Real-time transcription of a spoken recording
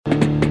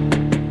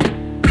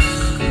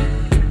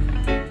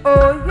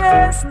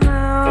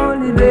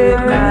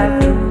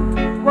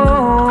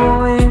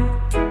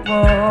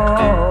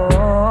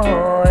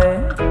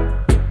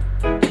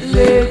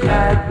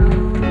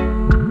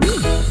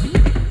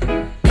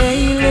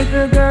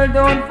girl,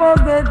 don't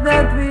forget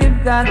that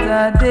we've got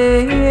a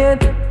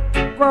date.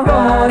 Whoa,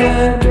 I'll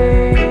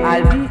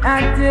be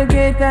at your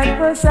gate at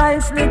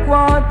precisely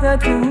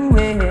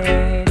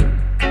 7:45.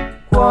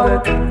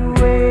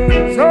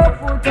 7:45. So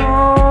put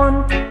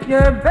on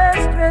your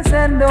best dress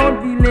and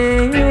don't be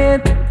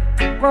late.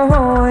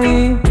 Whoa,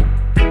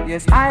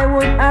 yes, I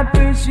would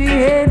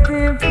appreciate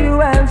if you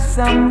have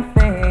some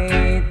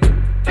faith.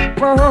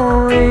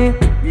 Whoa,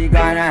 we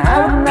gonna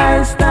have a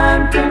nice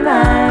time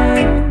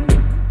tonight,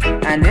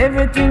 and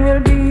everything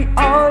will be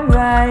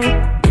alright.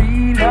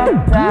 Feel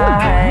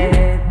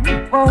uptight,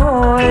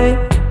 boy,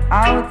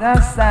 out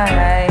of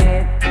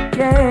sight,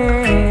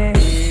 yeah.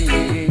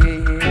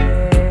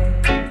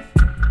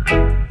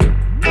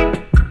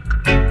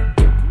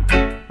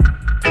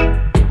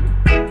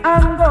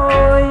 I'm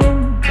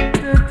going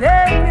to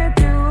take you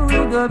to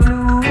the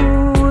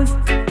blues,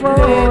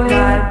 boy.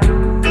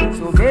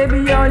 So baby,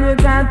 all you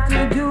got to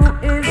do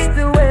is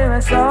to wear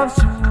a soft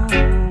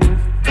shoes.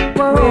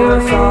 Wear a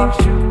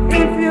soft shoe.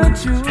 If you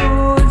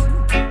choose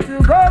to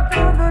go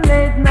to the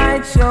late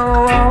night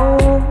show,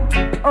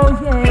 oh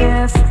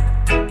yes,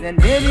 then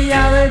baby I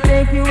will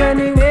take you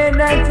anywhere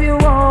that you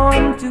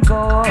want to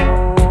go.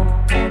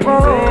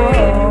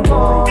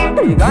 Oh,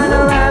 we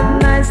gonna have a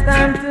nice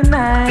time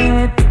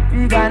tonight.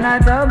 We gonna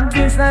dub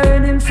this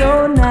rhythm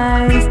so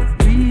nice.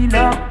 Feel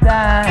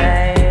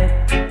uptight,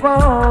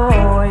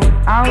 boy,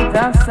 out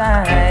of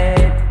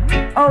sight.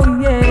 Oh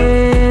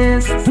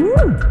yes.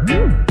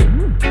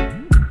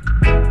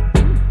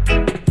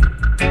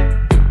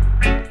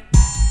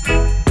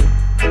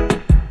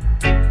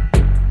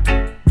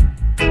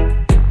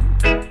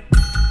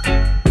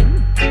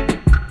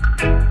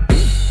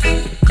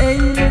 Hey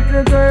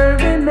little girl,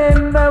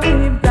 remember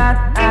we've got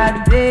a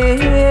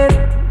date.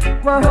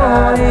 Whoa,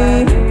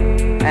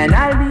 and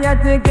I'll be at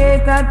the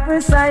gate at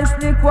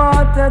precisely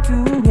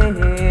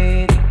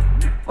 7:45.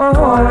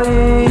 Oh,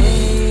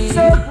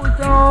 so put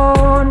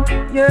on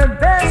your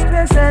best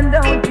dress and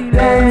don't be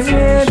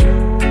late.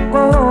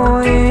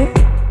 Oh,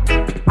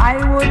 I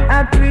would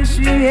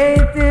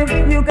appreciate if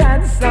you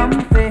got some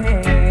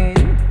faith.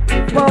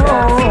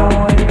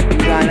 Oh, we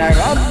gonna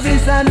rock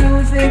this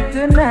music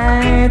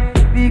tonight.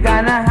 We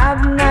gonna have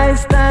a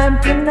nice time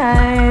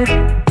tonight.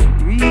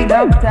 Read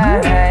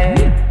uptight.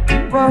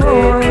 Oh,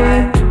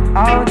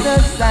 out the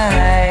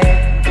side.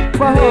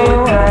 Oh,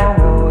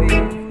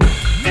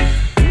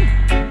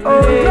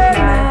 oh yeah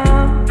now,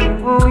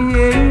 oh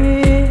yeah,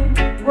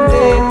 oh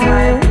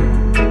yeah,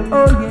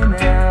 oh yeah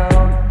now,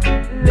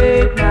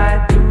 late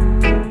night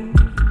blues,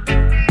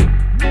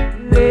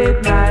 late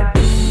night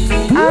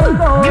blues. I'm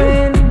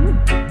going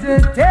to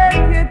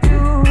take you to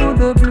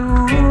the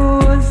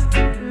blues,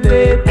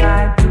 late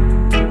night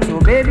blues. So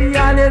baby,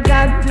 all you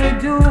got to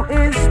do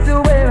is to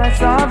wear a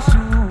soft shoes.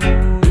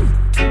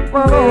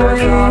 Whoa,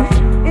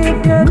 if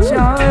your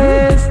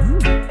choice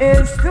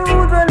is to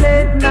the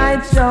late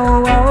night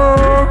show,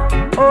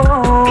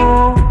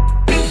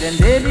 then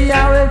baby I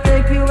will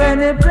take you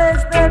any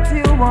place that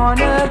you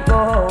wanna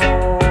go.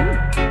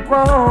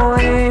 Whoa,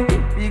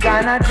 we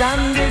gonna jam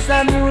this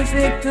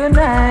music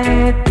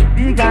tonight.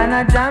 We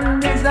gonna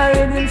jam this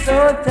rhythm so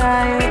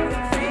tight.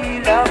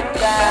 Feel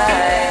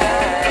uptight.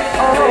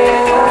 Oh,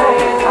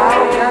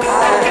 out of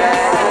sight.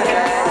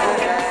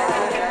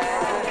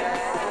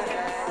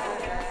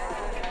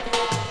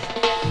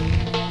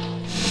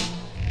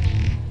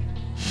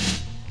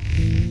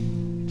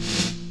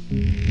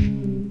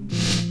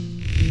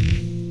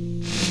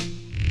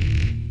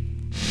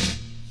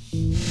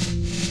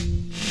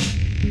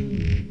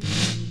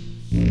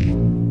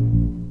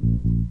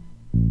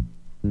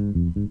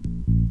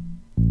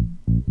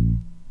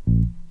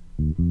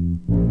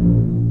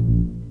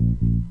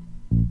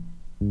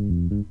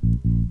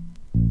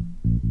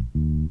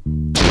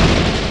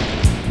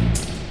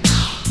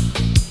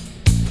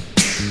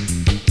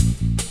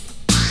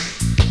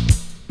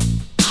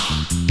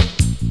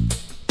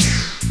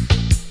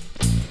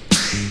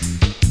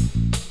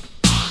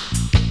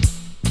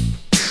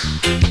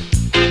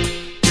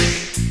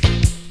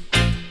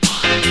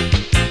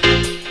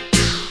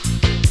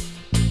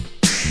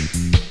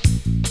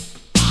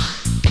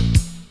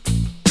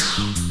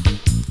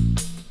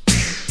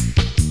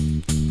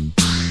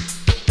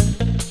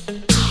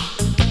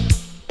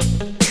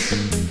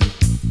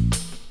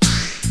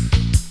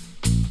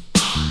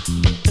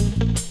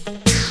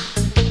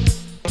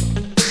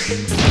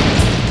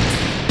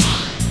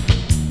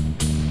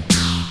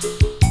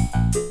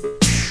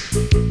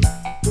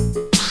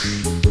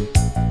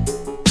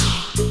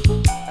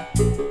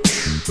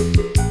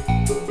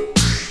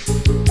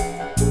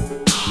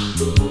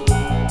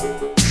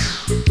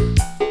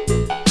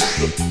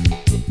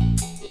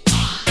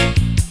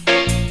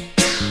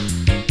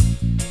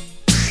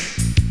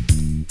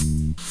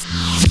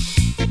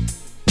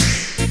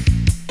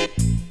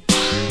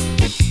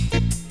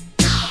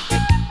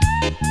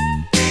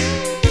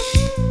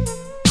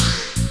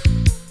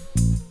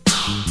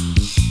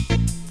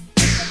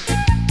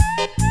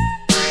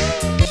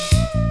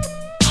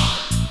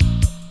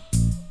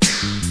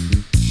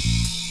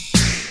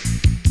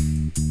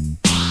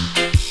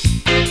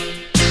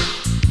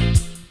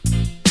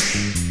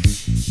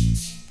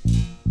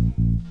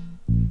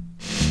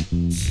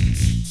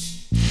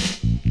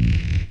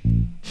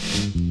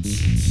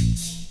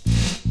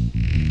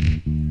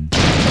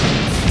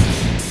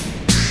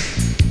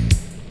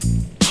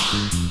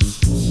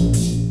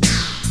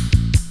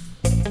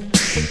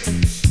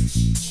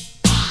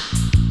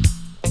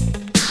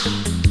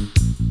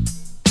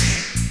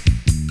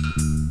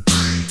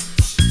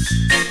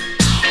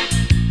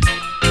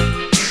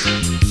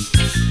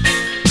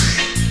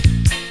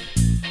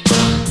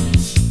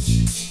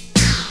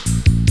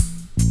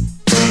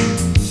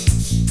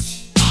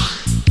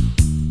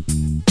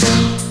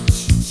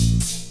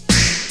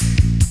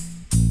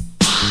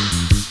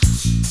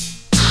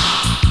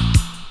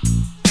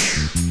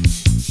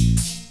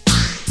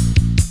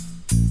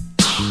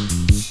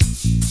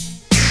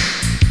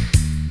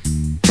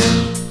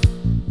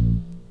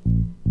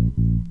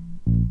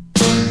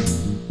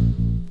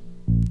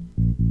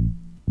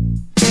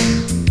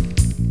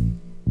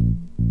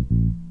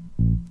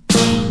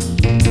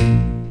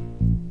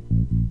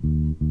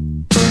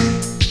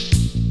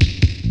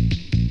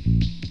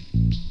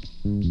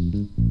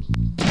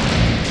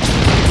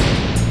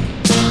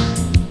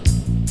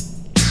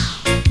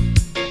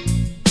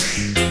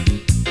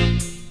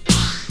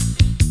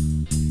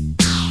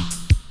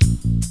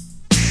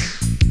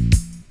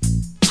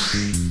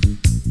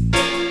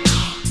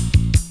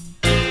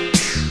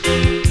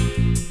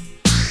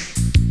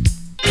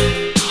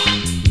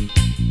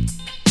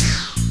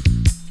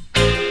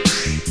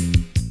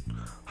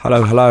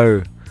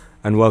 Hello,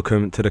 and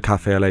welcome to the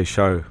Cafe LA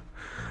show.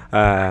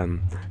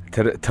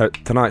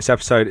 Tonight's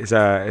episode is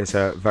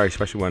a very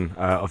special one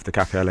of the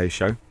Cafe LA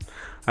show.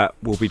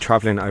 We'll be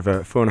travelling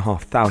over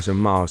 4,500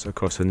 miles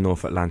across the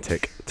North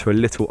Atlantic to a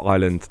little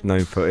island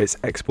known for its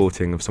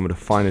exporting of some of the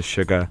finest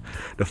sugar,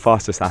 the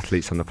fastest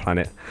athletes on the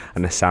planet,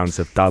 and the sounds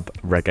of dub,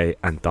 reggae,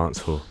 and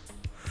dancehall.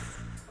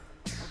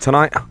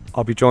 Tonight,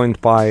 I'll be joined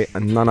by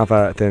none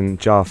other than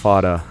Jah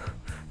Faddah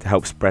to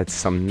help spread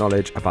some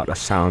knowledge about the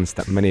sounds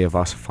that many of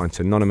us find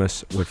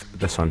synonymous with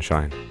the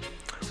sunshine.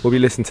 We'll be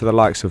listening to the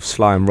likes of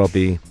Sly and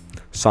Robbie,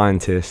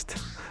 Scientist,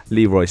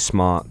 Leroy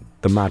Smart,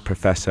 The Mad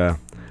Professor,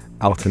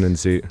 Alton and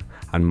Zoot,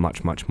 and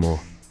much, much more.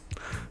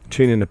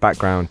 Tune in the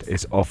background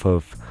is off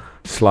of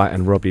Sly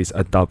and Robbie's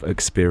A Dub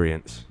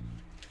Experience.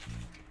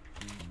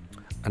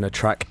 And the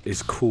track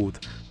is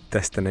called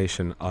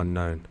Destination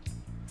Unknown.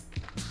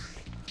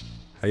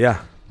 I'm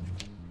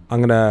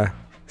going to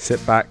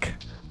sit back,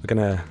 we're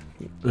going to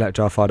let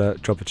Jah Faddah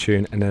drop a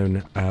tune, and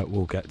then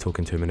we'll get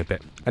talking to him in a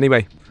bit.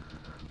 Anyway,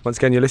 once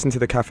again, you're listening to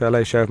the Cafe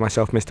LA show with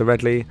myself, Mr.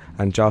 Redley,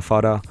 and Jah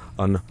Faddah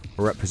on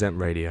Represent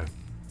Radio.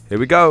 Here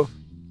we go.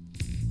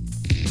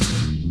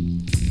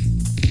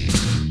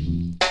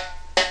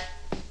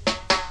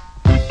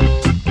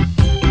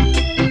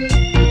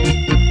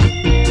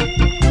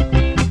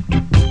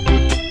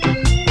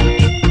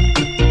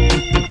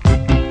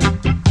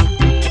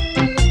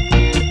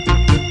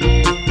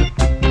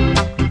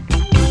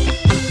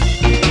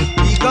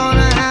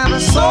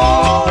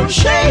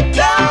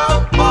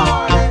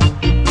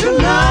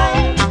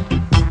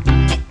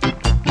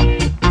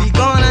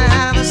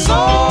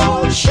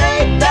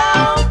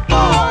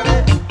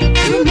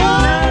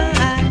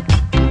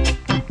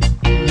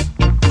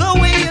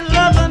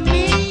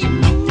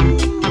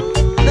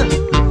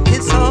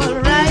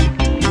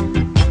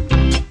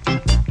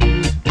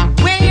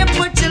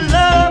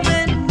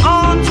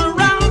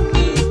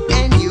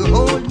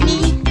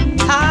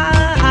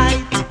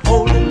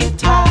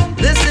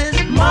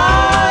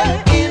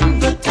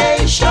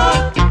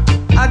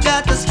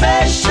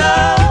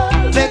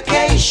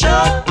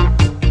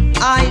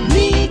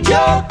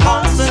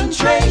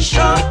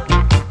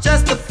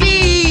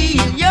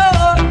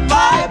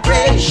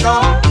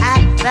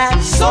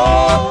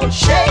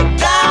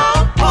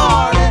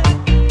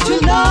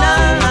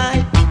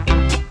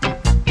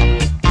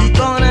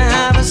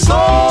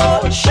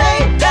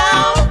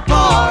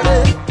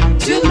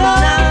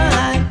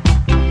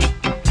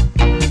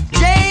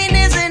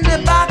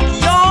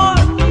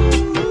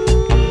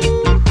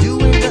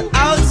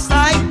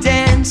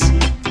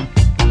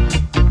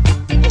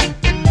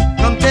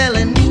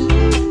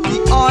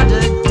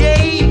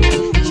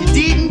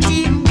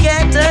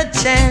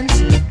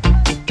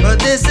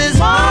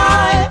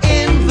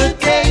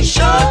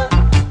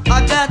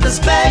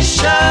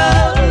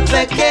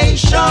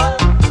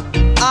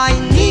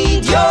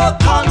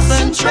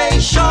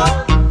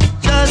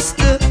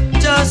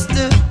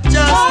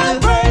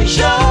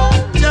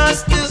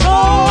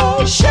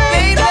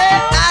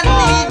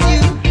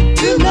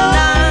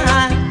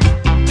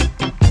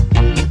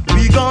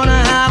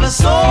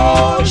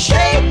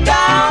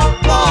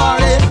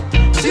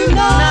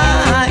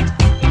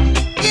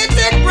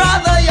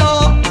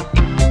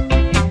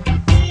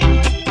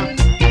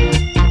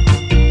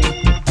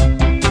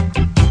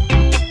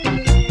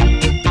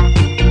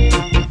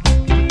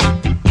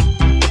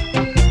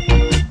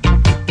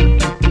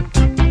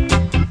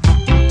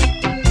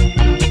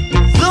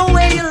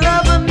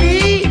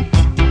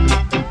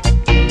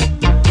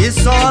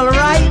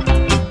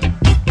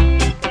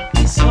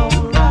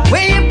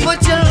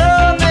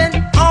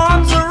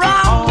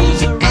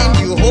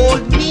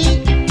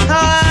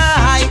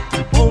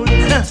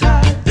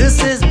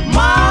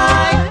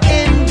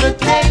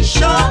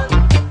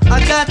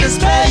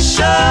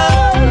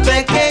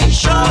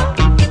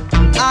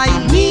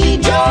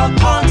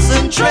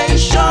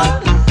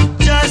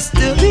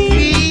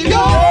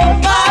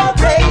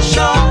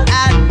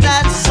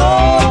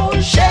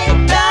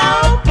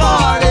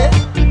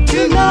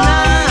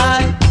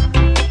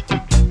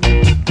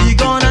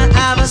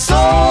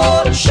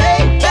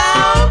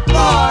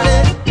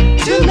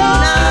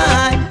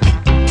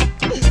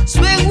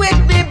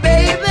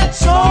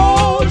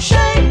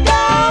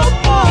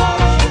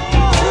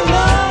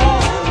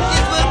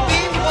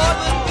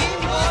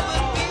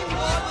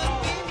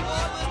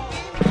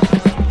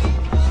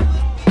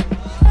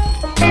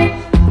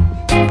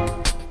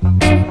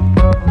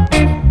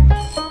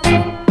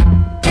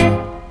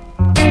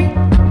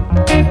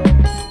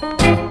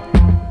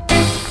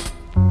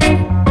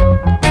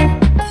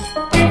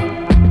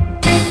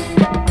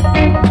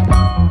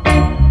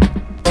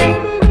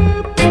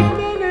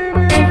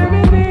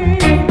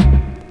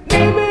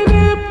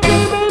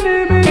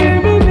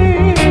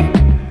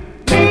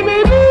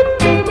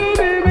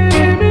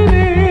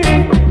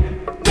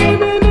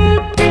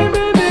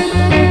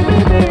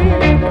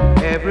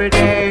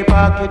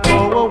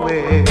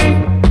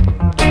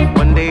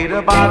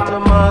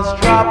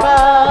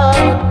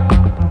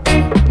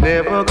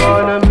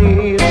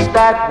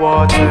 that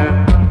water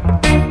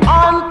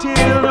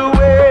until the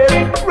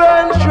well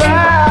runs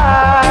dry.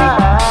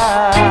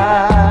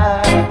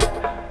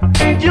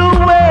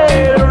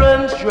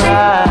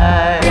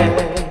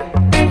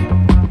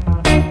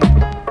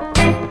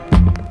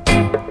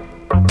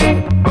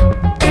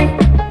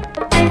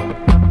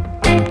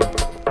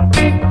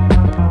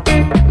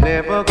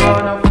 Never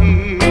gonna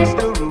fix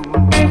the roof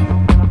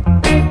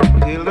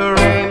till the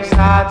rain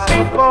starts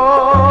to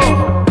fall.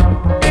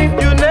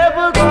 You're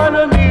never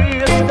gonna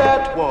miss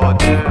that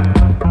water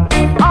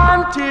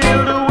until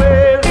the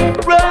well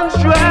runs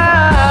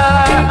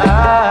dry.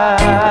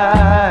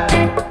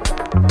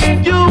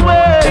 Your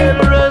well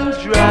runs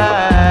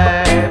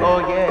dry, oh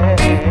yeah.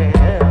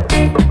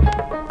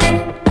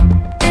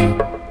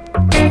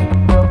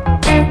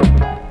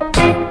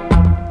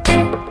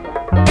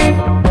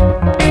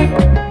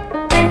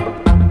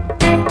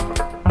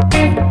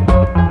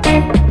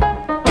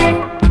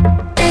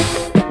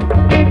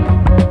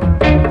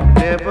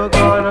 Never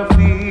gonna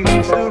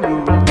fix the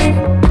roof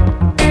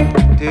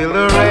till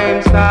the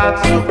rain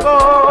starts to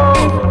fall.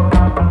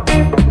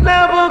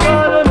 Never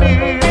gonna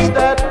miss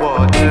that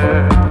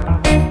water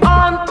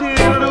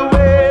until the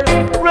well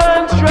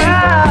runs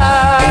dry.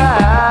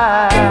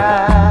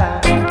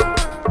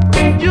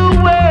 Your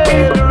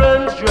well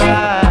runs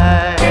dry.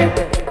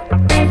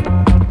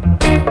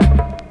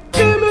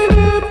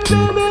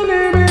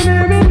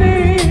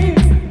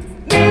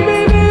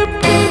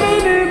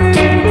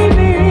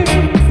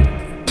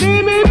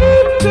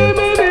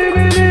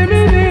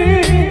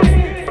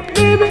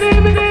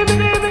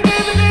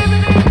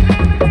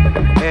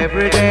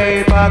 Every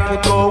day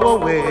bucket go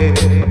away.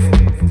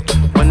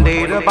 One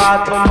day the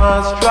bottom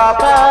must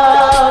drop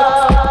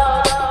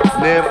out.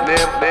 Nip,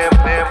 nip, nip,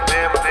 nip,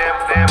 nip,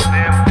 nip, nip,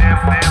 nip,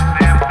 nip, nip,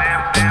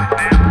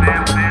 nip, nip,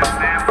 nip,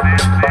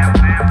 nip,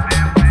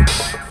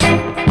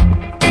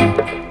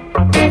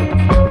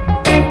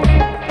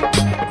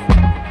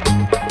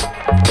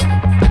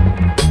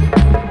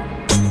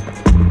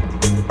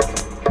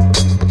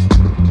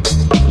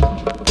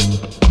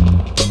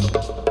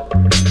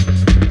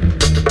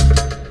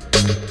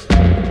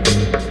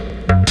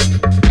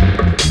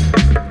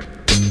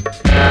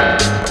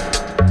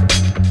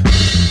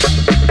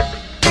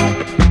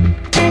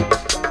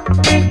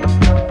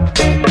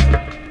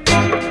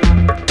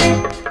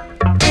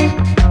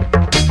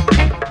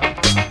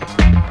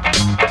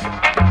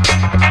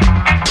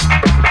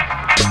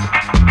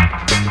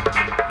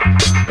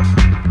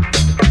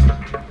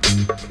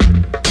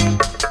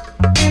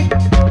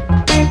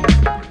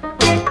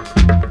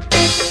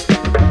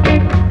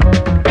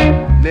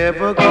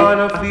 Never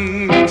gonna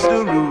fix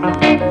the roof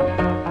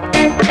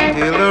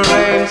till the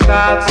rain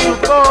starts to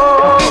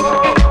fall.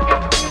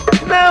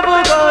 Never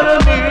gonna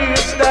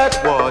miss that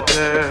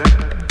water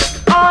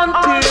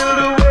until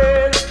the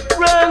well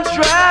runs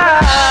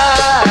dry.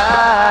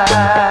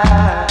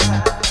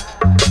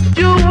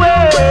 Your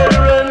well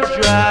runs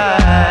dry.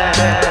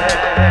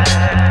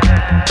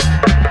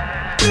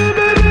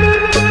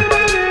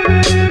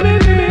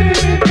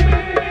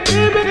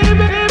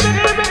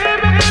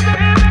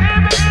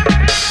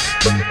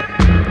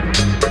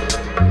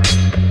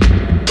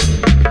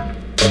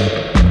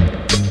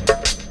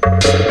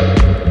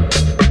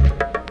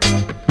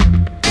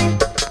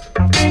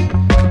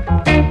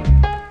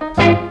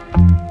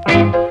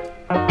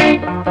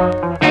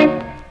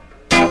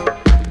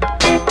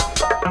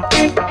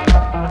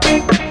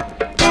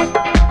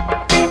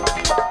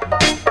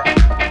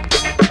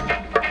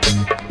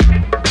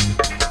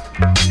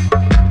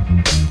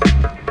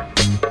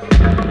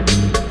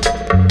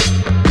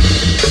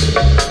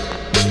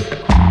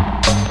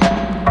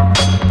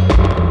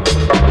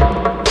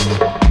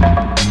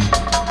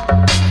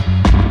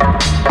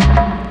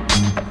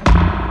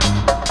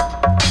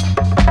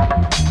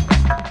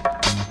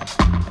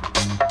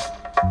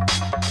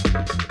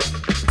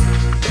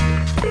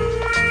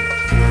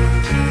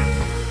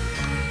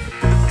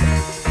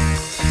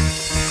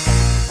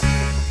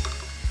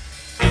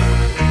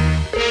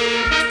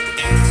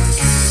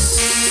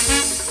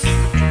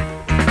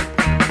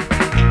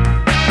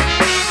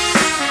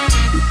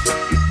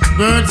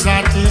 Birds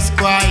at this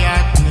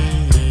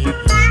quietly,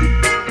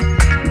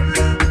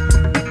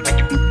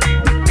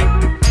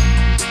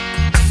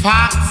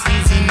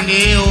 foxes in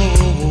the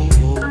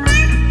hole,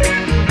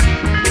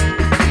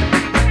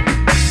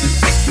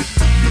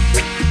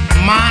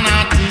 man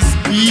at this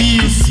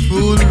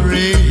peaceful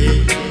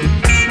race,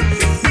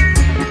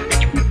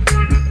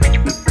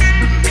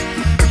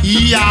 he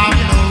have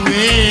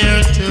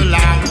nowhere to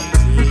lie.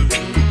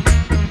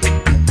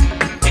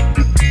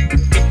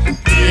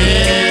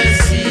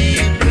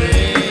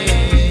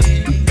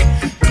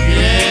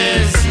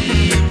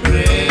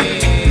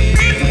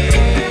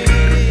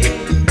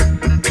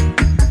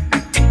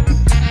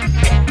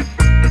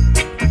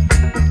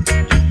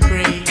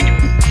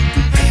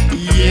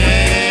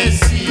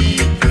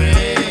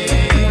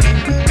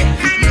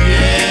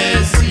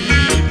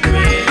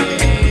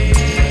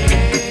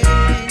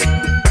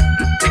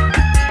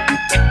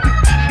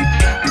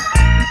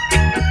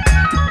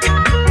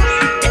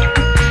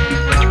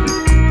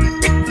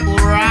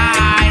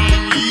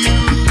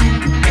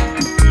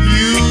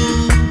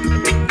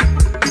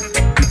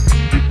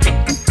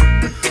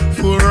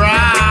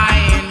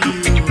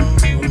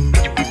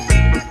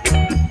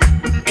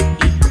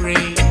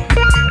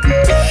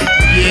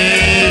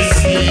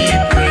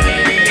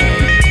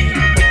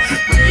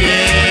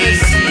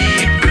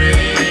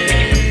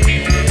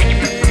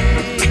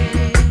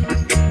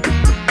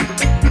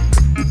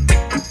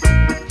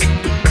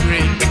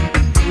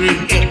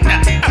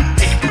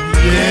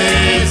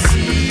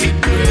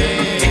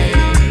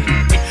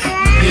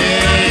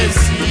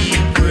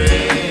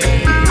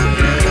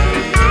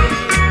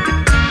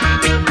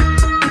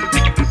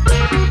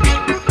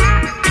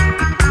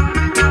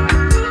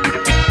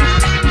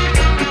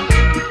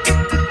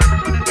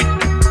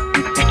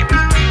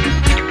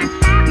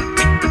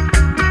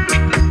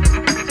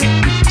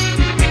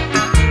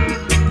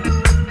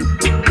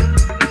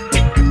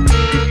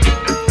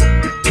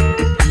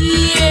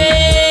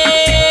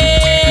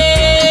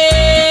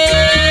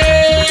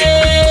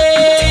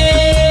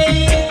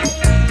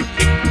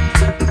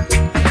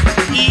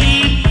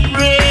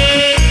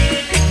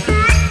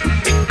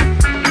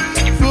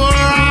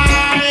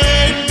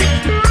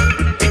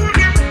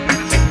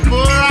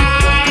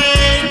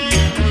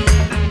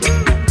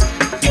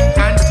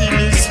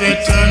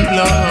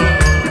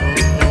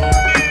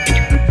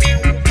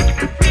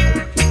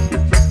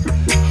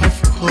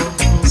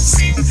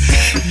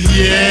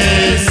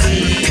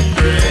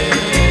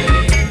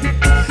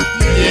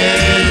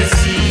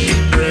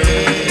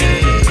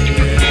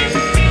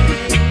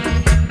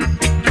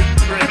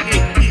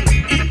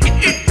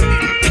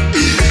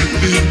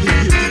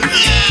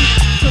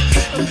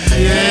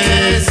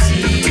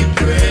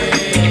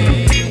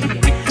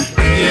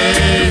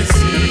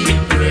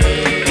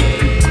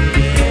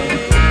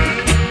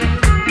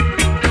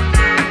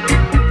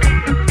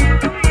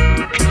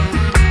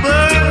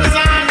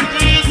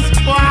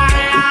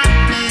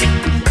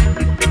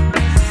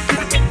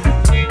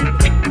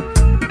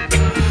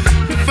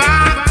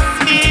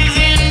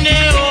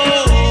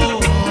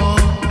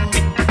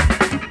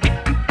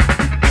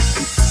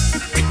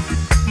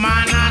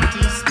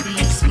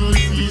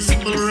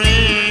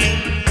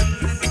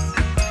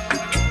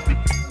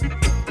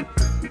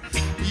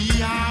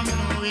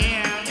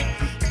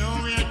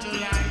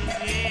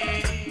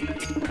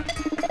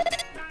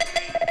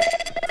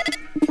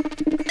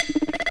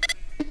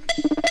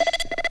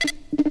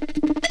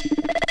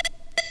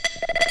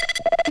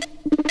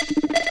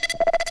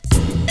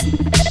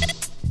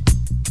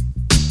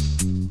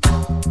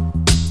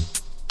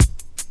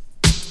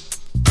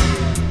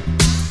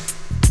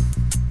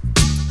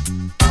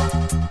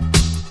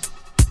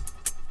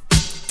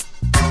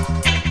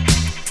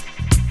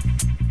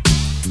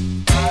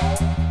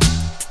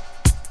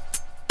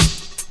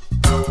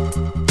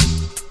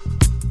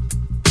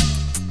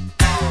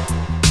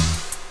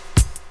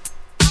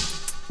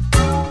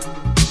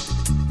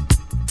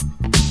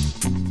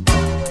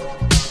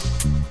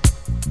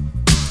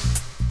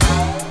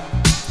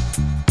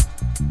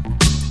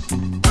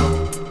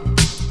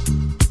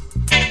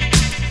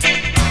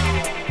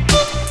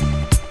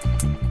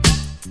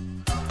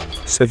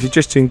 So if you've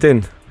just tuned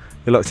in,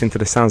 you're locked into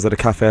the sounds of the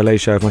Cafe LA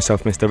show of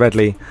myself, Mr.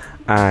 Redley,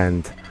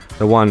 and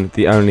the one,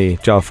 the only,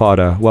 Jah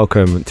Faddah.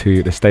 Welcome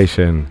to the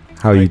station.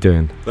 How are you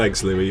doing?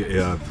 Thanks, Louis.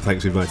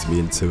 Thanks for inviting me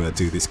in to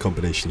do this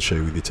combination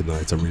show with you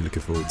tonight. I'm really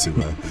looking forward to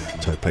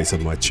try to play some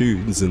of my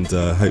tunes, and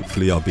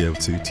hopefully I'll be able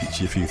to teach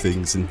you a few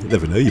things, and you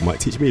never know, you might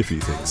teach me a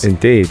few things.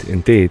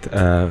 Indeed.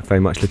 Very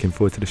much looking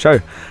forward to the show.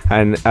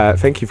 And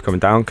thank you for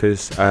coming down,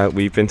 because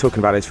we've been talking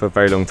about this for a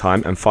very long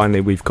time, and finally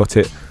we've got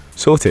it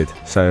sorted.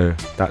 So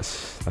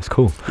that's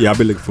cool. Yeah, I've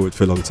been looking forward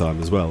for a long time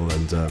as well,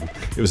 and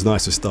it was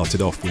nice to start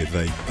it off with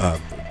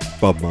a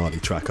Bob Marley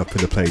track. I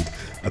could have played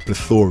a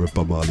plethora of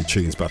Bob Marley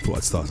tunes, but I thought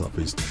I'd start up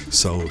with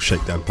Soul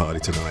Shakedown Party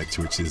tonight,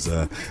 which is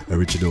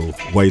original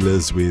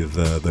Wailers with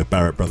the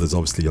Barrett brothers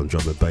obviously on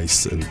drum and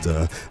bass, and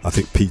I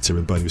think Peter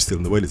and Bunny were still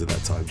in the Wailers at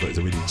that time, but it's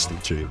a really interesting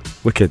tune.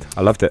 Wicked.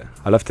 I loved it.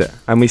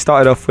 And we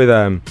started off with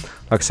like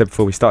I said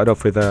before,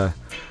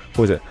 what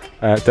was it?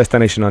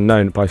 Destination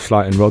Unknown by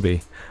Sly and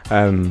Robbie.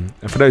 And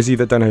for those of you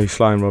that don't know who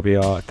Sly and Robbie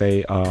are,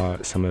 they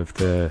are some of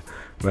the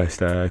most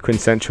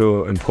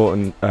quintessential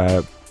important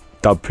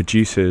dub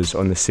producers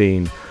on the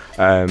scene,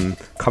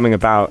 coming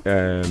together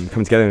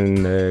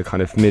in the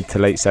kind of mid to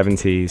late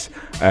 70s,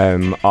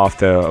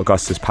 after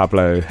Augustus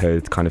Pablo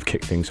had kind of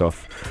kicked things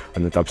off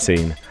on the dub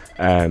scene.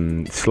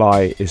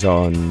 Sly is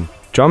on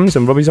drums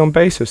and Robbie's on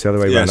bass, or it's the other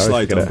way around? Yeah,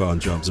 Sly Dunbar on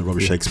drums and Robbie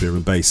Shakespeare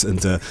on bass,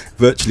 and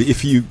virtually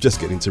if you just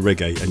get into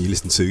reggae and you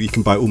listen to, you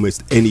can buy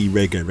almost any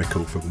reggae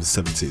record from the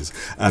 70s,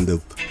 and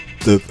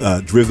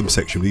the rhythm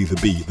section will either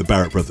be the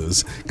Barrett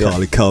brothers,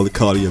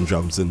 Carly on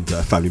drums and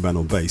Family Man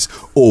on bass,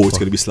 or it's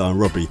going to be Sly and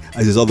Robbie,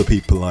 and there's other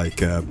people like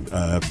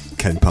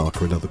Ken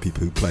Parker and other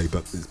people who play,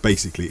 but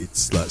basically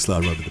it's like Sly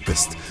and Robbie, the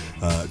best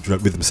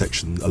rhythm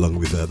section, along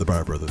with the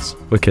Barrett brothers.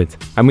 Wicked.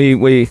 And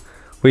we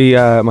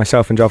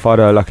myself and Jah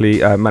Faddah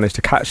luckily managed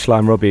to catch Sly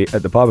and Robbie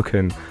at the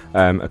Barbican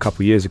a couple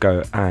of years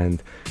ago,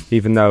 and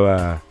even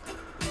though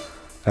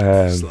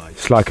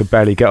Sly could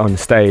barely get on the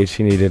stage,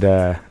 he needed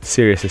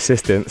serious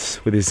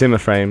assistance with his Zimmer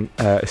frame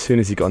as soon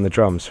as he got on the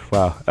drums.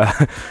 Wow.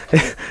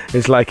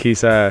 It's like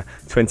he's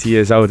 20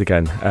 years old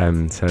again.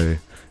 So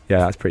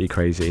yeah, that's pretty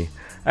crazy.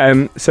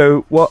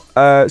 So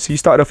you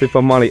started off with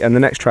Bob Marley, and the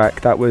next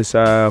track, that was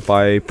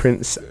by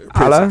Prince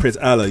Allah? Prince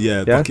Allah,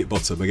 yeah, Bucket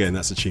Bottom. Again,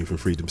 that's a tune from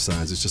Freedom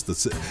Sounds.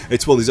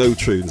 It's one of these old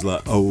tunes,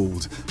 like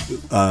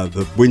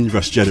the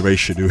Windrush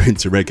generation who are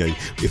into reggae.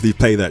 If they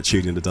play that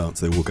tune in the dance,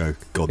 they will go,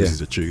 God, this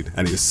is a tune.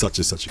 And it was such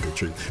a good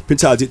tune.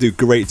 Prince Allah didn't do a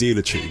great deal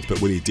of tunes, but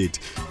when he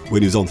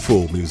was on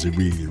form, he was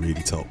really,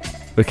 really top.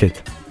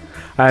 Wicked.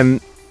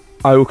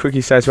 I will quickly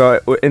say as well,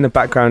 in the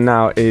background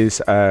now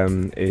is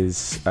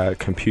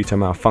Computer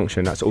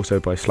Malfunction. That's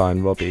also by Sly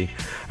and Robbie.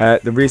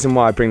 The reason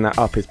why I bring that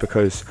up is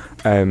because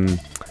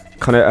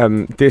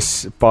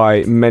this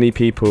by many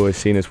people is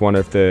seen as one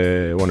of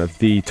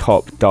the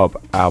top dub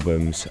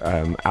albums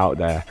out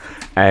there.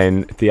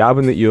 And the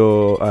album that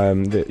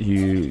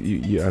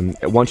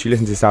once you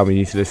listen to this album, you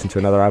need to listen to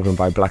another album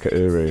by Black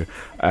Uru,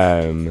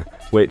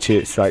 which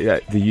it's like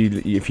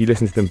if you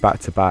listen to them back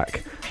to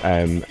back,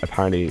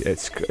 apparently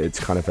it's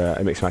kind of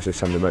a mix match of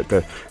some of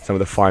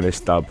the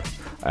finest dub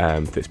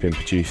that's been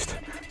produced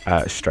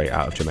straight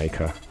out of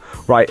Jamaica.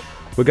 Right,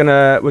 we're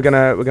gonna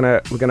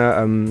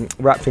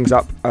wrap things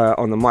up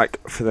on the mic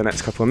for the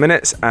next couple of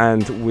minutes,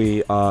 and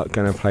we are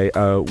gonna play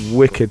a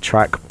wicked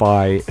track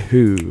by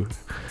who?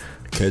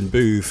 Ken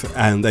Booth,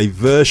 and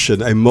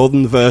a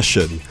modern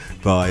version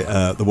by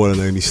the one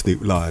and only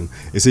Snoop Lion.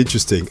 It's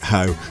interesting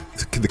how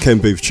the Ken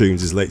Booth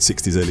tunes is late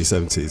 60s, early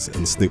 70s,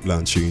 and Snoop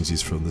Lion tunes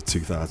is from the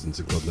 2000s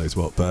and God knows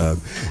what. But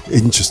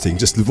interesting,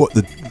 just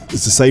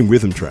it's the same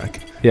rhythm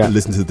track. Yeah. But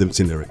listen to the difference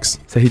in lyrics.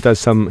 So he does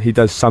some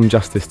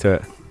justice to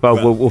it.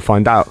 Well, we'll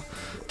find out.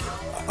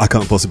 I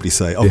can't possibly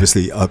say.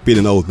 Obviously, I've been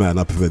an old man.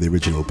 I prefer the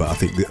original, but I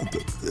think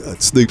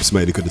Snoop's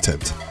made a good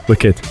attempt.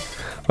 Wicked.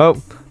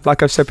 Well,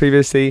 like I've said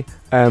previously,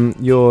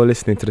 you're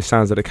listening to the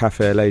sounds of the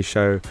Cafe LA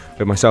show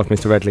with myself,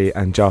 Mr. Redley,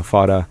 and Jah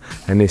Faddah,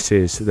 and this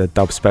is the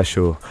dub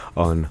special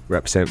on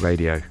Represent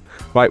Radio.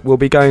 Right, we'll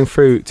be going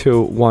through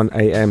till 1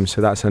 a.m, so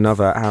that's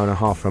another hour and a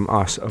half from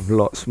us of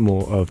lots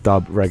more of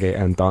dub, reggae,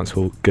 and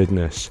dancehall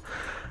goodness.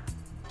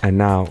 And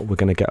now we're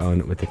going to get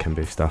on with the Ken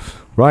Booth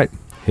stuff. Right,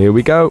 here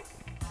we go.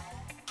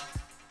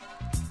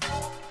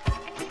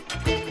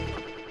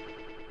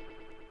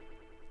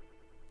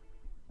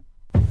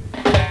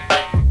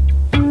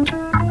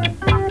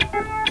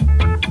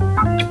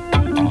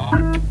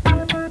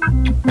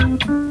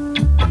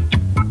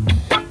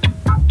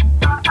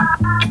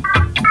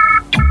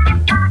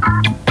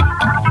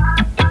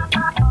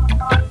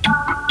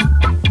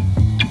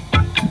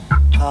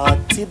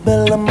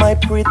 Bella, my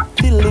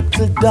pretty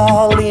little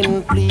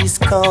darling, please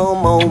come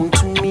home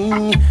to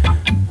me.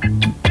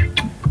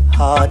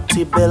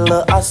 Hearty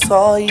Bella, I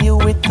saw you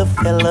with the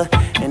fella,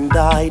 and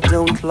I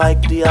don't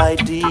like the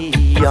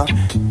idea.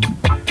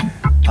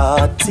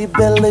 Hearty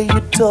Bella, you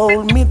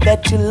told me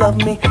that you love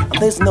me, and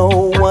there's no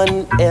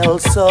one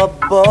else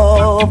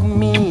above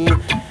me.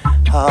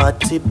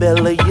 Hearty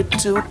Bella, you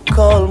took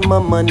all my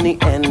money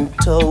and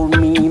told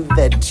me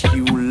that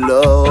you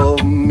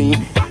love me.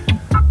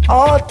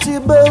 Artie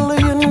Bella,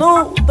 you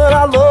know that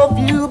I love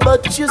you,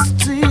 but you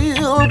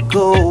still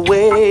go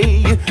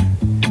away.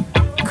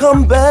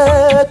 Come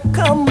back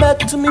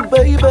to me,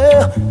 baby,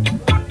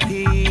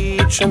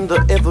 each and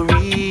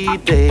every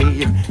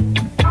day.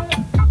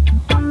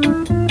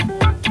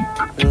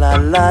 La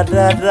la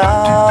da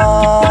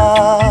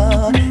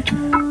da,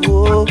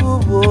 whoa,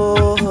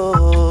 whoa.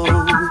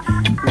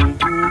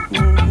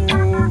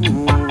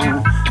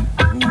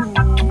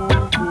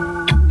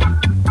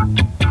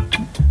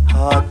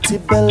 Hearty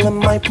Bella,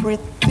 my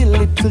pretty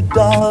little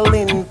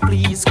darling,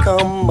 please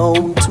come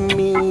home to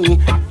me.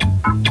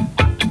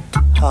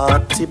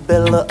 Hearty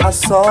Bella, I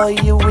saw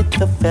you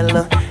with a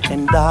fella,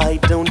 and I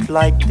don't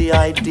like the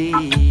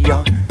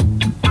idea.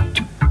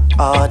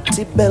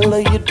 Hearty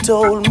Bella, you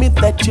told me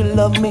that you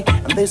love me,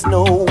 and there's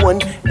no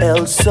one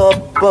else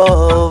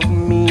above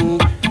me.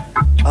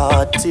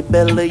 Hearty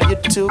Bella, you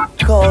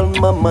took all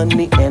my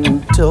money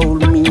and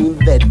told me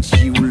that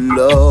you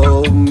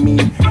love me.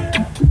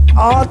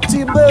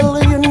 Hearty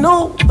Bella, you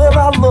know that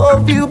I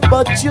love you,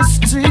 but you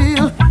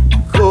still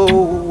go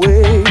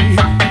away.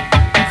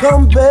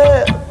 Come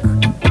back,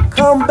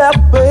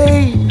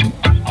 babe,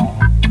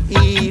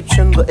 each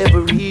and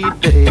every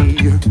day.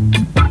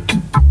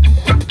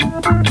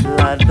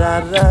 La da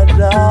da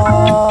da,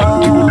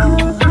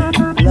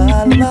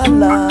 la la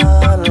la,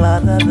 la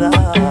da da.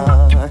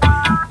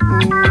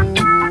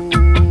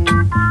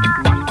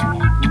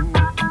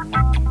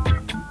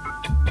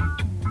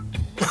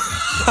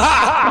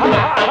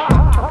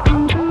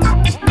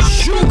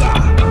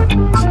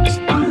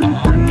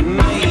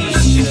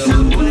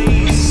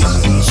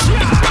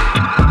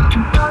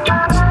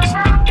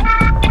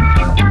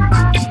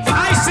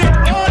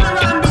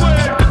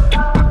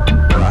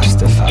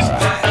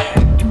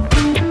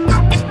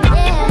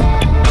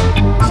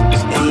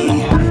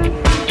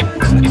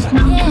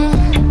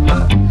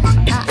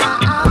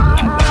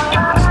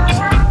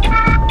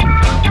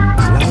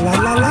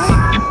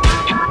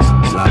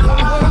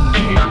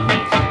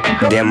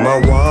 Them a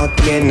walk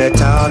and a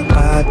talk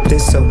about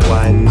this a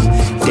one.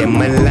 Them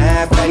a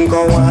laugh and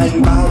go on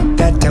about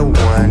that a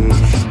one.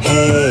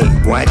 Hey,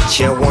 what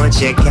you want,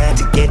 you got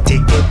to get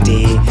it.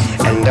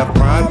 And the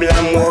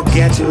problem will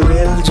get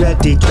real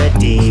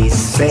dready.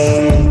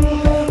 Say,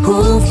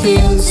 who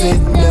feels it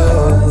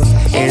knows.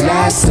 And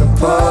I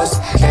suppose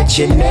that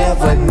you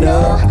never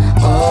know.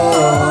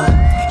 Oh,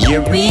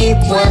 you reap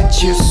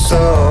what you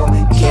sow.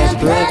 Can't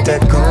plant the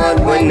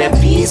corn when the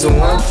peas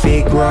won't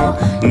grow.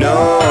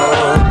 No.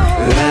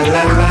 La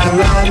la la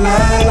la la la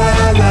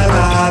la la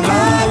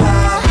la la.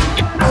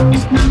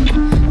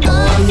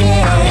 Oh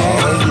yeah.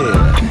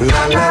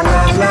 La la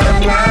la la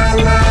la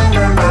la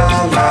la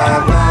la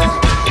la.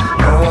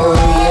 Oh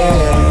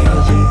yeah.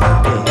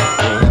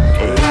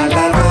 La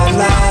la la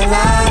la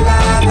la la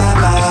la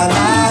la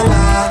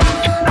la.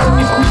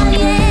 Oh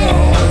yeah.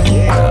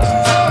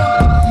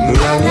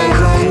 La la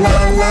la la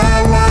la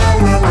la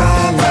la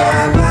la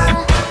la.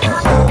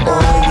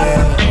 Oh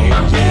yeah.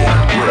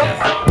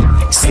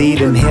 See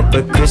them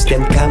hypocrites,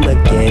 them come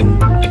again.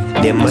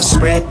 Them a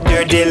spread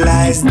dirty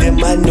lies,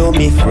 them a know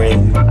me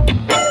friend.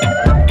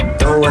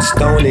 Throw a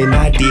stone in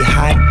a the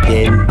hot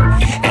bin,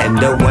 and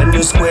the one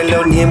who squeal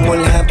on him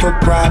will have a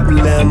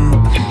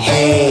problem.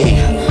 Hey,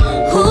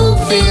 who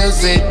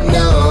feels it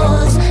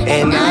knows.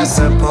 And I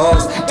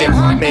suppose them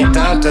heart made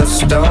out of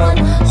stone.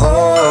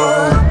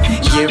 Oh,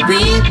 you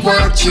reap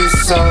what you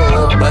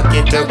sow.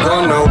 Bucket to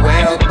go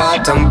nowhere,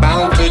 bottom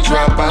bound to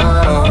drop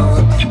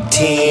out.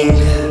 Teen,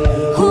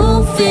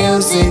 who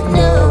feels it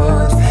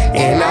knows.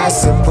 And I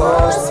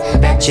suppose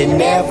that you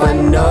never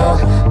know.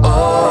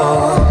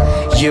 Oh,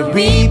 you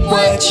reap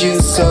what you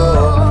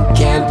sow.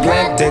 Can't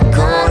plant the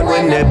corn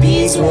when the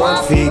bees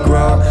won't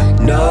grow.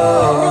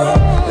 No.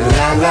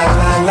 La la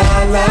la la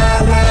la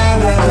la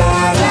la la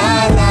la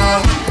la.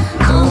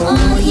 Oh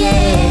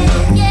yeah.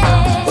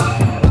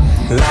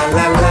 La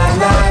la la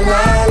la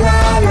la la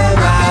la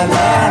la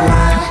la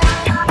la.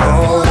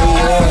 Oh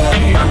yeah.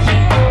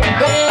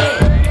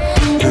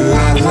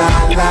 La la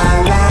la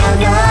la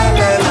la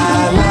la la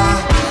la.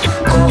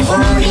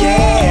 Oh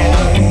yeah.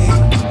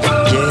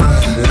 Yeah.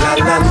 La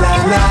la la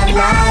la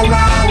la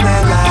la la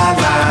la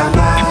la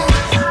la.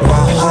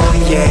 Oh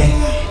yeah.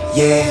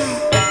 Yeah.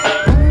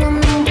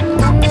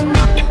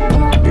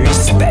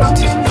 Respect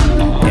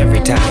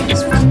every time.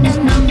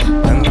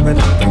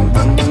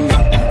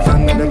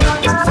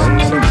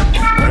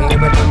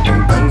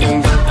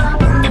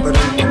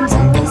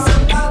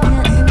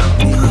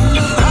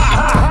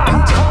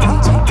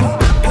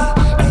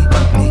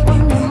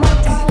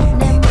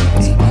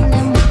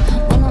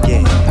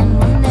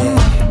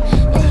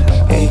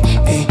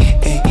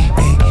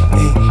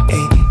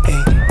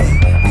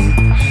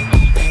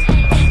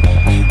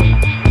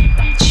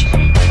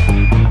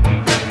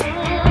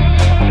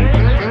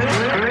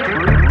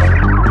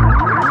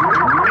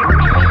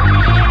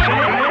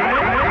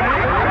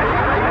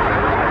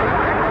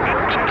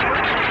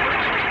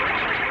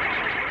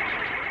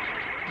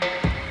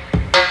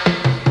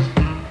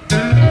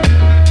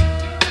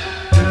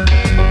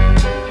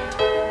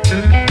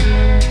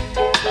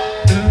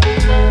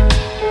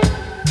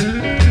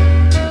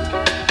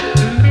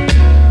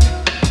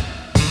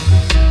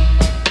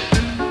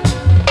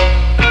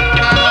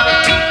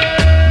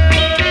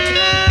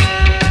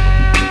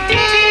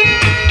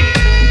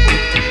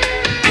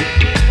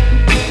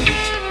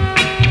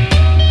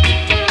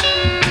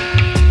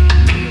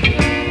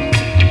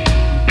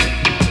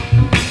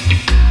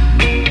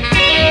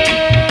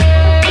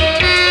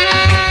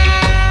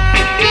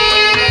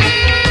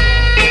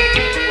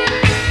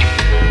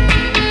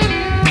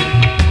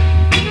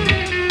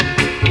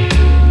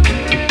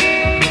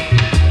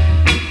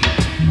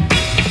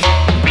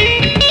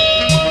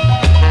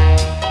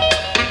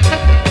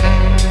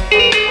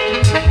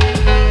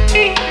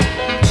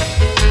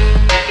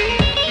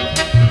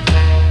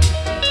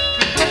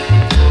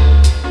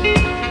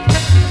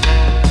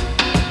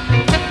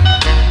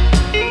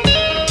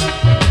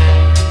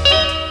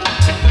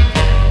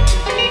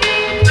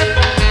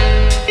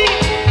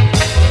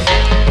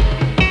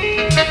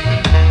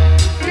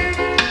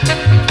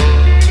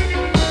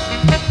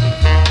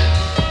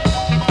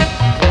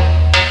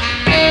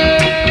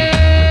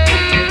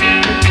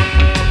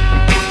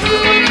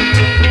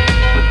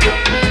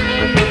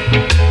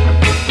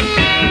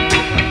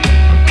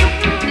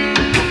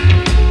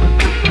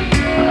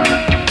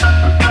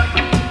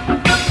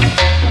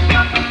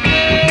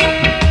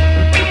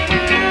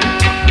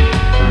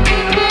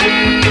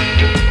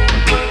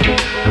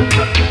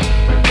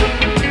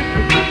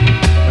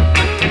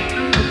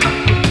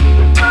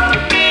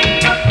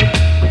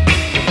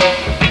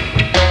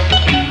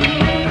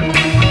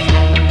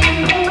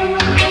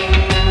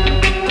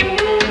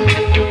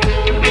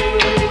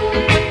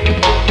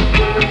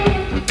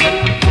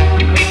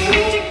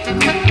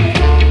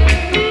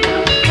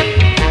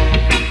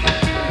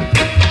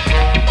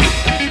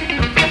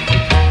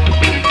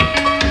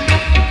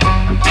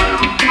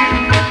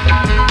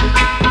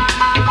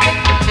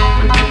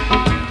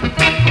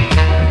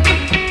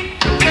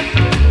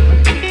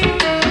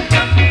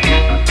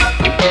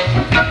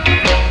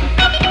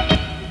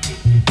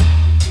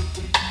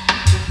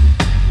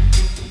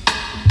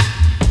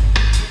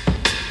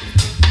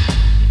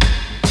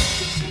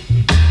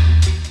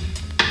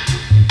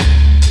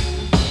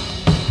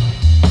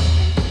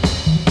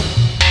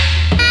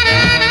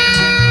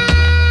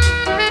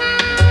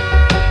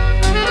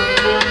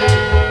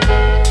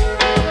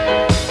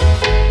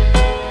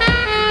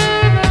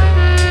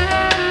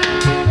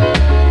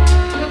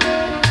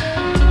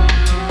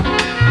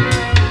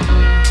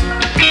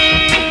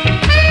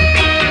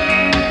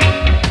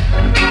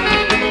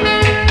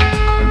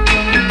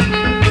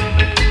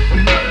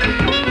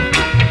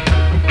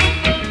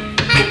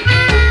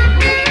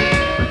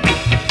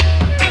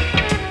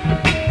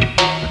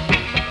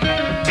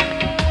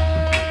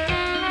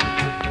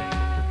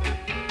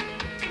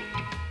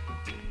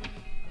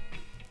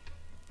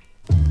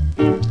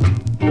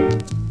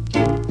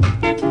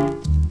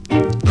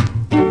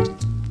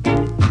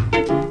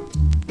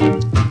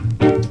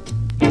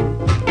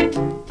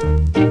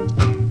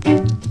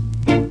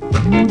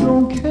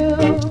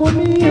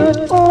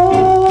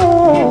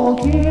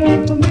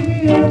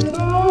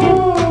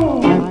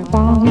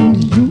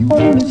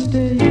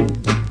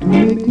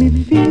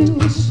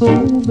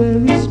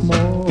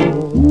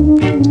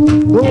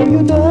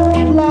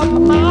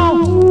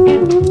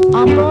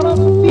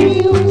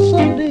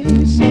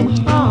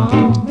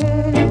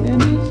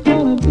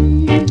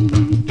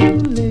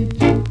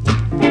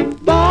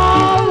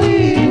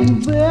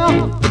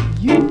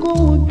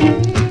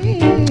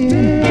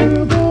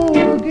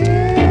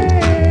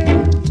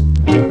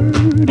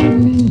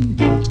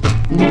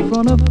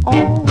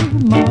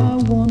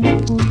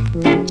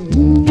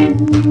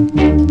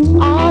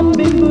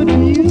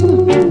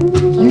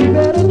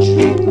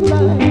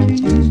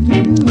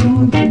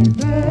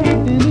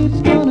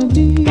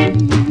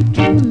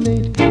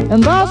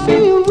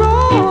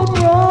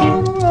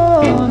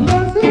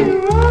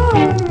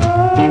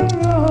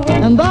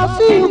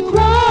 see you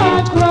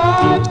cry,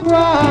 cry,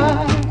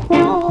 cry,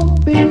 cry,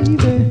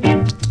 baby.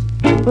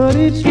 But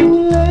it's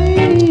too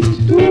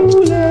late,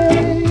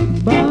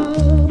 bye-bye.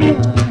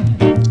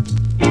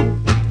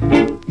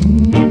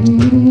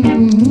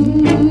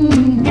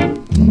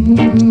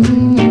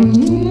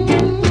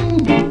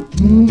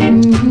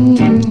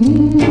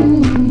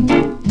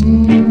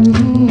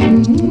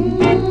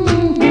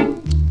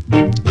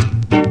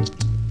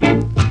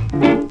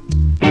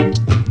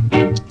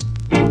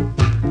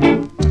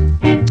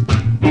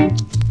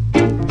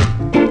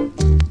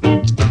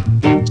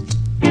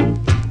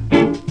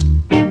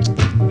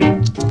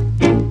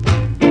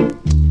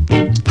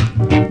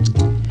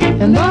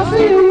 And I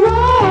see you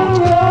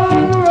run,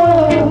 run,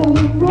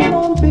 run,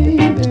 run,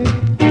 baby.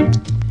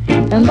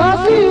 And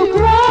I see you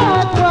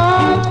cry,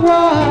 cry,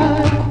 cry,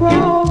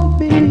 cry,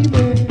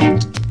 baby.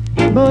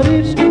 But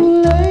it's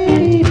too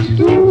late,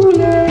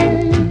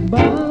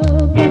 bye-bye.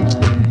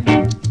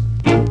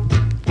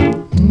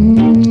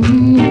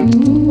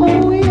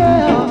 Oh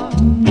yeah.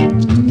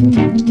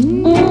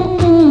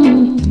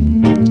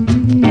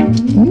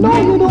 No,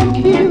 you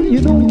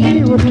don't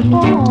care at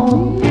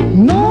all.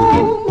 No,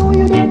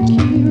 you don't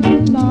care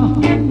now.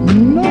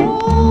 No,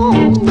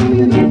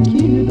 you don't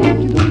care.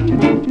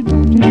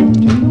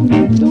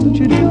 Don't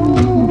you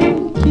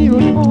care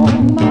at all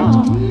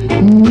now.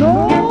 No.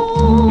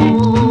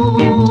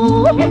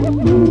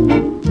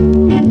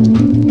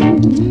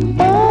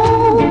 Oh,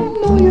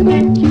 no, you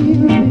don't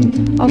care.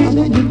 I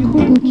said you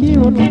couldn't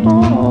care at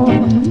all.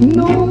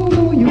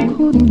 No, you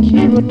couldn't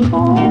care at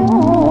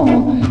all.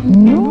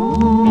 No.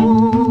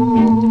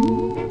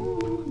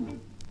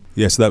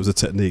 Yes, that was the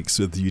Techniques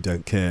with You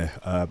Don't Care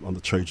on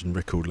the Trojan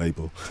record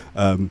label.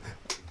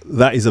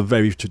 That is a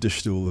very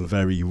traditional and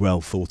very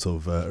well thought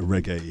of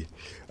reggae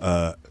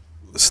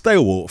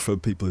stalwart for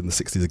people in the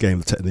 60s. Again,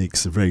 the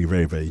Techniques, a very,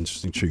 very, very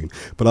interesting tune.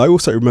 But I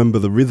also remember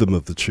the rhythm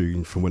of the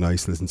tune from when I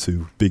used to listen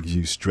to Big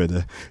Use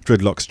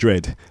Dreadlocks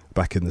Dread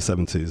back in the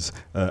 70s.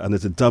 And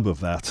there's a dub of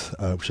that,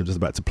 which I'm just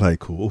about to play,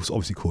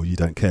 obviously called You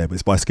Don't Care, but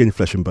it's by Skin,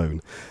 Flesh and Bone.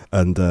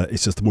 And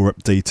it's just a more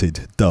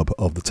updated dub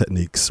of the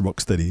Techniques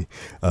Rocksteady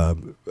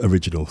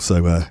original.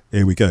 So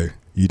here we go.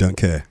 You Don't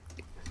Care.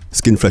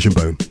 Skin, Flesh and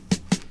Bone.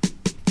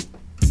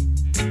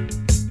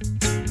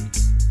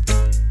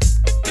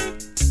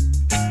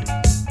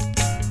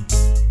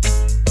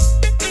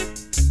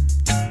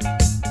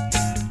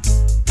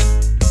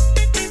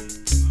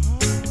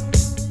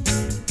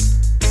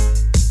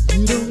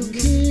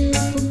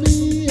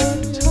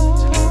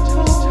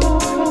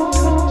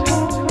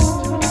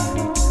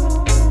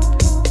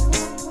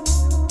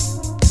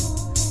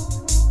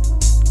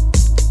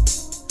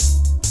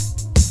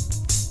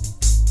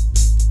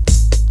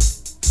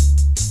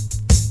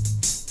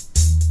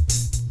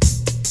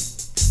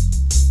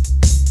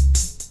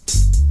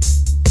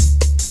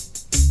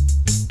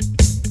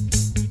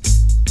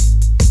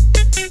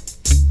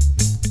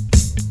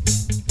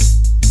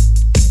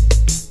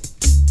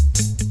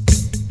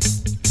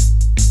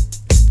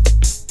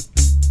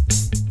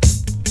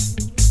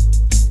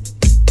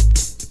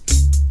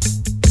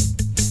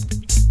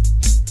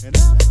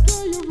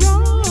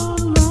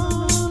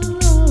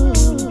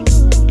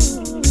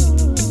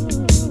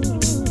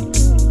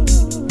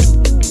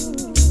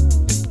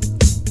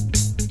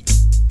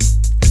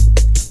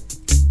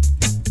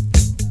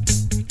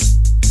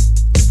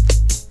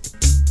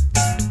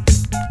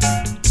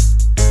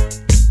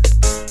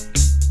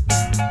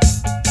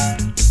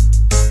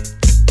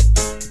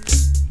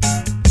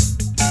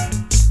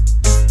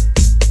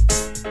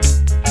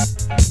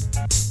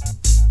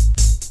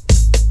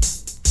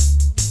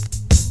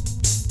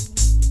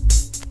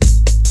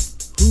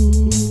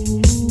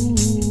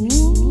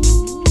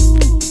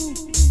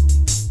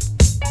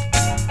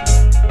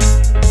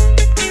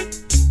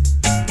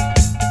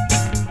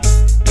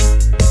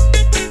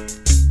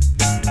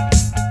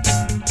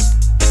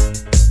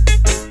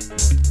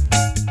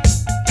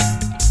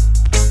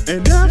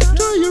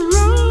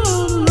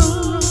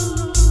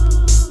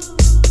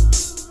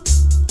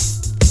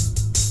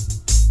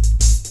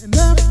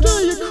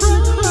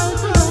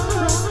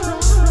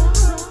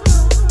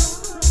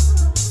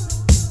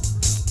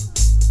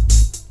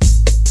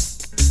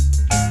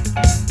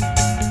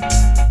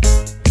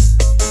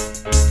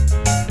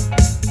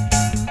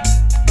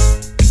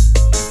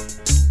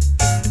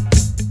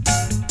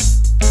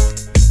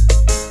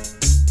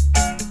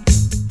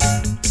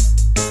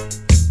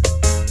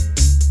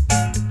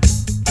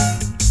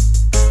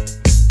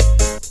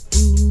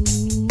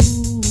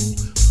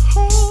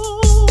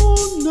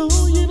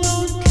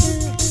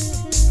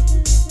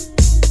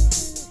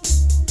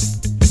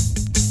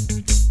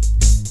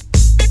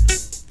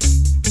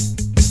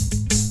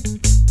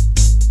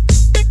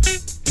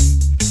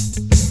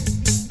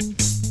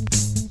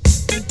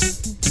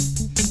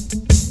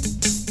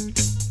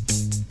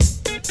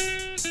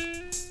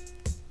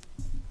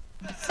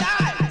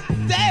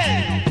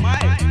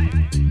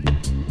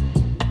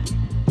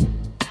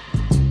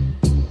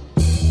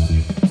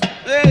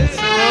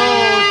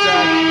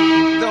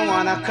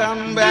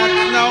 come back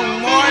no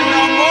more,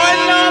 no more,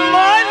 no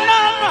more,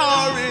 no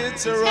more.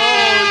 It's a road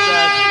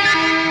that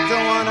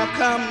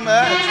come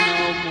back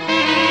no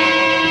more.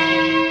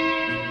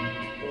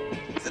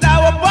 Said I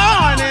was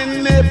born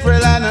in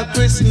April and a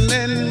Christmas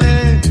in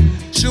May.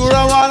 Sure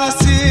I wanna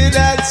see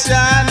that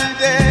shiny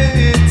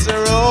day. It's a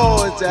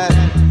road that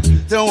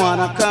don't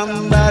wanna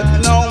come back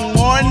no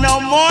more, no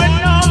more,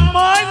 no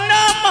more,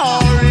 no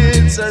more.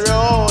 It's a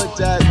road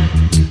that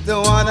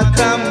don't wanna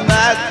come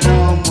back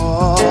no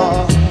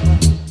more.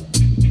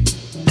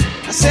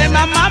 I say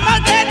my mama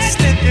gets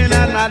sticking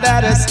and my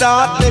daddy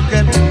start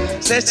licking.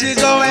 Say she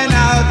going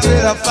out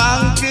with a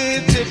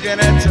funky chicken.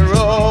 It's a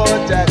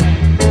road that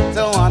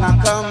don't wanna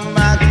come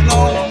back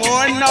no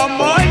more, no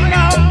more,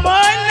 no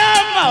more, no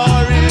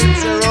more.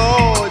 It's a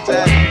road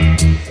that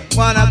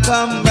wanna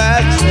come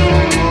back no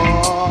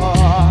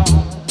more.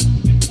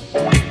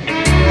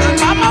 And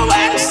mama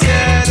went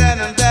said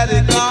and daddy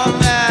gone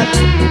mad.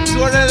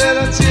 So the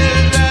little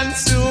children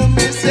soon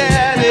be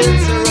said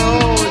it's a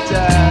road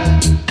that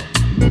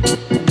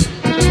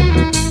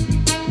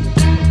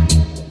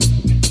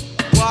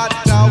what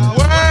the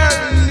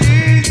world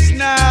needs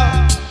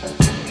now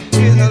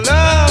is a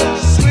love,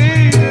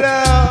 sweet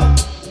love.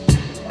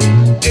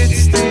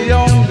 It's the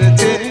only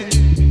thing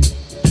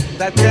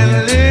that can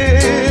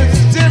live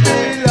to be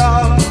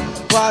loved.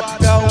 What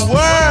the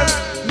world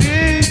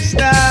needs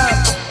now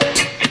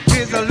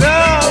is a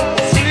love,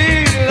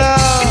 sweet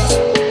love.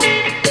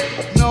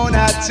 No,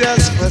 not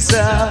just for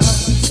some,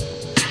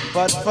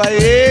 but for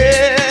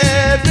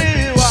everyone.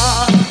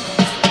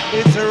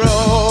 It's a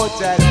road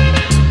that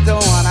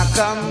don't wanna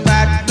come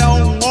back no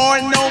more,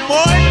 no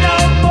more, no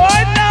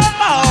more, no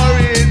more.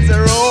 It's a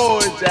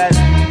road that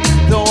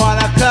don't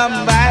wanna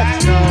come back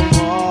no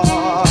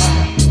more,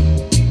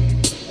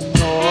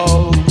 no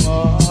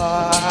more,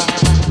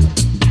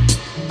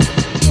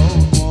 no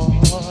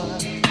more.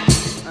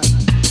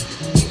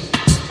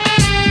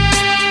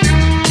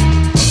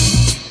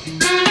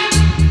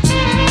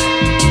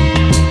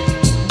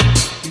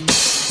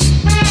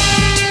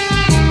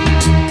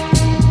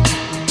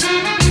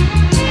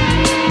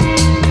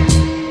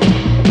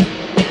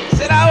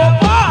 Said I was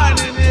born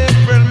in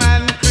April,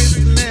 man,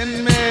 Christmas in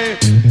May.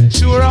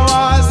 Sure I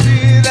wanna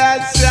see that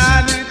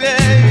shiny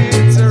day.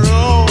 It's a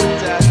road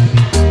that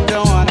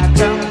don't wanna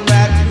come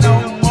back no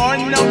more,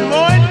 no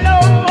more, no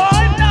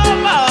more, no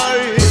more.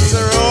 It's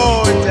a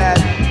road that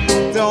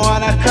don't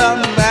wanna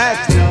come back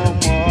no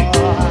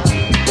more.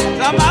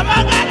 So mama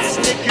got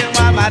sticking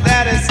while my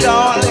daddy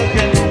start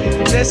licking.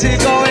 Said she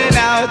going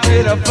out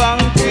with a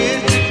funky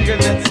chicken.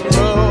 It's a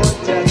road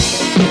that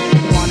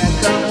wanna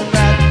come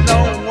back no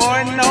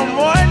more, no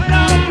more,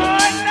 no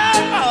more, no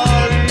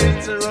more.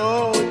 It's a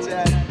road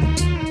that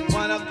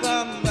wanna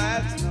come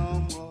back no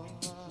more.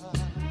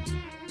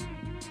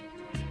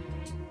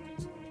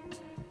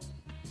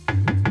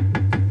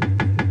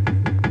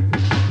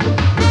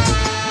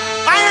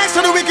 I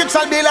answer the wicked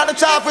shall be like the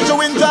chaff which the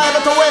wind drive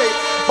it away.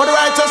 But the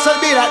righteous shall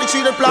be like the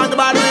tree that planted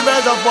by the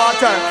rivers of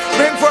water.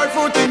 Bring forth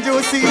fruit in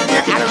due season,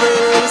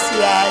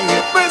 anniversary.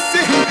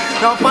 Mercy.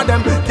 Now for them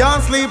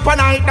can't sleep at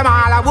night, them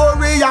all a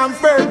worry and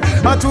fret.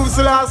 A two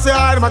Selassie,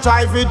 them a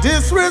try for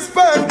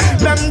disrespect.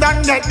 Them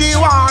done get the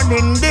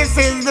warning, this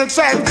is the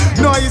check.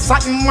 Noise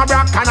at my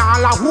back and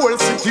all a whole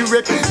city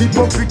wreck.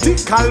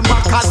 Hypocritical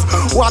mockers,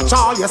 watch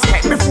all your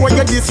step. Before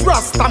you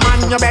disrust a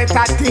man, you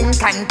better think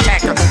and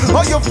check.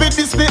 Oh, you fit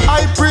this the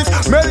high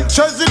priest,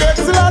 Melchizedek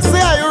Selassie,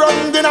 I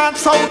run the north,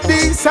 south,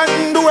 east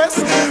and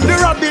west. The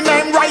Robin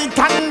I'm right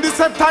and the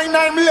Septine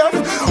I'm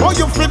left. Oh,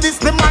 you fit this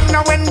the man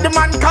now when the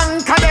man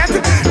conquer death.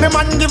 The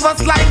man give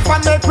us life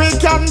and make we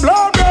can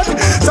blow breath.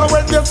 So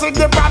when you see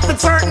the prophet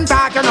certain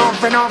talk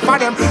enough for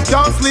them.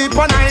 Don't sleep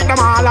at night,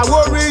 them all a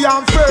worry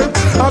and fret.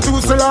 I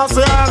do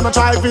Selassie, I'm a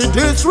try for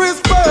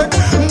disrespect.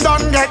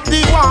 Don't get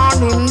the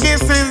warning,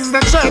 this is the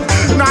check.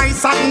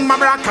 Nice and my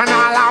back and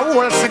all a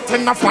whole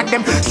sitting up for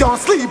them. Don't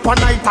sleep at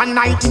night and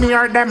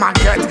nightmare them a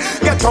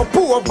get up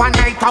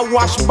overnight and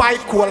wash by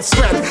cold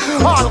sweat.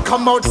 All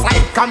come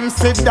outside, come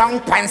sit down,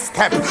 pan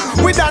step.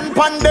 We done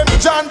pan them,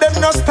 John, them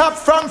no stop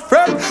from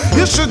fret.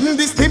 You shouldn't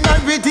this the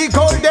man with the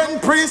golden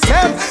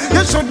precept.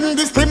 You shouldn't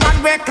this the man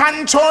we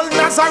control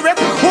Nazareth.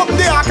 Hope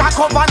the Ark of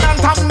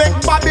Covenant and make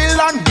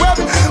Babylon web.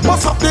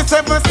 Bust up the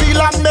seven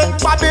seal and make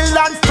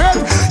Babylon fret.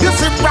 You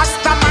see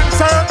Rasta man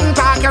certain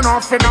talk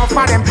enough for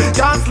them.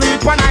 Can't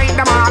sleep at night,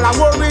 them all a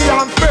worry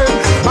and fret.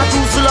 I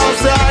do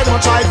Selassie, I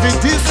don't try to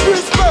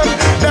disrespect.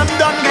 Them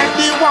done get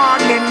the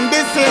warning,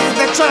 this is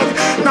the check.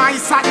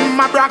 Nice and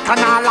my back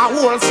and all a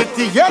whole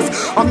city, yes.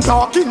 I'm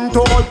talking to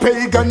all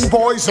pagan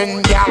boys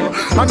and girls,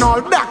 and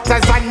all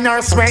doctors and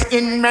nurses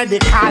in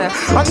medical,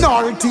 and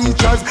all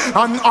teachers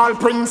and all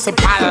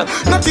principal.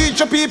 No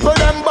teach people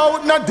them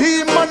bout no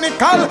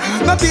demonical.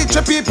 No teach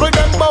people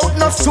them bout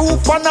no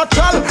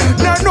supernatural.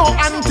 No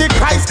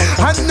antichrist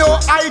and no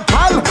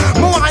idol.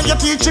 More you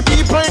teach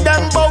people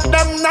them bout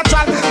them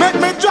natural. Make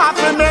me drop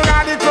in me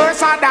on the curse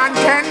than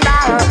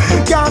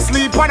 $10. Can't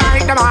sleep at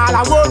night, them all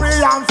a worry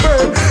and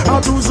fret.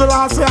 I choose the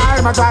last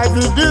time I try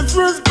to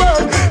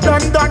disrespect.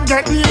 Them don't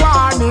get the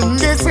warning,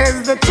 this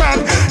is the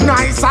trend.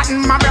 Nice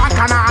satin, my black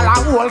and all a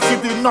whole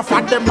city. Enough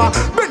of them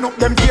bend up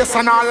them face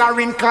and all a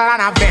wrinkle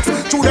and a vex.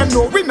 To them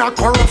know we not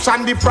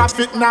corruption, the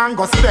profit now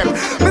go step.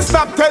 Me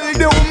stop tell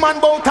the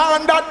woman about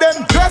under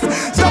them dress.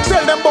 Stop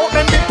tell them about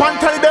them dip and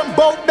tell them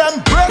about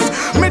them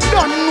breast. Me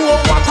don't know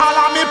what all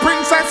of me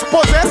princess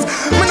possess.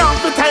 Me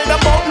not to tell them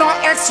about no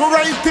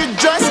X-rated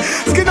dress.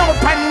 Skin out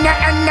pen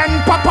and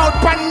then pop out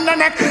pen the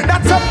neck.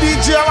 That's a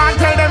DJ and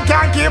tell them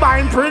can't keep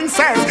buying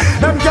princess.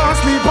 Them can't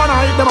sleep on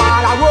night, them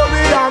all a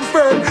worry and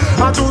fret.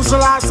 I choose the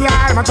last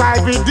time I try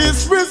to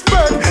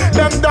disrespect.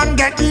 Them don't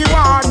get the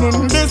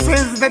warning, this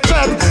is the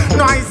trend.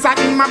 Nice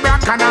in my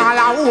back and all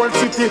a whole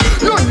city.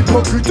 No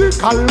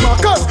hypocritical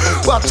markers,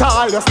 watch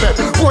all your step.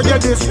 For you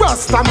this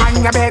rasta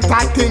man, you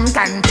better think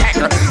and check.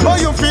 Oh,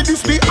 you feel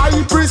this the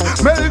high priest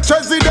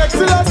Melchizedek.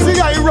 Selassie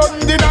I run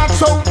the north,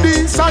 south,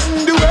 east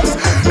and the west.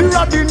 The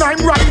Radin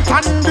I'm right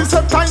and the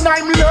Septine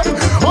I'm left.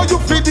 Oh, you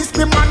feel this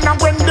the man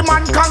and when the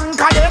man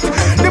conquer it,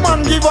 the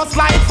man give us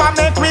life and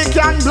make we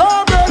can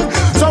blow bread.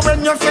 So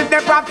when you see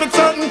the prophet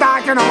certain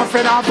dark, you know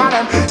fit up for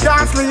them.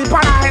 Can't sleep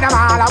and hide them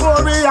all, I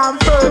worry and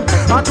fed.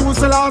 I do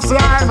the last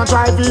time I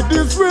try to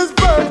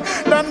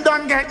disrespect. Them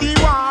don't get the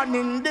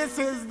warning, this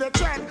is the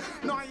trend.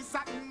 No, it's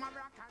at my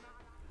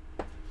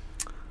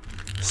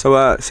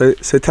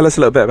So tell us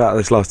a little bit about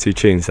those last two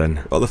tunes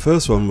then. Well, the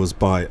first one was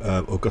by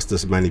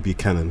Augustus Manny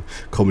Buchanan,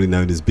 commonly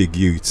known as Big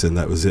Ute, and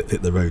that was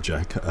Hit the Road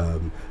Jack.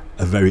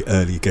 A very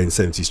early, again,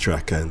 70s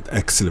track, and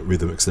excellent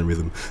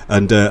rhythm.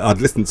 And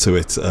I'd listened to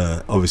it,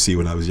 obviously,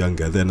 when I was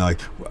younger. Then I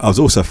was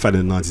also a fan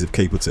in the 90s of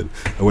Capleton.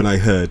 And when I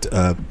heard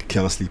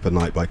Can't Sleep at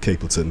Night by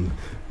Capleton,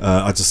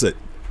 I just said,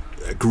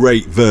 a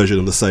great version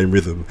of the same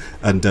rhythm.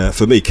 And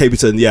for me,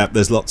 Capleton, yeah,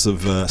 there's lots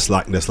of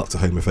slackness, lots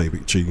of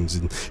homophobic tunes,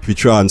 and if you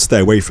try and stay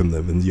away from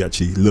them and you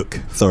actually look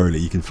thoroughly,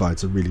 you can find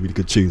some really, really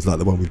good tunes like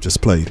the one we've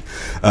just played.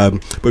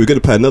 But we're going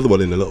to play another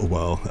one in a little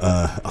while.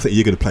 I think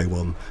you're going to play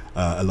one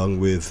along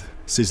with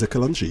Sizzla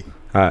Kalonji.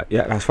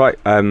 Yeah, that's right.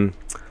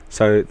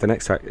 So the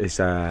next track is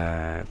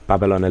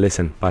Babylon a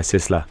Listen by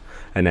Sizzla,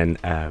 and then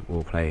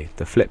we'll play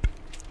the flip.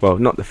 Well,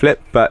 not the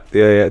flip, but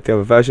the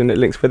other version that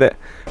links with it,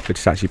 which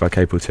is actually by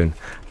Capleton.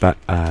 But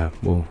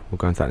we'll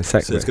go into that in a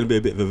sec. So it's going to be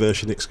a bit of a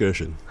version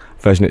excursion.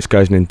 Version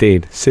excursion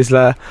indeed.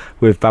 Sizzla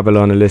with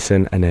Babylon a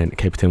Listen, and then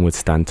Capleton with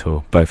Stand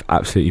Tall. Both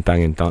absolutely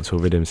banging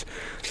dancehall rhythms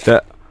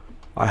that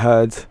I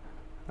heard.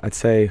 I'd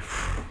say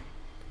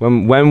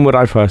when would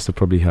I first have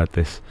probably heard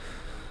this?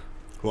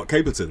 What,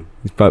 Capleton?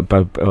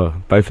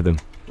 Both of them.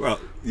 Well,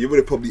 you would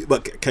have probably...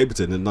 Well,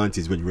 Capleton in the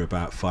 90s when you were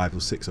about 5 or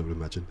 6, I would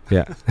imagine.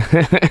 Yeah.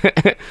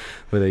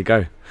 Well, there you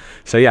go.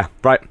 So, yeah,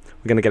 right,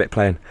 we're going to get it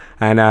playing.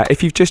 And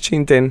if you've just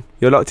tuned in,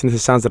 you're locked into the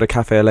sounds of the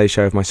Cafe LA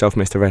show of myself,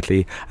 Mr.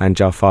 Redley, and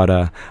Jah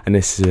Faddah. And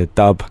this is a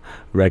dub,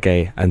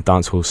 reggae, and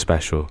dancehall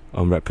special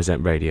on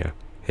Represent Radio.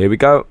 Here we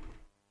go.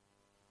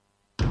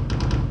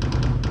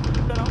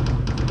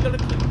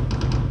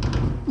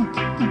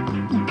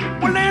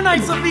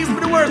 Nights of these be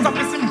the words of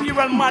His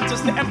Imperial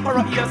Majesty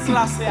Emperor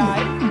Selassie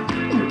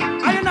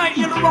I and I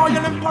hear the Royal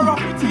Emperor of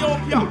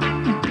Ethiopia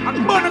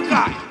and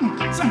Bonakai.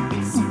 Check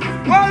this.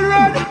 Well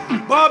read.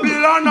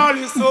 Babylon all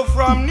is so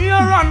from near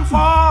and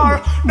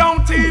far.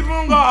 Don't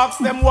even go ask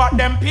them what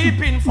them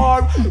peeping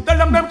for.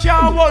 Tell them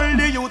can't hold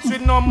the youth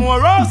with no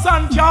more us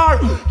and jar.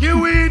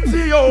 You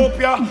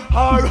Ethiopia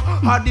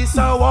or this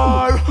a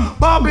war.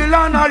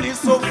 Babylon all is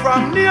so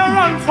from near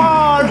and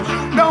far.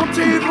 Don't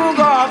even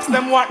go ask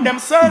them what them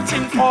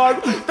searching for.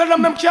 Tell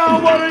them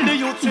can't hold the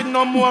youth with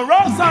no more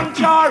us and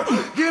jar.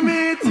 Give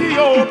me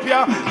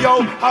Ethiopia,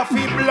 yo,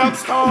 happy black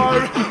star.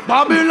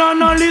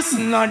 Babylon all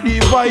listen a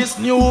device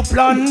new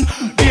plan.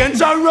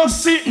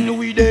 Dangerous sitting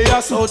we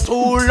there so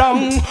too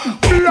long.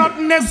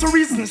 Blackness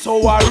reason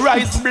so I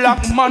rise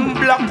black man,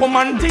 black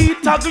woman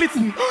teeth a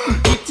glisten.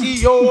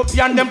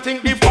 Ethiopian them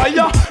think the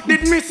fire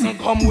did missing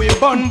come we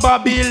burn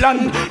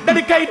Babylon.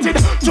 Dedicated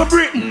to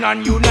Britain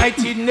and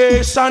United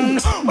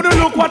Nations. But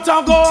look what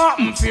I go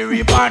happen for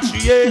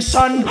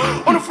repatriation.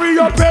 On free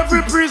up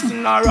every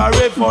prisoner a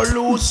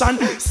revolution.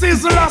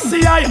 Sizzla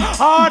CI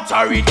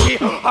authority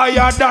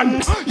higher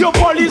than your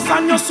police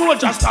and your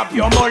soldiers stop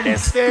your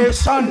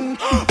molestation.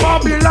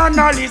 Babylon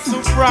a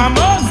listen from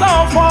us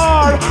so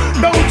far.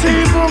 Don't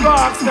even go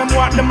ask them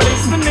what them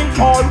listening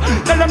for.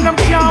 Tell them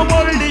can't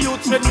hold the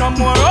youth with no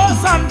more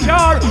us and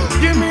jar.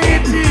 Give me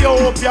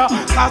Ethiopia,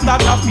 cause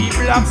that a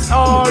people black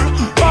star.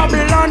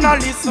 Babylon a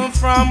listen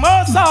from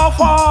us so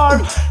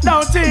far.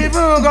 Don't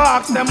even go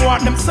ask them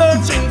what them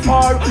searching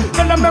for.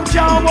 Tell them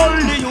can't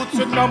hold the youth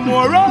with no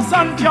more us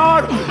and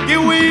jar.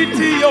 Give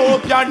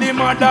Ethiopia the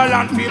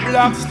motherland for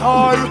black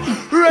star.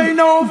 Rain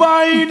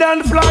over it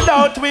and flood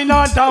out we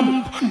not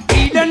dump.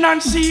 then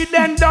and she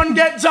then done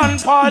get John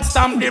Paul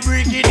stamp the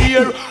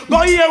brigadier.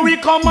 Go here we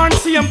come and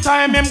same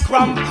time him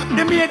cramp.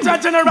 The Major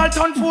General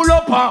turn full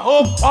up and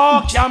up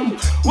our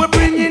camp. We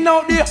bringing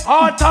out the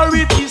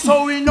authority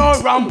so we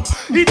no ramp.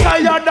 It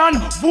higher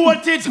than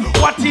voltage,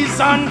 what is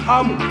on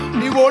ham?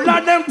 The whole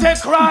of them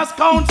take cross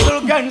counsel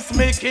against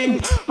me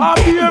king. A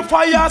beer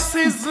fire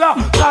Sizzla,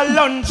 the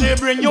lunge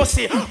bring you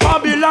see.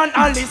 Babylon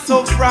and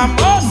listen from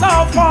us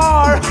so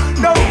far.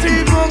 Don't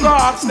even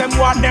ask them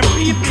what them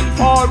peeping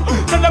for.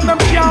 Tell them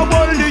can't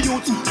hold the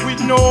youth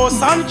with no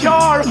sun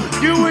cure.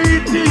 You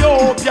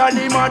Ethiopia,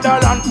 the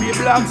motherland be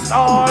black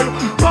star.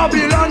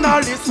 Babylon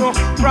and listen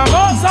from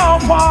us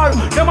so far.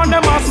 Them and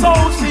them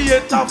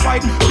associate a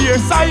fight. Beer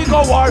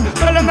psycho war.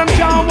 Tell them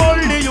can't hold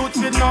the youth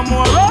with no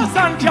more rose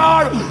and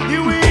cure.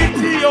 You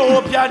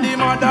Ethiopia, the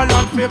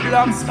motherland be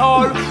black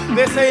star.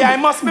 They say I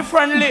must be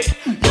friendly.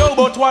 Yo,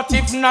 but what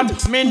if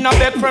not? Me no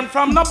beg friend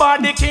from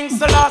nobody. King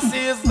Selassie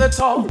is the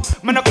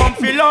top. Me no come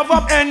feel love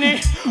up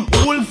any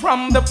wool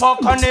from the park.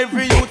 And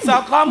every youth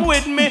a come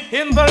with me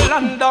in the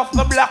land of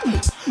the black.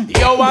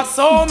 Yo, are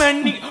so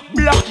many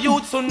black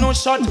youths who no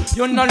shot.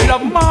 You no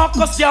love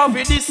Marcus, you have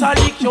this a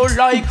lick you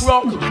like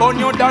rock. Burn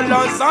your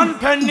dollars and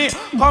penny.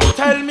 Come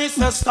tell me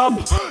say stop.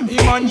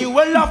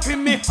 Emmanuel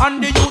laughing me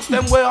and the youths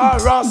them wear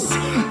us.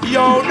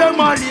 Yo, them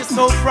a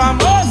listen from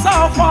us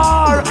so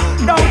far.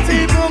 Don't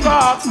even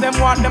ask them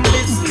what them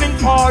listening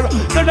for.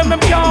 Tell them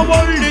can't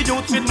hold the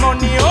youth with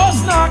money,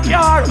 us not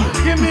care.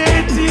 Give me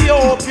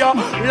Ethiopia,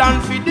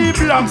 land for the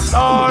black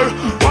star.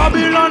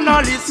 Babylon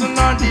a listen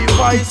and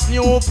devise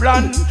new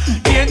plan.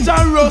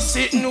 Dangerous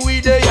sitting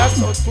with the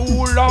so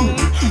too long.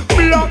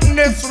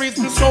 Blackness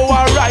reason so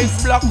I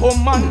rise black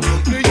woman.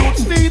 The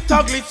youth need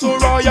a glitter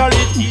royal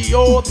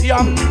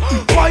Ethiopian.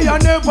 Fire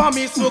never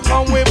miss to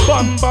come with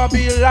bomb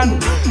Babylon.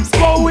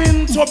 Go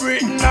into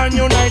Britain and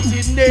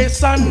United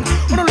Nations.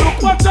 Wanna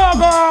look what I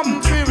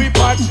got for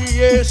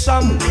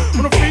repatriation.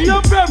 Wanna free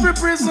up every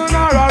prisoner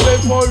a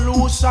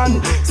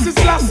revolution.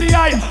 Sizzla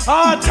CI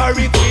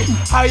authority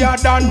higher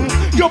than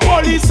your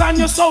police and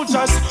your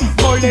soldiers.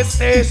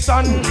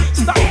 Molestation.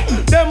 Stop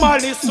them a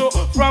listen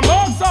from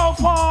us so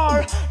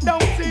far.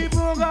 Don't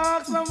even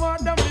ask them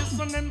what them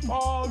listening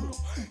for.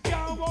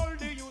 Can't hold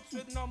the youth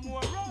with no more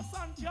rust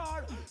and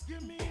jar.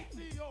 Give me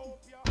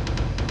Ethiopia.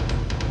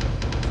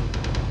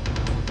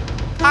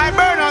 I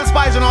burn all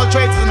spies and all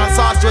traitors and all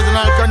sorcerers and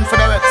all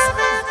confederates.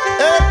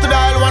 Up to the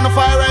isle one of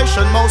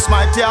iration, most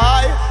mighty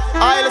I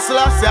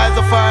Selassie is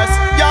the first.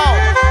 Yo,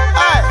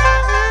 hey,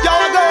 yo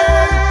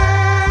again.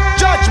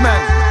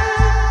 Judgment.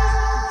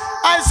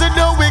 I said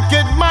the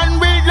wicked man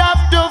will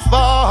have to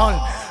fall,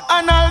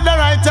 and all the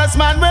righteous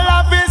man will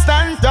have to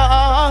stand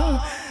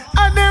tall.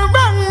 And the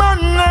wrong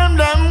man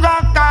them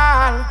got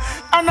call,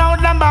 and now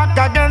them back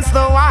against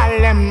the wall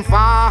them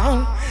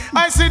fall.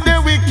 I see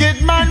the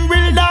wicked man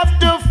will have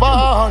to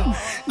fall,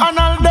 and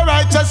all the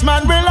righteous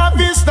man will have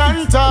to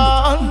stand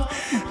tall.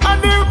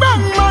 And the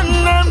wrong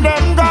man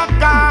them got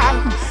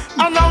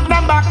call, and now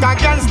them back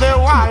against the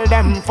wall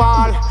them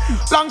fall.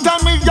 Long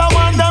time me you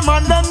want them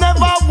and them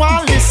never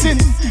want listen.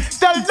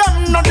 Tell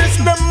them not this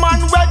the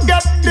man will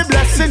get the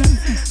blessing.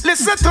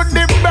 Listen to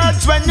the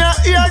birds when you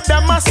hear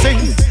them a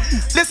sing.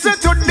 Listen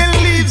to the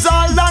leaves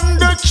all on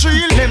the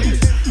tree limb.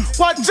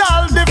 Watch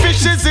all the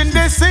fishes in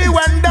the sea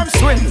when them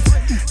swim.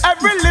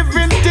 Every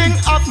living thing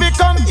have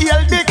become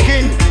hail the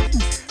king.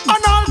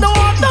 And all the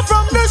water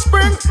from the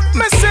spring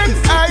me sing.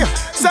 Hey,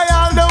 say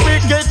all the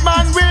wicked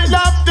man will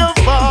have to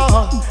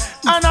fall,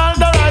 and all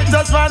the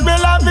righteous man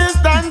will have his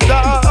stand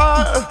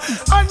tall.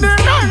 And the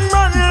wrong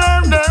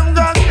man them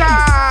got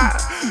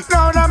caught.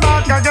 Now them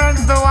back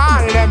against the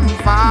wall them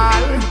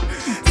fall.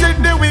 Say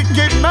the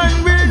wicked man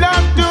will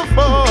have to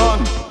fall,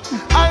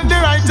 and the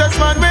righteous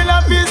man will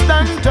have his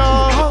stand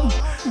tall.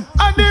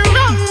 And the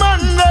wrong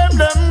man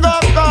them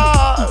got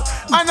caught.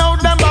 And now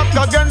them back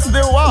against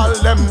the wall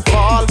them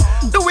fall.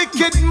 The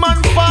wicked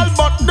man fall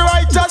but the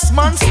righteous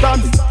man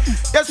stand.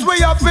 Yes, we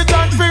have it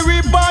and for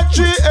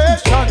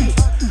repatriation.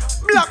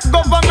 Black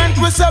government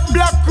we say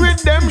black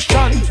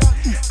redemption.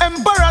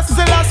 Emperor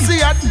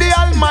Selassie at the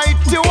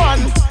almighty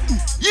one.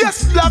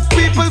 Yes, black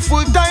people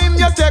full time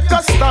you take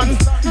a stand.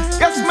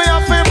 Yes, me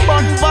have a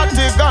bun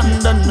Vatican,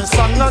 then me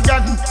song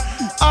again.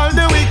 All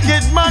the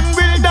wicked man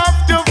will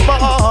have to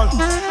fall,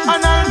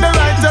 and all the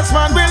righteous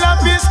man will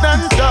have to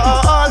stand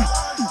tall.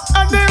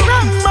 And the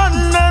wrong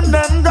man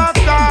them got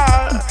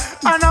call,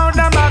 and now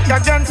them back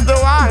against the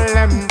wall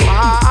them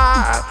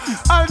fall.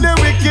 All the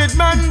wicked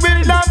man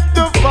will have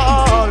to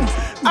fall,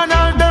 and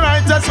all the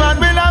righteous man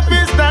will have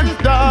to stand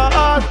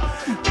tall.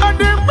 And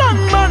the wrong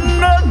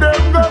man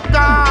them got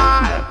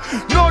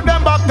call, now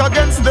them back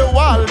against the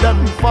wall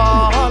them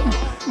fall.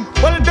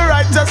 Well, the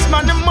righteous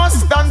man they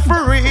must stand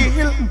for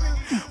real.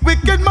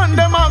 Wicked man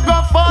them a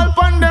go fall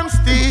pon them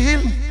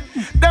steal.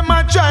 Them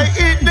a try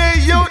eat the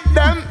youth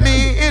them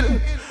meal.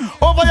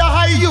 Over your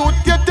high youth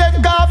you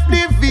take off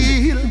the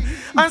veil,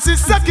 and see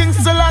King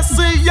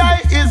Selassie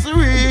is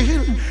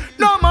real.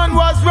 No man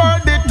was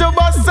worthy to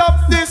bust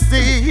up the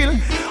seal.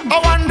 I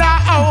wonder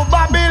how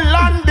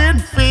Babylon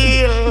did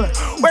feel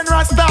when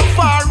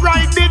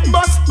Rastafari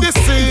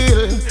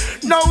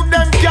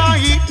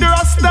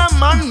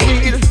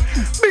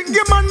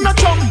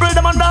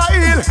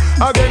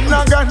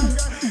again.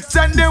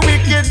 Send the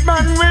wicked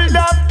man will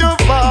have to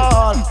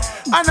fall,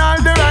 and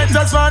all the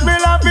righteous man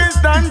will have to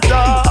stand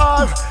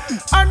tall.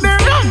 And the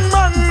wrong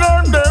man,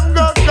 them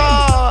go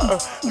call.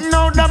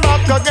 Now them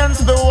back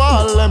against the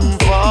wall, them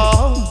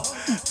fall.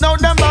 Now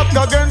them back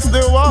against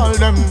the wall,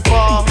 them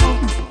fall.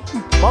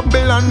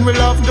 Babylon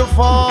will have to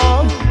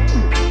fall.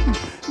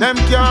 Them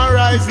can't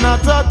rise,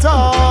 not at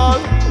all.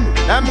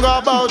 Them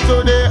go bow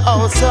to the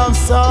house of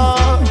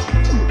Saul.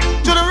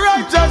 To the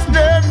righteous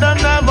name, them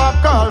never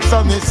call.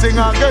 So me sing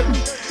again.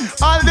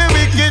 All the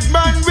wicked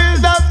man will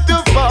have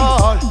to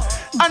fall,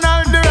 and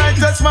all the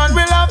righteous man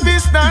will have to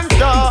stand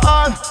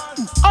tall.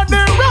 And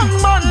the wrong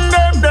man,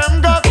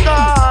 them got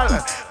call,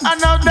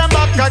 and now them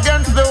back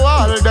against the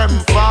wall, them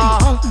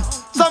fall.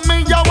 So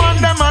me ya want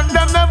them and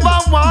them never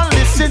want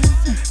listen.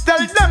 Tell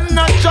them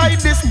not try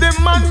this, the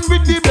man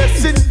with the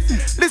blessing.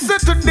 Listen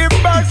to the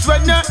birds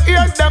when you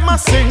hear them a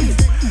sing.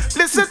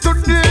 Listen to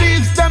the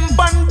leaves, them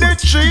on the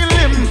tree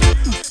limb.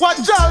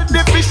 Watch all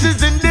the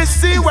fishes in the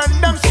sea when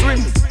them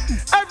swim.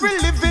 Every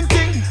living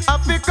thing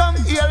have become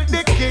hail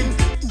the king.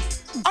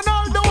 And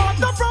all the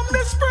water from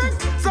the spring.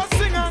 So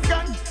sing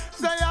again.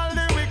 Say all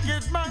the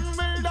wicked man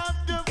will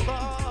have to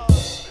fall.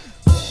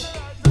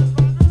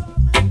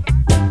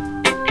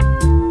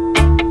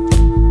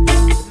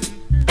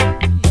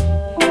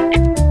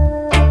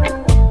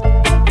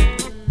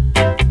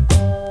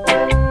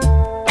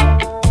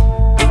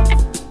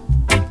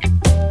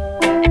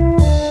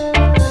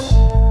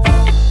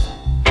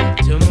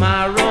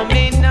 Tomorrow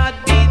may not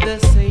be the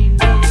same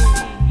day.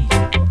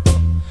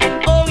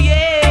 Oh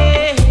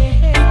yeah.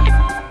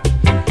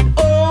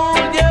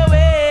 Hold your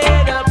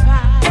head up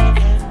high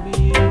and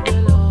we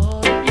will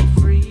all be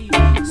free.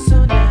 So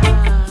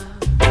now,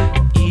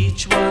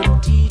 each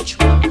one teach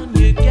one,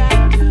 you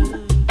got to.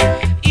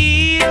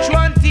 Each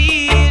one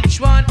teach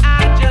one,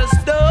 I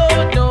just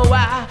don't know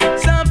why.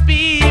 Some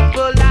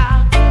people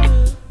have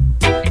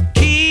to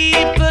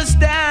keep us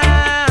down.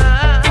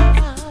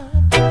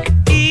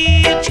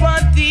 Each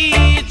one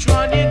teach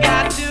one, you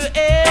got to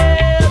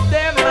help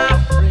them, my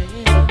friend.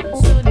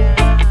 So now,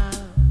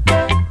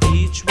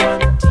 each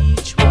one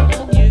teach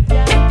one, you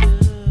got to.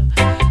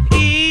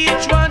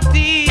 Each one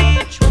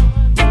teach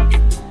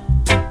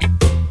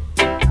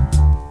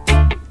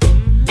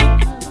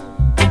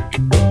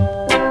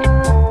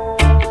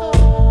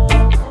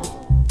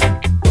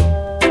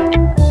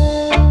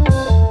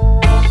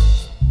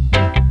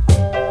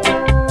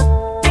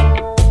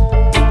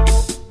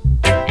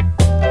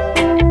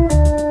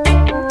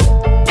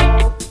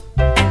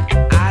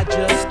I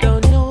just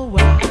don't know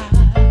why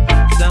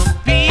some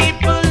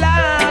people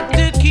like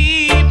to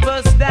keep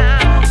us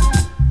down.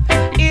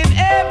 In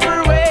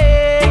every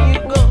way you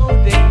go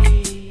there,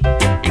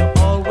 you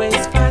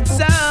always find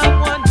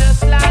someone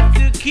just like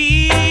to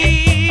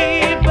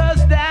keep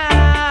us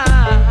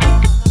down.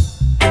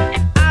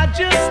 I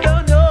just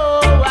don't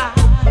know why,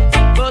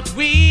 but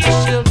we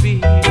shall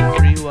be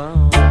free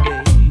one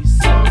day.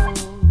 So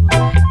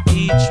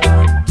each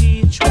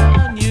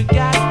one, you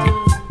got to.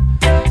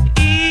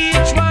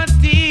 Each one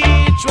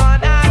teach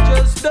one, I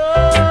just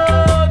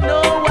don't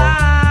know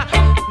why.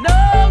 No,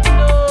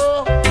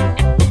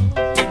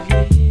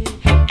 yeah,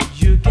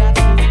 you got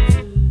to.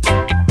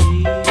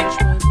 Each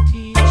one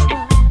teach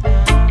one,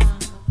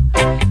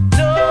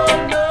 no,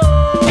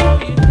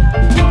 you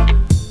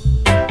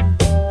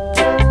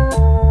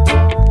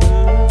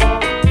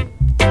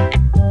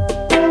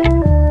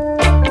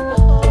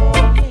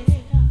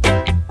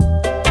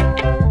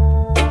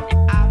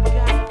I've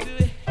got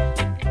to.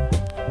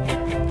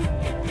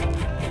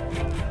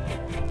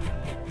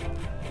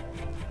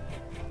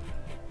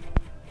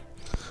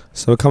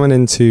 So we're coming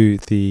into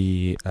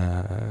the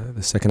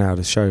second hour of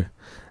the show,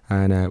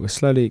 and we're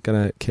slowly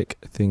gonna kick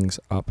things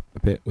up a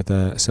bit with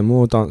some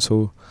more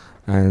dancehall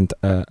and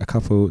a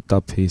couple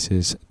dub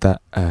pieces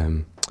that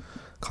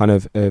kind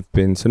of have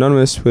been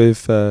synonymous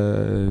with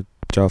Jah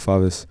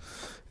Faddah's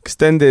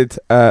extended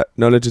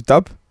knowledge of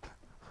dub.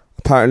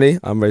 Apparently,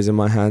 I'm raising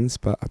my hands,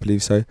 but I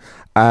believe so.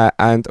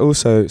 And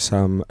also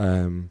some,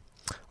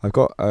 I've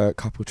got a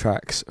couple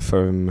tracks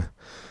from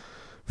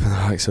the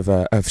likes of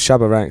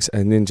Shabba Ranks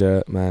and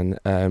Ninja Man,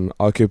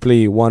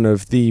 arguably one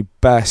of the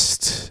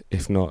best,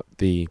 if not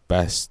the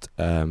best,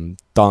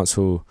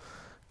 dancehall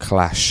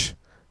clashes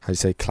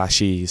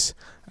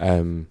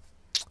that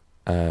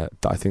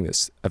I think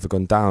that's ever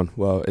gone down,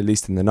 well, at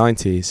least in the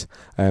 90s.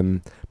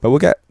 But we'll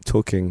get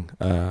talking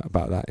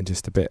about that in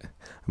just a bit.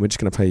 And we're just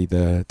going to play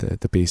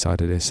the B-side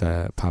of this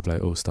Pablo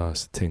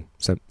All-Stars thing.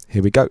 So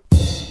here we go.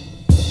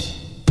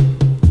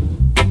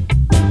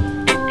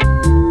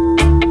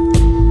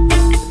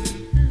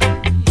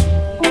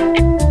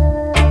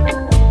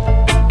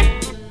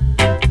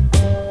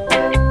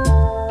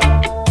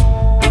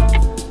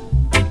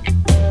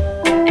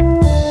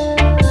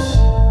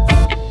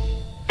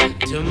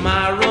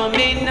 Tomorrow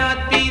may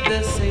not be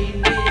the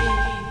same day.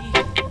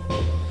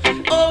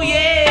 Oh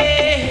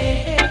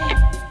yeah.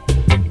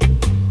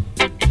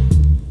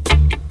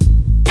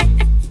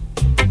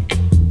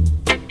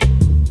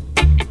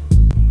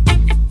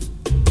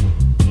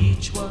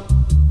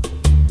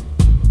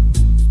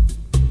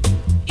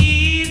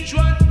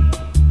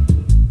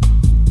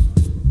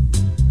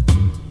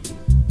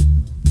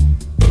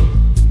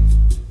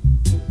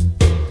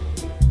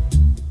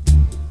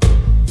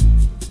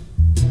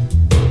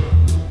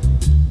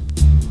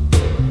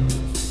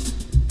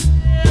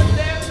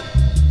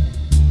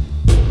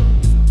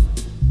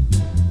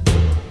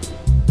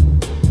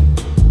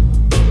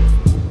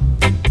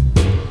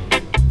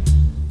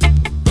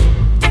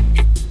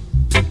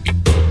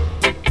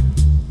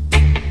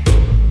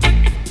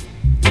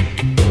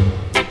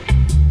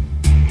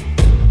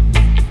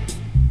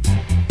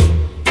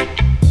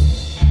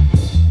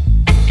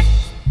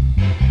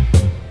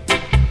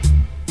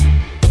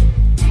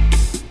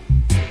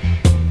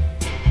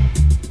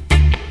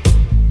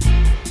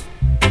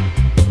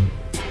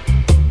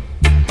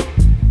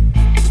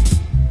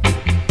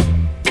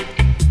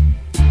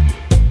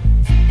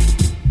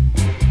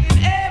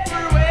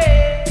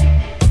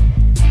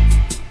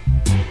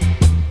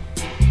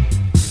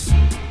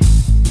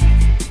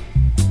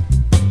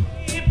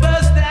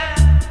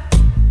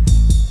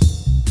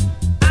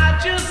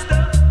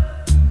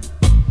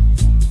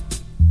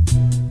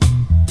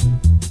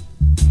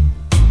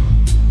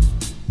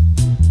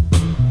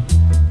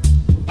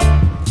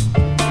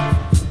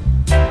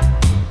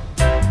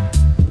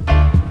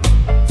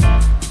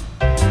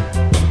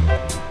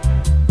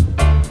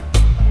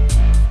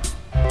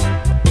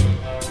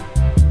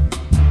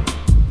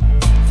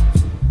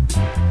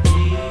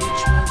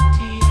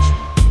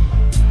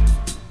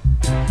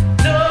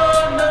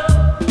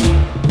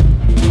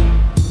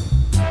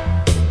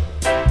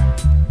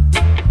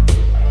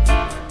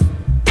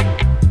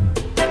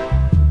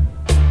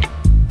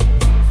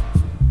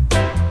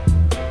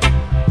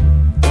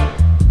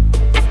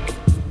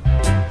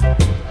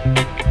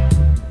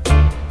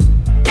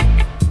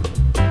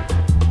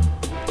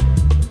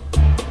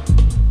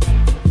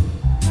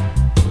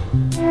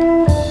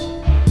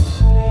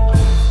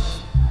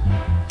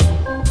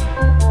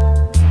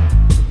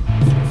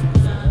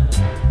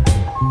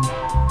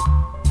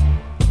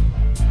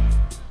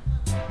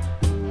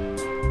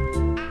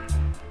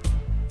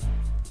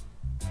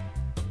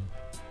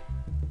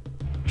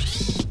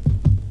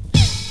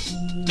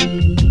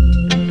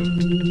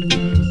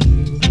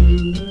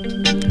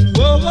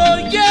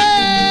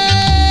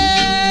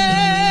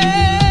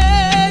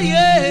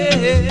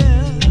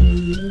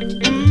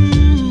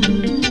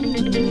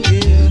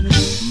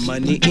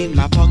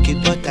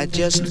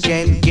 just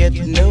can't get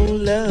no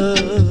love.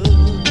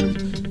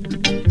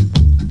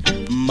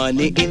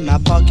 Money in my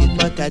pocket,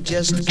 but I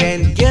just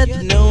can't get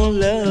no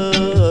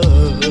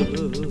love.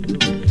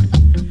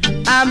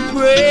 I'm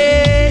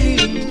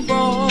praying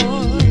for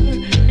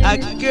a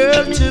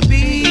girl to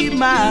be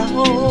my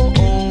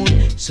own.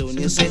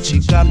 Sonia said she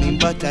coming,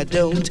 but I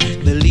don't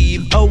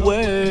believe a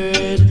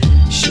word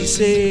she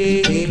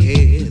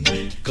said,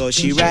 'cause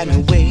she ran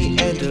away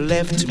and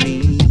left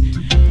me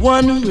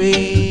one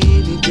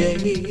rainy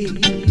day.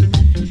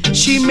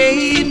 She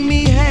made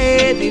me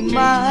had in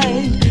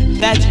mind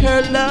that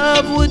her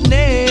love would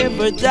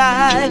never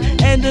die,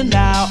 and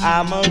now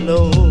I'm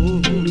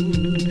alone,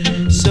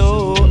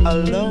 so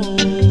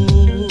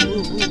alone,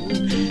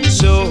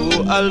 so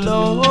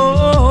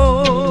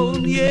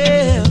alone,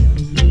 yeah,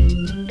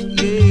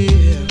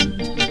 yeah.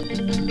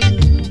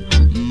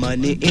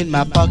 Money in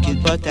my pocket,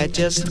 but I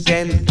just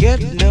can't get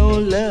no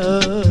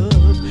love,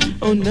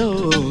 oh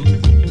no.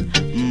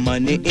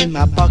 Money in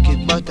my pocket,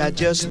 but I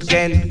just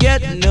can't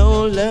get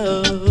no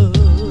love.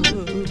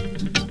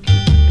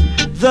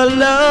 The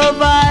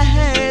love I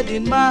had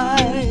in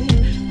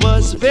mind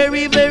was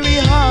very, very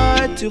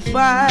hard to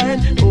find.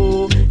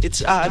 Oh,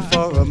 it's hard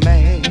for a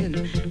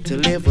man to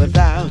live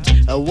without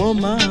a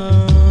woman.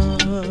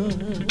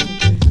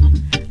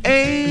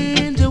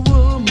 And a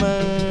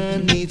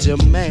woman needs a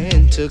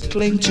man to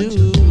cling to.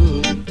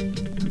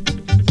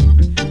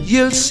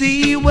 You'll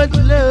see what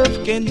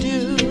love can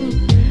do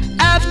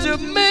after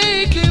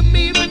making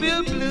me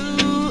feel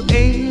blue.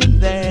 Ain't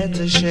that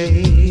a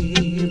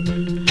shame?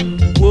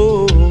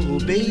 Whoa,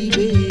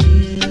 baby,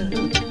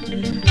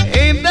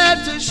 ain't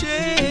that a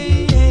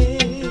shame?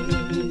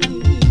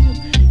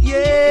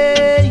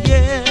 Yeah,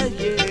 yeah,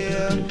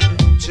 yeah,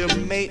 to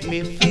make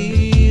me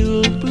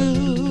feel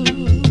blue.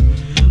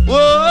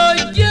 Whoa,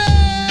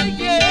 yeah,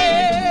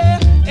 yeah,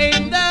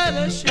 ain't that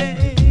a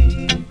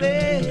shame,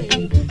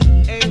 babe?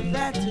 Ain't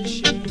that a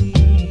shame?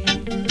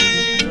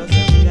 'Cause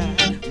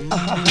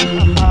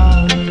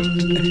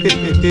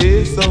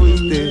So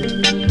is there.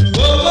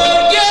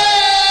 oh, yeah.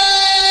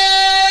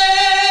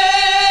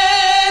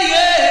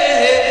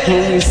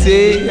 We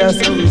say,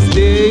 yes, so we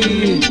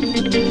stay.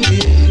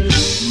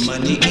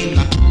 Money in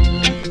my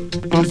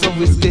And so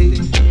we stay.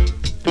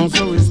 And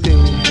so we stay.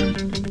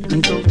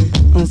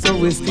 And so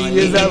we stay,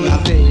 yes, I will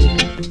stay.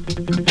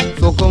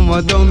 So come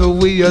on down the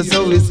way, yes,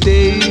 so we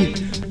stay.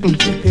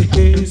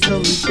 So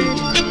we stay.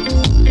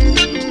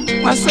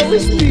 And so we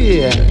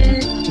stay.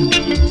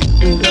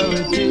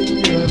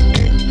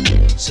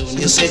 so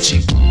you said she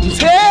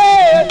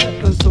Hey!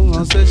 And so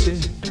I said she.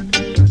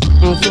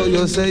 And so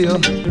you say you.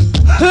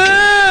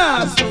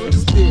 So we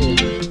stay.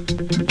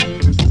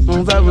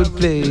 And I will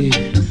play.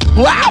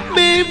 Wow,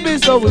 baby,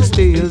 so we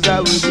stay. As I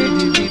will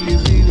really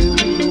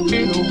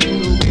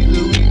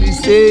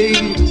stay.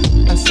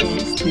 And so we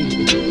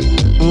stay.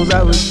 And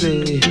I will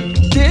say,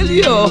 tell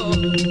you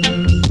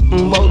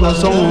about the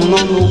song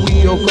on the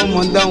wheel, come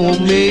on down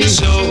on me.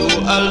 so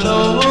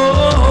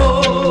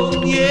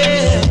alone,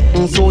 yeah.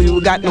 And so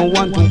you got no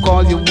one to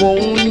call your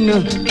own.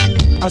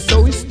 I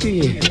saw we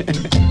stay.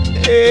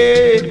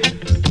 Hey,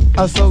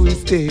 I saw we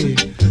stay.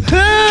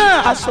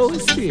 I saw we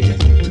stay.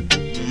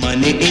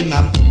 Money in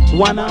my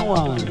One on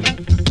one.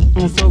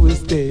 And so we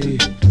stay.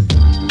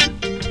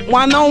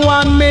 One on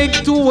one make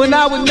two, and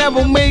I would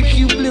never make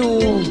you blue.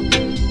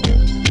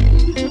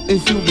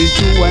 If you be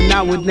true, and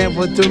I would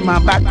never turn my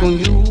back on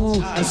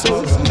you. I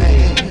saw a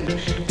man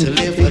to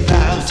live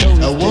without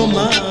a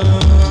woman.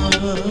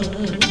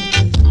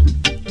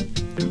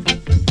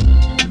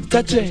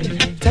 Touch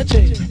it, touch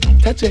it,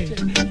 touch it,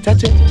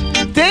 touch it.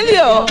 Tell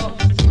you.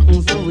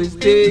 And so we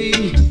stay.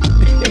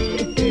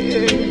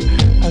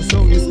 I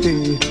saw we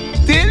stay.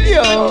 Tell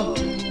you.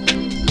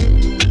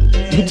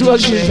 It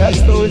was you that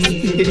saw we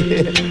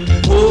stay.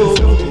 Oh,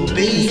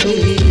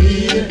 baby,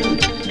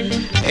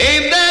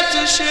 ain't that a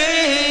shame?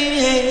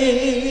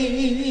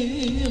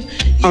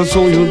 And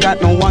so you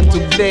got no one to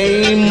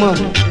blame.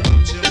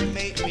 To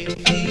make me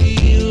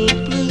feel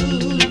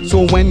blue.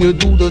 So when you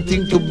do the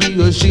thing to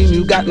be ashamed,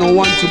 you got no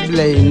one to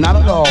blame. Not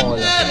at all.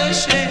 Not a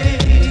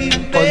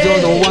shame, 'Cause you're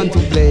the one to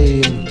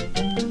blame.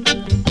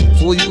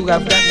 So you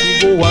have got to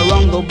go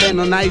around the bend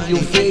and hide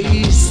your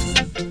face.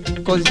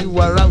 'Cause you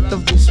are out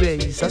of this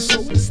race. That's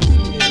so we stay.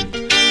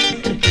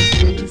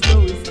 So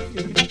we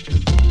stay.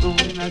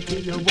 And when I tell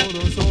you about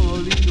us all,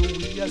 lead the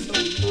way. That's so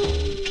we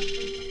stay.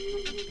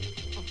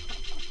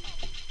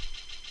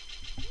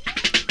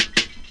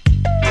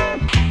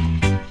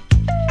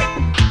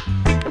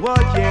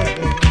 Oh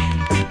yeah,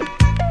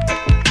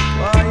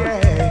 oh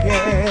yeah,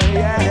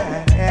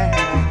 yeah,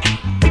 yeah.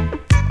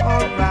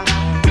 All right.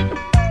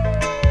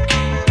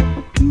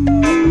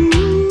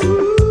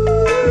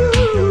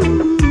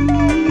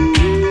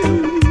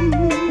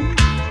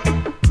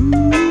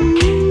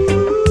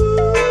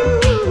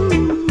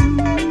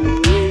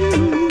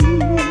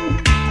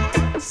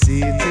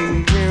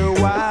 Sitting here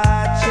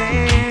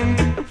watching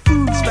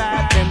fools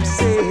by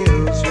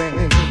themselves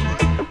when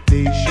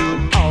they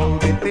should all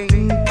be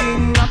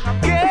thinking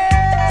of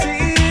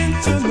getting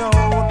to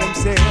know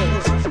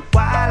themselves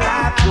while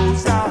life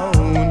goes on.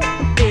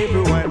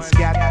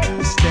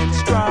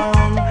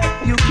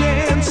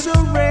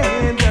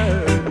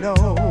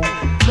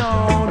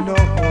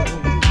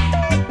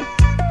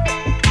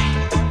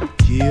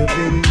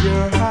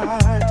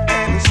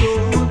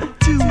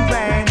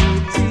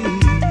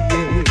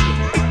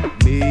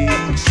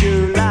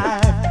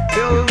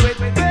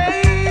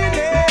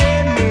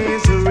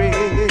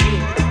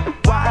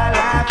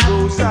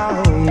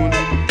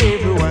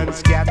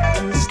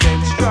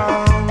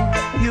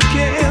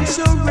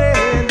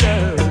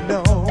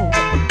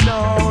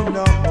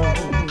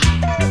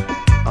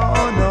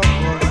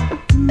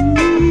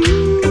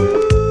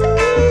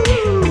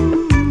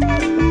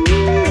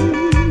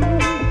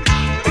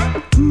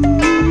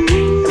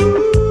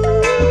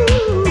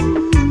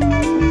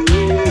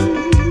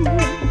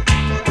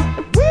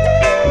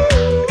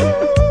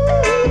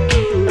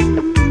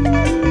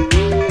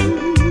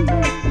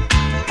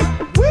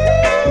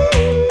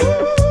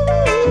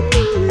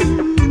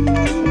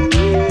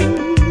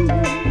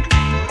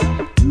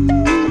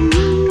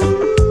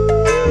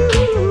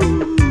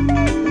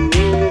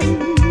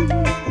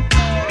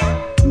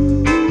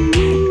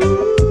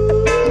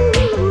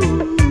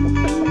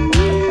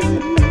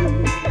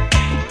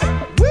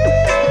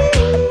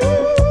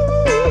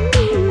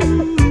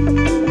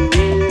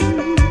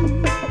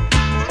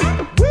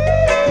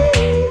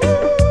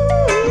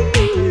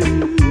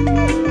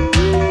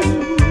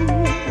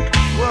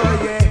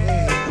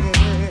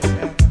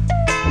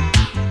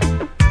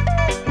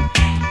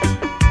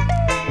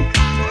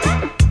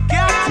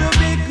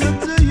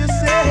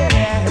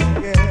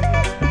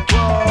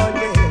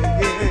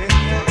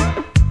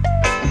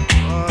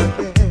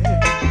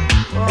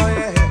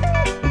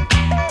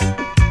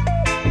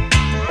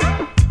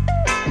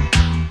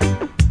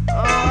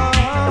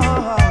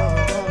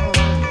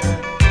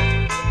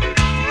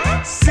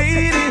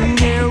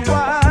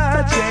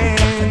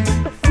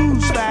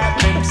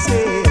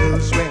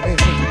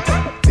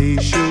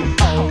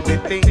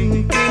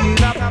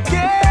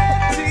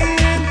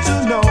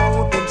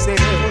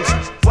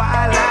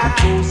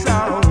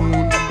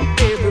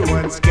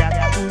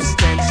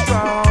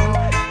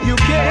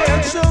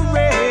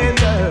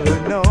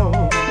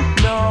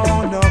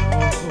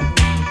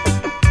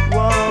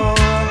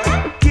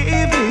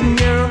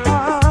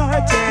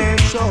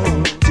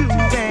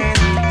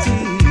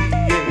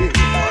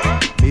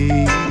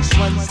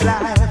 one's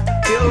life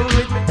filled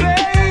with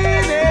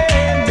pain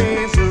and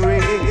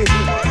misery.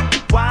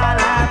 While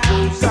life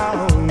goes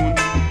on,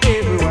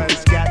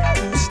 everyone's got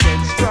to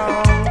stand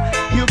strong.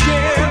 You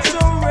can't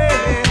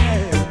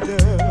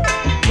surrender,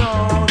 no,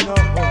 no,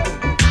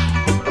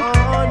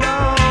 oh no.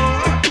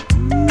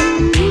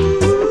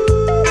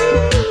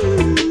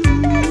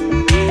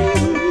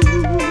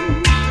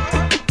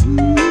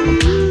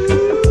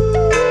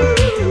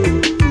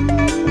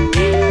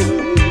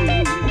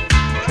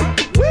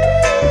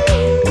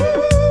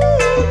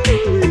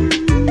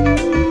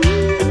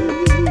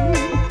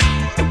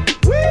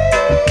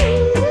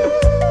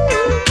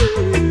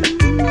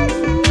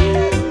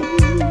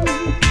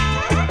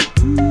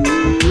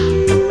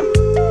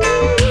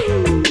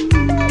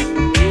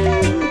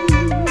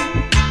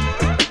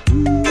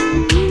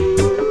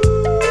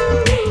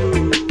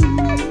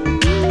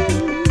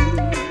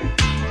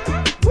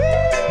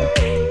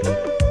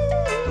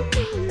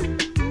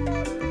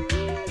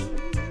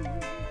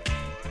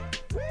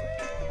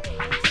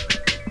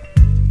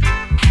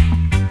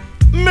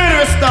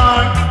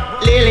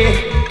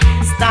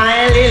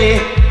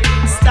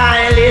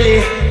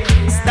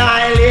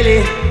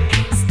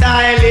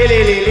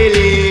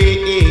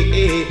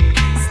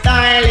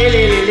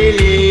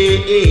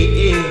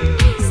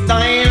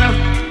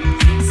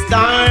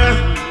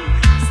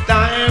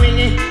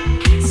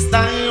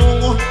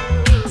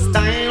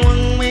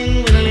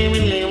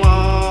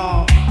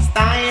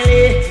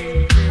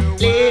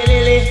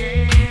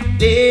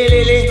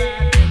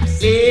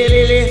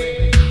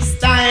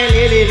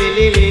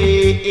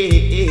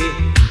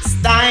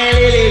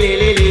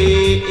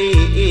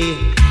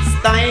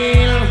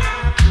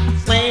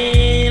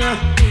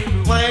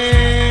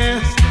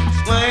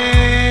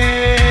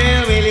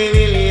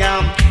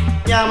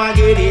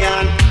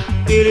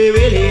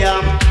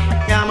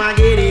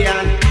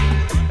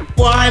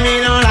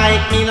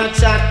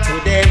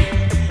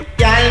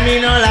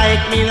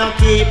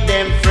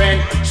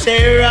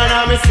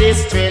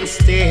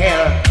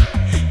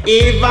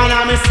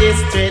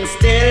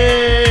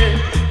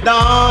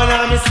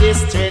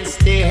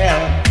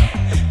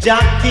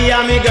 Jackie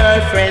and me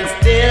girlfriend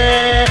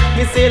still.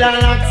 Me see the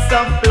lots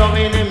of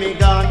loving and me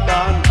gone.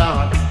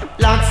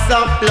 Lots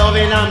of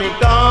loving and me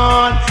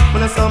gone.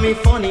 When I saw me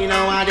funny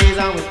nowadays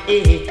I would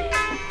eat.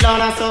 Lord,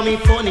 I saw me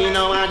funny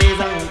nowadays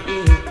I would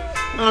eat.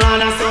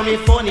 Lord, I saw me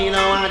funny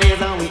nowadays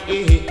I would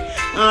eat.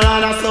 Lord,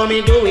 I saw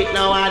me do it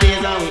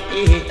nowadays I would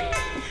eat.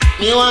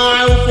 Me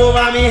want a roof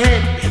over me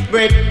head,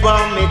 bread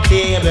from me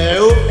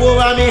table. Roof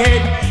over me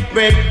head,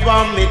 bread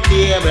from me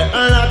table.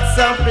 Lots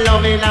of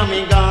loving and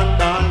me gone.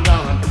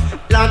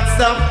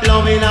 Lots of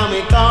loving and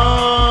me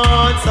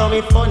gone. So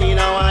me funny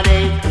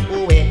nowadays.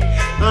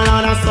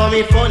 Lord, I saw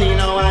me funny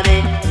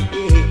nowadays.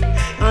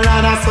 Lord,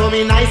 I saw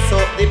me nice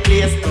up the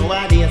place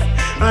nowadays.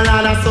 Lord,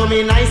 I saw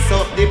me nice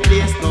up the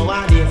place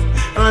nowadays.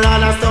 Lord,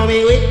 I saw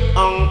me with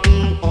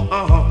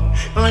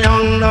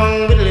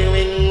young widdly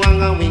wing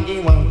wang wingy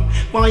wang.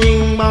 My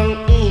young bang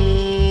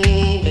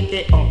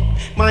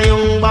my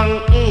young bang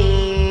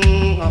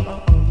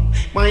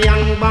my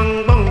young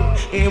bang bang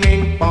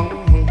wing bang.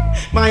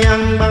 My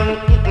young bang,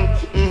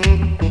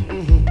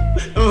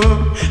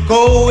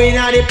 go in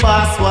at the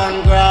past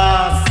one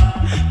grass,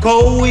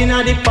 go in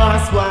at the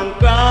past one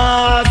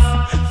grass,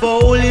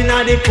 fall in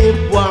at the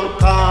coop one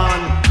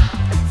can,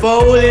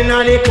 fall in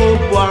at the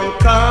coop one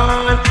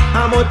can.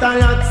 I'm out a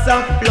lots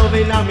of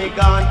loving and me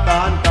gone.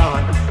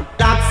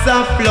 Lots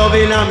of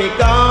loving and me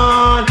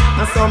gone.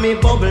 I saw me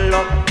bubble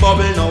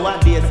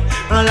nowadays.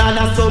 And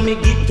I saw me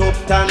get up,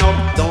 turn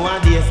up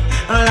nowadays.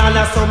 And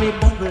I saw me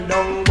bubble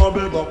down.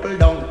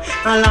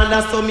 And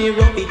I saw me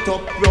rub it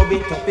up,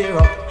 it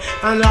up.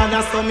 And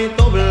I saw me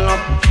double up,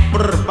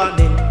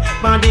 badding.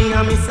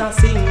 I miss a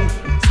sing,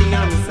 I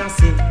miss a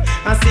sing.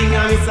 I sing, I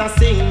miss a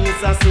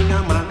sing, a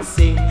man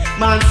sing.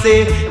 Man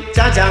say,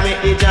 Jaja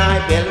make the joy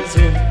bells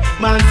ring.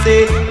 Man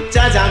say,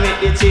 Jaja make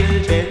the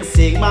children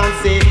sing. Man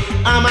say,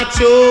 I'm a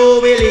true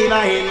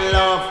believer in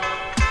love.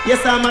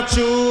 Yes, I'm a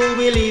true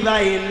believer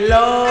in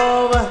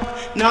love.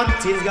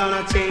 Nothing's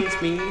gonna change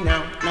me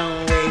now, no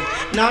way.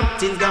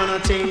 Nothing's gonna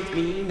change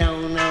me, no.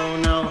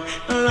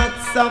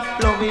 Lots of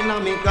loving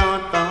on me,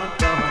 gone.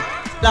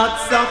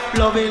 Lots of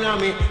loving on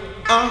me,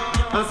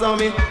 and so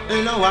me,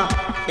 you know what,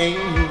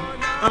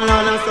 and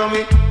I saw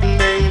me,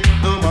 bang,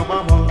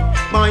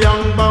 my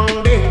young bang,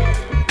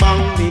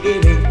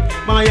 biggie,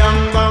 my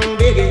young bang,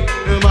 biggie,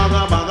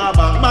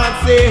 bang, but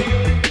say,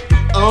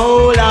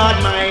 oh Lord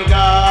my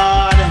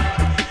God,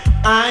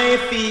 I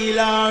feel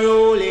a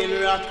rolling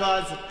rock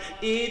 'cause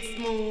it's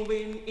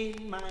moving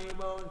in my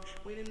bone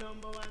with the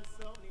number one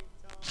song in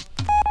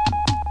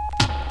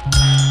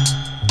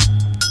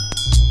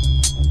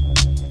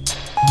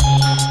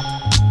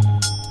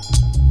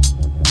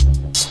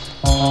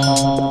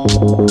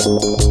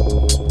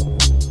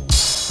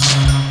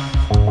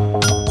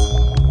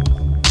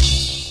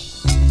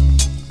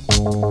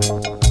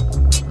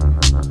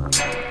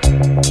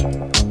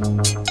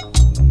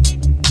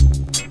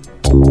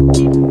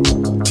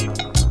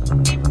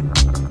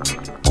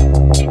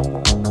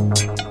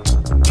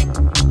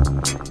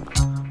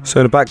So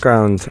in the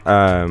background,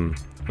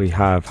 we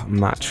have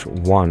Match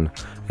 1.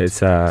 It's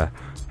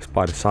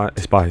by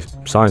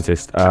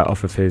Scientist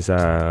off of his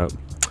what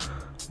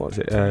was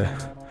it?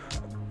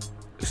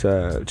 It's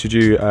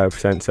Juju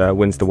presents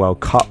Wins the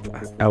World Cup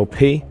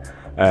LP.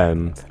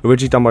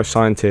 Originally done by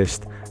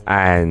Scientist,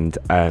 and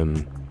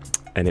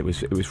it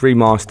was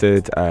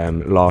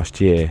remastered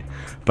last year,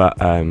 but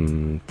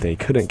they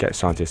couldn't get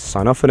Scientist to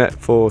sign off on it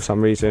for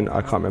some reason.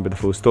 I can't remember the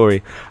full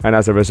story, and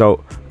as a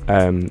result,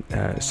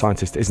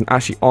 Scientist isn't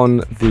actually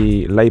on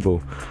the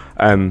label.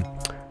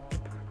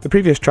 The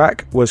previous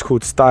track was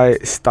called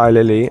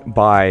Stylily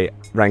by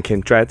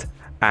Rankin Dred,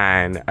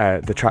 and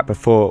the track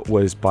before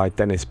was by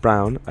Dennis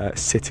Brown,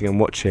 Sitting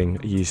and Watching,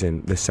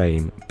 using the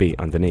same beat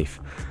underneath.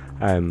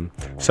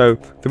 So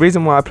the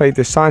reason why I played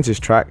this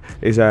Scientist track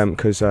is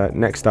because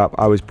next up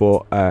I was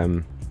bought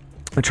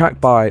a track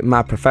by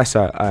Mad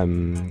Professor.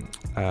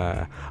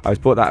 I was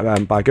bought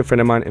that by a good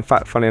friend of mine, in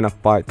fact, funny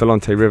enough, by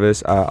Delonte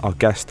Rivers, our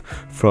guest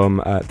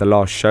from the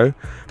last show.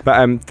 But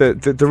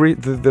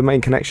the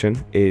main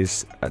connection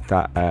is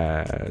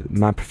that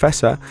Mad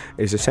Professor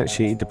is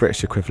essentially the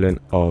British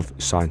equivalent of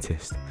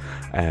Scientist.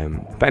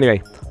 But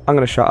anyway, I'm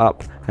going to shut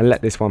up and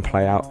let this one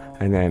play out,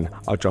 and then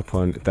I'll drop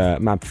on the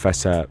Mad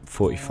Professor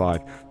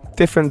 45.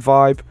 Different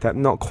vibe, that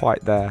not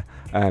quite there,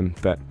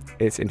 but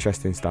it's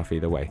interesting stuff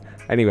either way.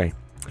 Anyway,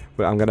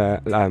 I'm going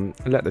to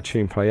let the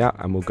tune play out,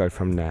 and we'll go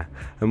from there.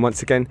 And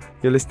once again,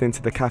 you're listening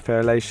to the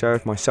Cafe LA show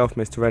with myself,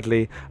 Mr.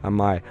 Redley, and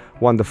my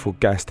wonderful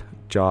guest,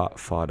 Jah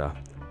Faddah.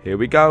 Here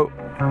we go.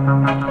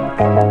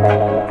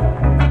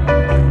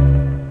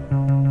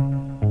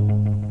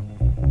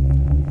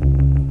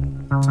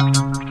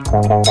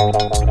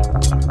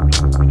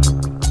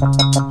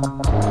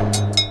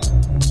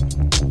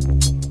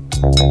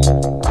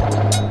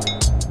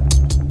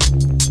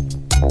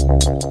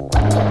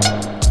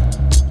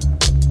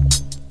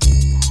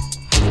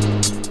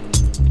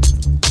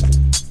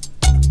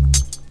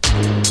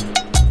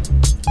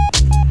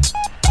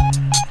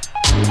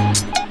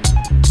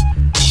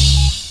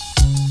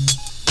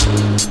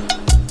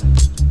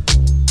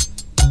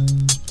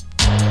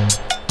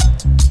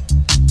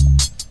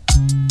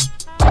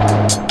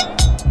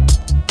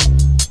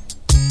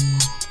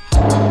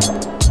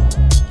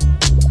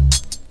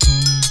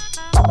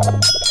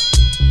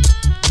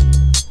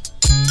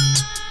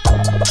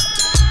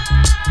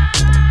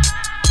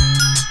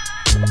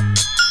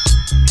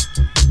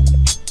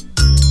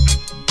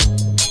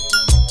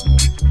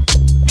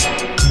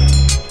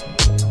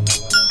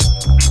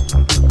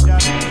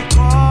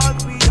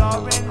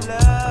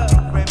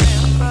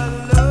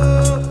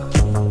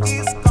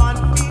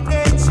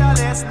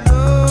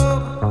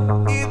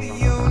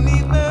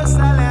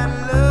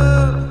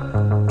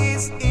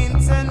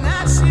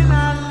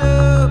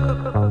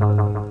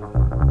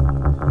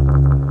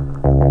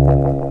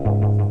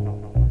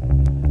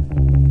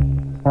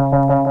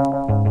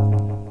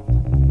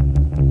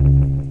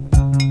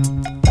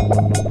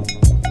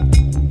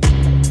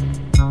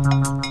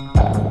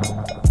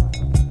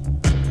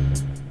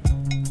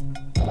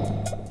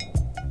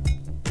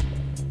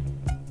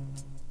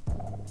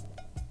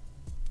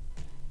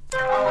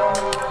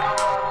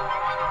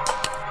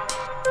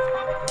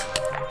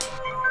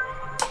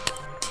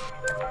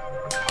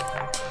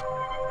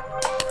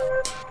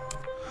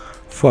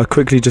 Before I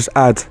quickly just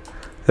add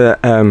that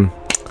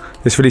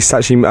this release is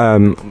actually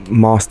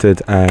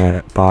mastered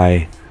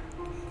by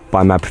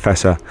Mad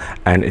Professor,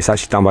 and it's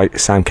actually done by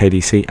Sam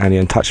KDC and the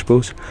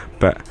Untouchables.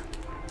 But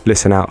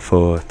listen out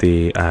for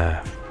the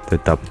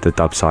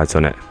dub sides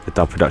on it, the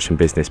dub production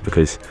business,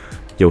 because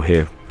you'll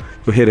hear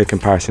the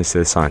comparisons to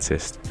the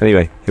Scientist.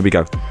 Anyway, here we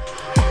go.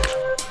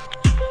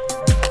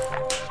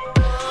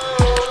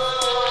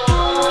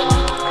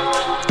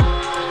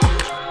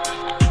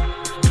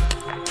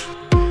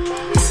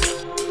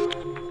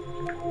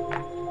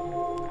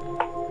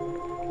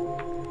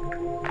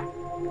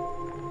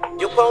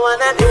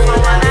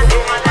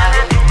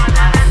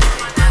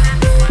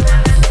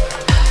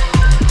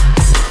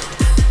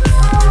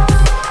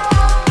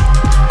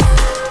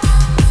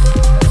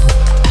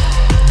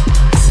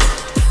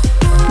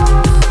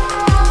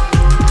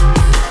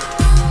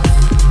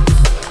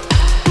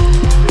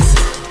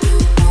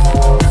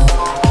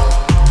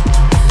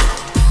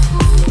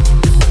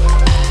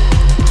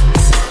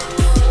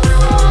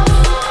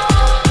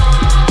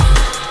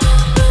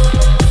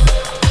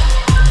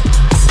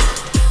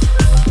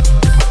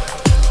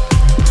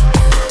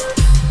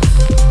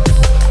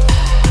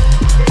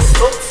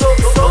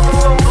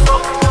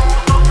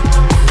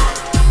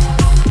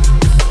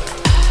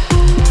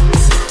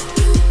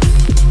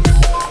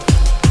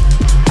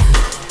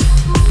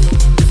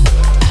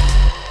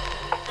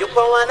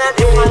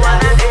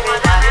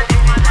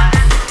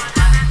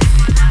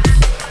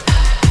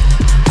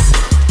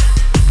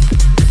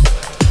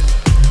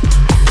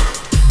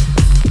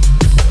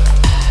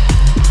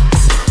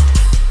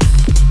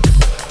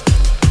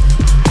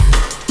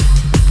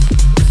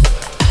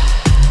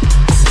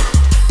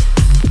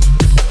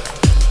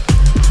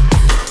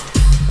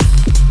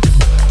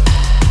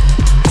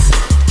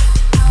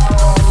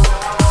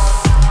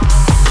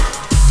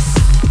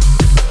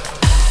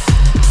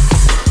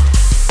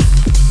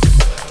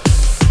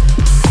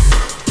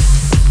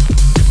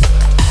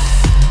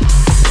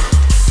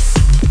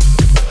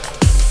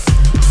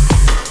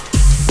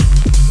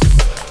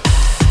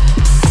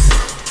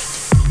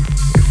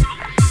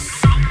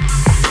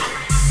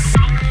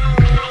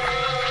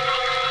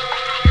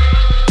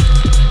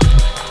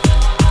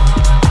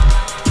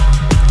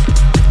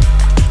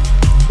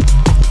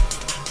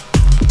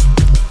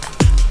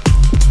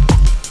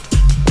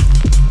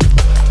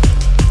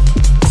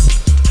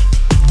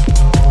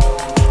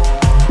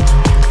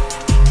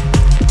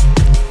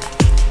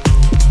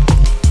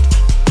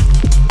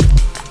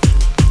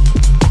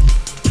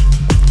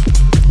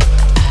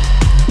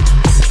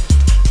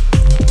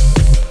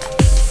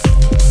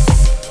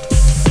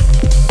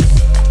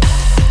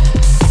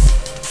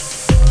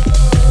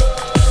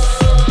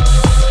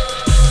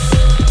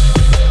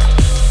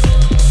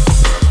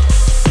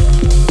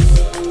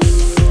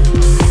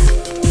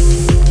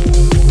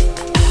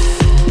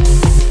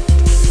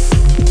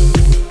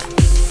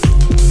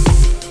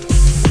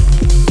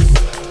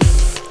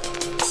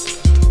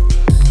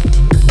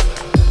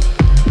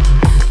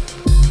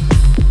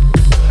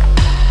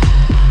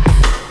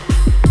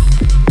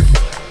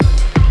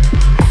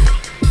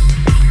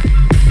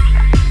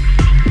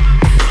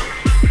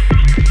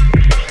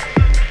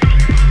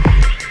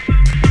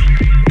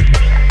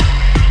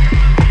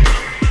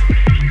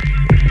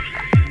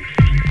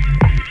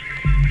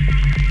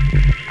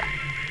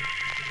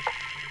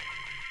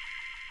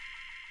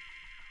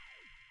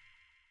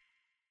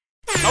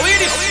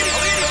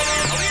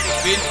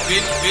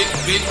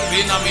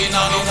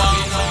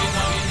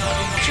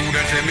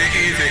 Children say me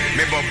easy,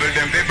 me bubble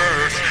them the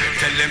burst.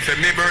 Tell them say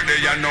me birthday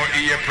and no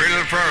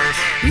April 1st.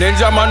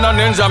 Ninja man a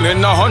ninja, me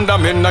no Honda,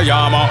 me no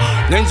Yama.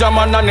 Ninja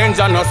man a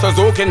ninja, no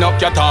Suzuki, no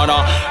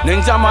Katana.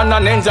 Ninja man a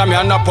ninja, me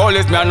a no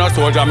police, me a no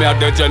soldier, me a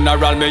the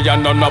general, me a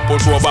no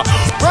pushover.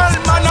 Well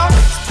man a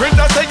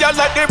sprinter say you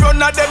like the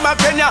runner, them a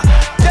Kenya.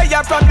 They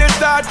are from the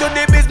start to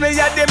the business,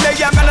 yeah the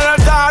mayor, man a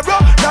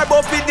Taro. Turbo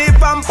for the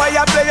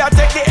vampire player,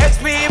 take the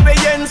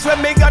experience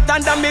when me got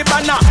under me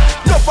banner.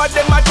 No for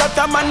them a chat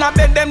a man a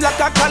bend them like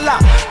a collar.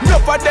 No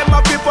for them a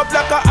flip up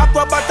like a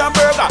acrobat and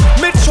burger.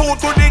 Me true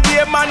to the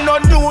game and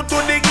not new to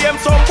the game.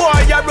 Some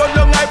boy a run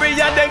down every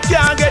and they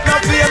can't get no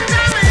fame.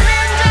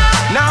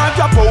 Now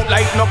drop out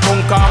like no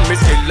punk and me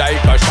still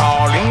like a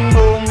Charling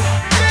boom.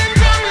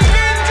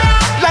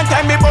 Long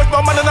time me bust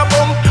my man on a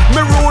bum.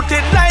 Me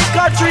rooted like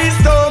a tree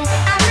stump.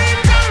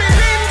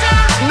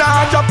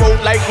 Now drop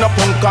out like no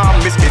punk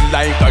and me still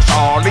like a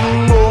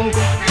Charling boom.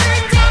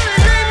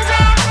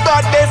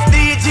 But this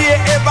DJ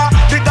ever,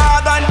 the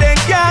dog and they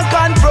can't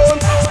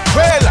confront.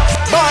 Well,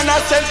 man a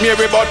St.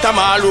 Mary but I'm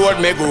all road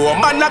me go.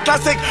 Man a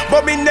classic,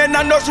 but me then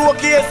a no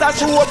showcase a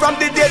show. From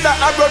the days that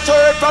I brought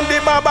shirt, from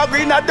the barber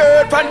green a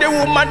dirt. From the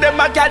woman them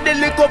a carry the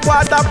liquor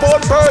quarter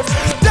pound purse.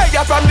 They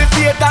are from the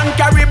state and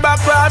carry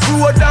back cross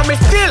road. And me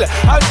still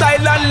a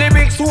style and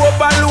lyrics to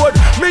overload.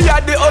 Me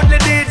a the only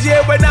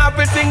DJ when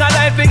everything a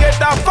life we get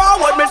a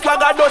forward. Me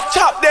swagger just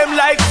chop them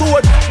like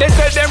sword. They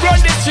say they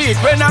run the street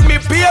when I me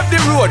pave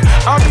the road.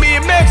 And me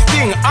make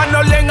thing and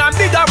no leng and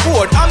bigger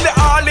food. I'm the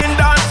all in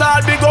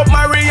dancehall, big up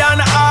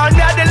Mariana all.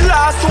 Yeah the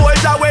last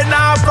soldier when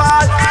I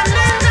fall.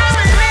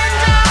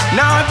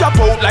 Now drop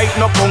out like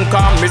no punk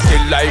and me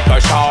still like a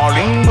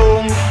Charling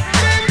boom.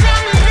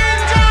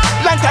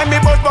 Long time me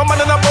bust my man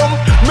on a bum.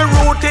 Me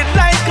rooted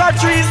like a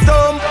tree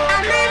stump.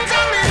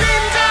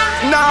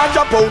 Now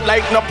drop out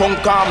like no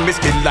punk and me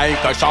still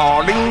like a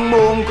Charling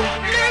boom.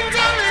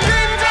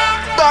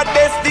 But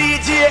this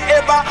DJ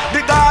ever,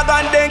 the dog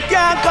and they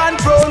can't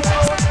confront.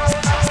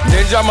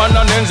 Ninja man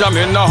a ninja,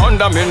 me no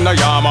Honda, me no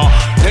Yama.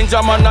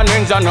 Ninja man a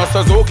ninja, no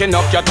Suzuki,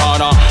 no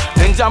Katana.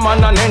 Ninja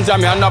man a ninja,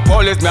 me a no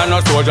police, me a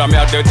no soldier, me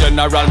a the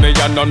general, me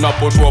a no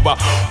pushover.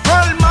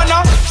 Well man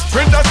a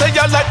sprinter say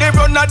you like the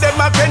runner, them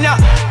a Kenya.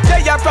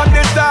 They are from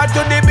the start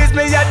to the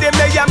business, yeah the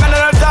mayor, man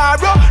a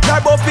Taro.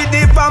 Turbo for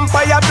the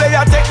vampire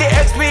player, take the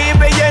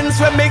experience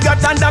when me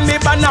got under me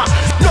banner.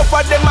 No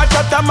for them a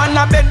chat a man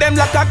a bend them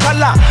like a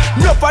collar.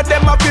 No for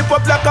them a flip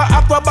up like a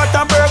acrobat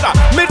and burger.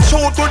 Me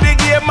true to the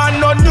game and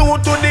not new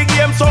to the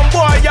game. Some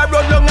boy a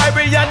run down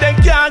every and they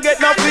can't get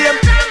no fame.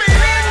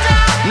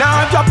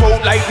 Now drop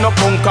out like no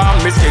punk and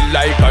me still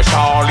like a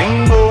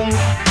Charling boom.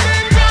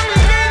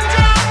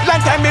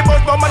 Long time me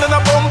bust my man on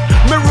a bum.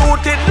 Me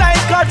rooted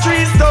like a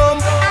tree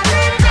stump.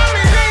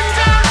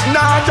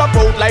 Now drop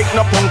out like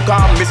no punk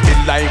and me still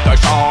like a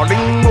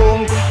Charling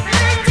boom.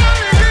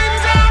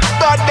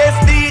 But this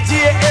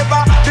DJ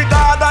ever, the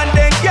dog and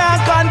they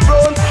can't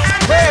confront.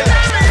 Well,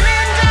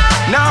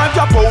 now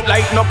drop out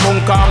like no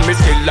punk and me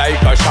still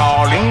like a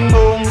Charling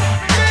boom.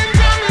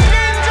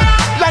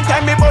 Long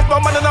time me bust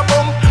my man on a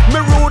bum. Me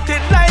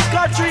rooted like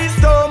a tree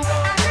stump.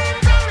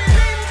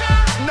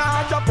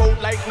 Now drop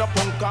out like no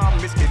punk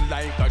and me still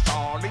like a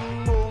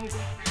Charling boom.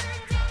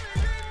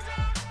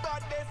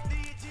 But this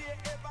DJ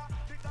ever,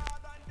 the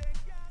dog and they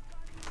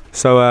can't.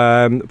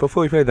 So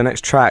before we play the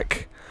next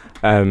track,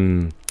 we're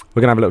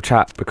gonna have a little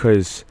chat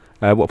because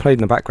what played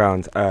in the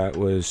background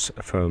was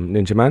from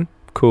Ninja Man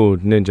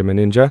called Ninja Man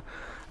Ninja.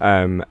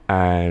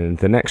 And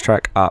the next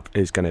track up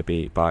is going to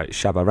be by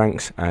Shabba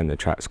Ranks, and the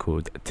track's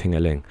called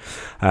Ting-a-ling.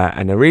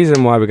 And the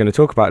reason why we're going to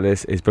talk about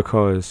this is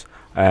because,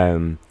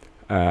 as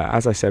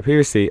I said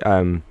previously,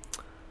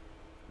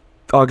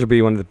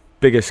 arguably one of the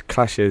biggest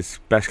clashes,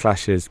 best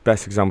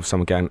example of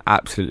someone getting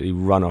absolutely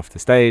run off the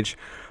stage,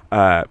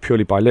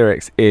 purely by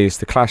lyrics, is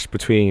the clash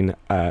between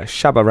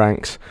Shabba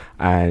Ranks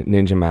and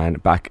Ninja Man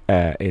back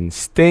in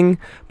Sting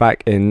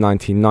back in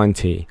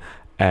 1990.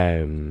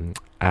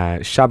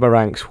 Shabba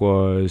Ranks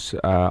was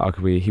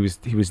arguably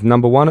he was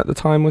number one at the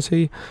time, was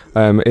he?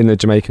 In the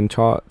Jamaican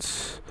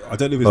charts. I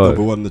don't know if he was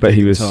number one in the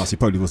Jamaican charts. He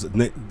probably was.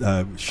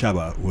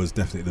 Shabba was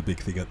definitely the big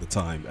thing at the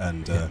time,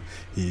 and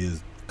he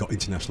has got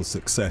international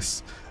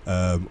success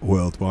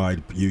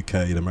worldwide, UK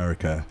and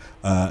America.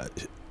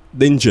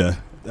 Ninja,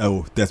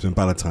 Desmond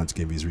Ballantyne to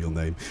give me his real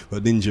name,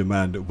 but Ninja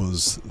Man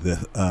was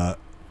the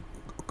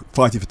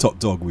fighting for top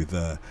dog with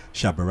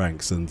Shabba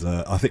Ranks, and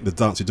I think the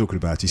dance you're talking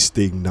about is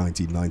Sting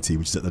 1990,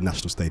 which is at the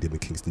National Stadium in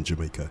Kingston,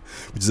 Jamaica,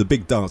 which is a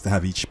big dance to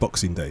have each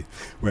Boxing Day,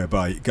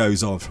 whereby it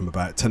goes on from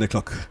about 10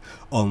 o'clock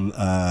on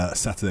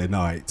Saturday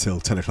night till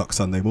 10 o'clock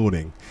Sunday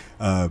morning,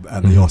 and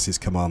the Aussies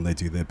come on, they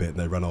do their bit and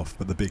they run off,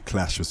 but the big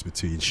clash was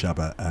between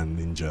Shabba and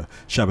Ninja.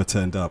 Shabba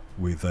turned up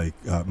with a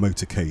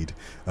motorcade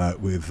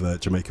with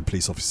Jamaican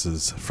police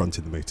officers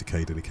fronting the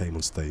motorcade, and he came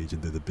on stage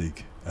and did a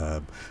big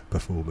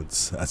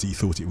performance, as he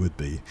thought it would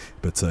be,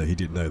 but he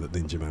didn't know that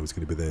Ninja Man was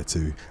going to be there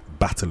to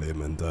battle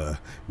him, and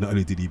not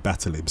only did he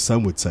battle him,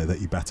 some would say that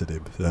he battered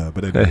him,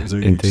 but anyway, it was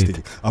really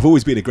interesting. I've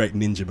always been a great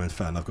Ninja Man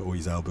fan. I've got all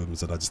his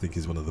albums, and I just think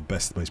he's one of the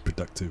best, most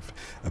productive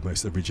and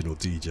most original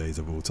DJs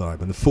of all time.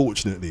 And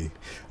unfortunately,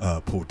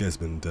 poor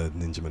Desmond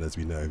Ninja Man, as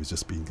we know, has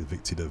just been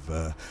convicted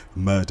of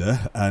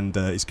murder, and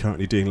is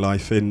currently doing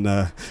life in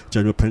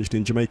general pension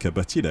in Jamaica.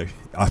 But you know,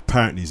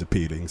 apparently he's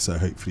appealing, so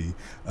hopefully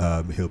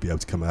he'll be able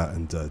to come out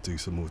and do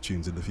some more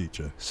tunes in the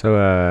future.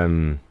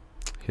 So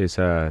here's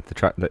the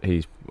track that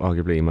he's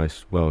arguably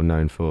most well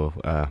known for,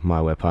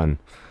 My Weapon.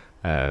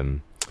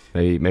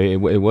 Maybe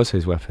it was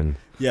his weapon.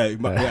 Yeah.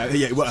 Well,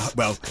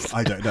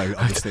 I don't know.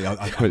 Obviously,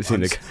 I haven't seen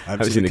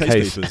the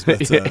case papers,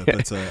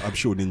 but I'm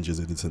sure Ninja's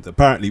innocent.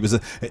 Apparently,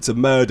 it's a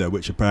murder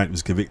which apparently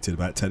was convicted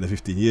about 10 or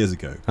 15 years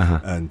ago,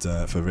 and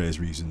for various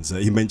reasons.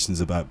 He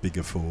mentions about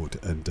Bigger Ford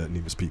and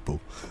numerous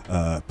people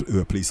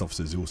who are police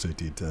officers who also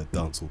did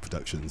dancehall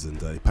productions,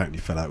 and apparently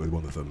fell out with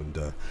one of them,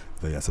 and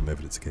they had some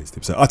evidence against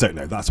him. So I don't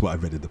know. That's what I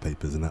read in the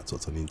papers, and that's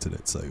what's on the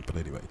internet. So, but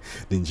anyway,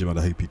 Ninja Man,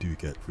 I hope you do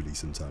get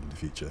released sometime in the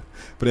future.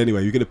 But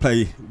anyway, we're going to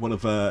play one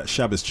of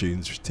Shabba's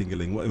tunes,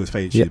 Tingling. What it was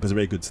famous, it was a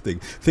very good thing.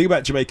 The thing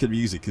about Jamaican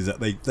music is that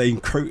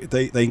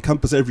they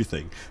encompass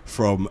everything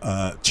from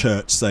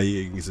church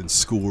sayings and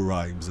school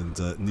rhymes and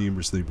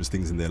numerous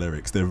things in their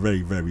lyrics. They're a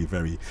very, very,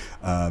 very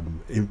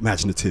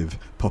imaginative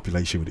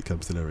population when it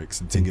comes to lyrics.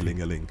 And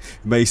Ting-a-ling-a-ling,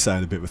 it may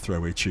sound a bit of a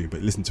throwaway tune,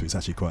 but listen to it, it's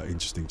actually quite an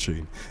interesting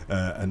tune.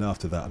 And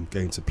after that, I'm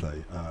going to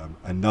play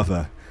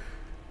another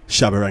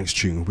Shabba Ranks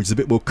tune, which is a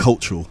bit more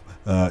cultural,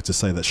 to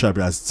say that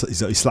Shabba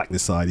he's got his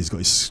slackness side, he's got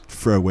his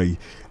throwaway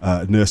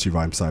nursery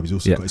rhyme side, he's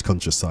also got his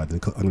conscious side,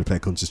 and I'm going to play a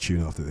conscious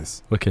tune after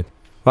this. Wicked.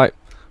 Right,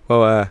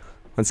 well,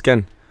 once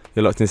again,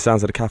 you're locked in the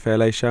sounds of the Cafe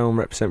LA show on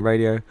Represent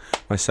Radio,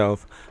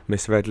 myself,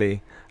 Mr.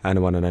 Redley, and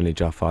the one and only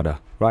Jah Faddah.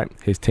 Right,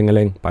 here's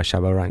Ting-a-ling by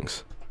Shabba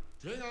Ranks.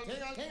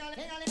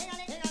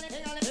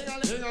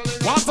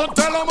 Want to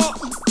tell 'em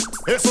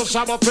it's a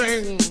Shabba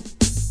thing.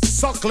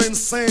 Suckling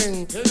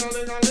sing.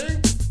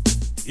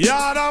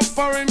 Yard and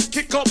foreign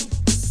kick up.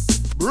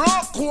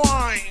 Rock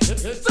wine.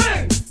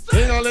 Sing.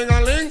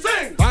 Ting-a-ling-a-ling.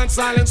 Sing. Dance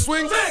silent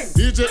swing. Sing.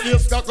 DJ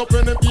ears cock up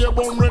in the beer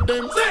bomb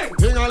rhythm. Sing.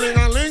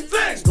 Ting-a-ling-a-ling.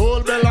 Sing.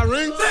 School bell a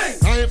ring. Sing.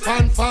 Knife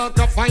and fork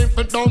a fine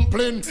for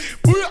dumpling.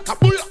 Booyaka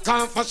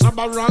booyaka for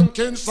Shabba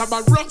Rankin.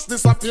 Shabba Ranks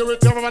disappear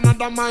with you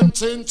another man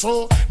change.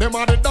 So them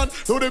are the done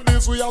to the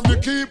biz. We have the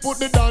key. Put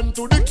the down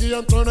to the key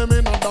and turn them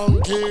in a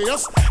donkey.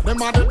 Yes.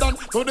 Them are the done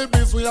to the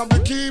biz. We have the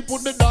key.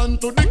 Put the down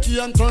to the key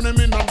and turn them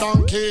in a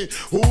donkey.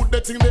 Who they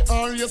think they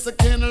are? Yes, they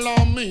can't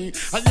allow me.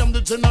 I am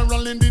the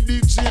general in the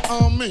DJ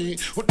army.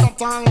 With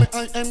that only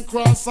I am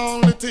cross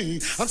only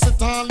T. And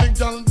sit all the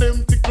gal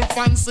them tickle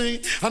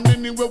fancy. And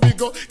anywhere we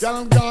go,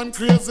 gal gone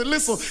crazy.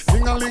 Listen,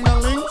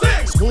 ding-a-ling-a-ling,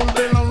 school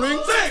bell a ring,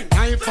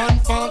 knife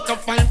and fork a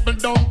fine for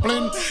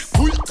dumpling.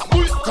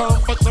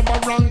 Booyaka for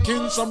Shabba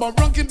Rankin. Shabba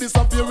Rankin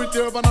disappear with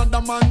you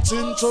another man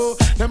chin. So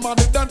them are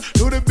the done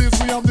to the biz.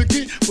 We have the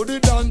key. Put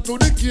it down to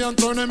the key and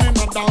turn them in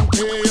a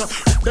donkey.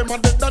 Them are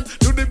the done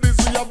to the biz.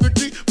 We have the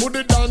key. Put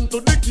it down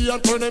to the key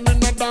and turn them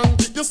in a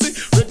donkey. You see,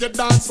 reggae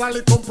dance all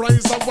it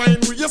comprise of wine.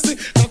 You see,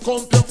 now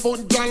come your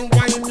phone, girl,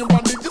 wine your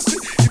body. You see,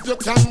 if you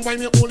can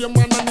wine, you hold your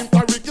man and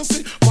interrick. You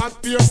see,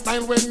 what beer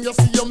style when you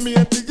see your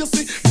mate. You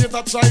see,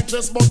 later try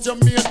dress, but your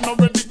mate not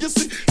ready. You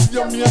see,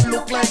 your mate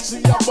look like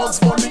she a Bugs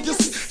Bunny. You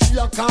see, she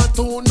a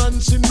cartoon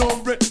and she no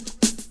bread.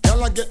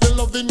 Girl, I get the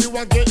loving, you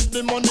I get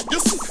the money. You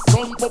see,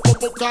 come pop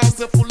cause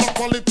they full of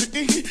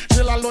quality.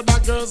 Still a lot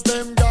of girls,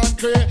 them gone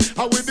crazy.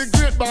 How with the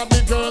great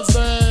Barbie girls,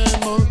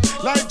 them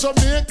like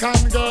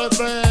Jamaican girls,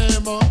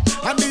 them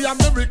and the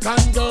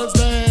American girls,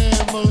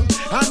 them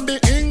and the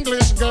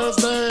English girls,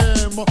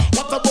 them.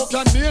 What about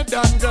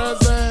Canadian girls,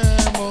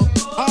 them?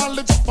 All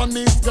the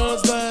Japanese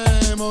girls,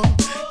 them.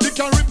 The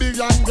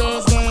Caribbean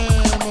girls,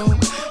 them.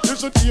 You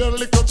should hear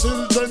little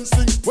children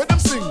sing. When them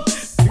sing,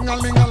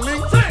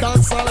 ding-a-ling-a-ling,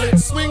 dance a leg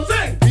swing.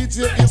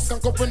 DJ is can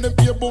up when them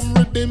beer boom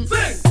rhythm.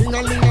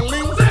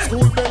 Ding-a-ling-a-ling,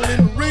 school bell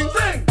in ring.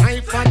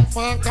 Knife and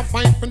fork a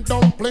fight for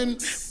dumpling.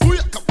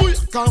 Booyaka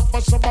booyaka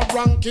for Shabba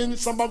Rankin.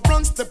 Shabba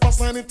Ranks step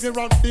aside it here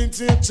at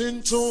DJ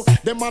Chincho.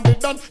 Them are the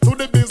done to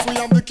the biz. We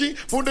have the key.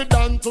 Put it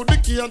down to the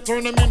key and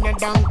turn them in a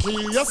donkey.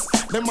 Yes,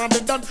 them are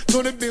the done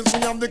to the biz. We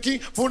have the key.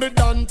 Put it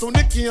down to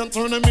the key and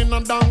turn them in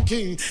a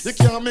donkey. You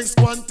can't mix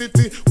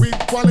quantity with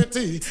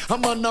quality. A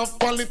man of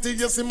quality,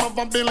 yes, him have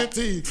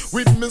ability.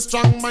 With me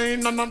strong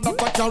mind and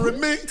that I carry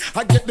me.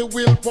 I get the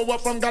willpower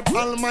from God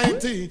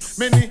Almighty.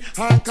 Many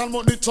are called,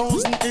 but the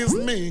chosen is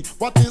me.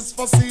 What is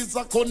for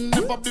Caesar could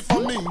never be for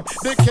me.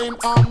 They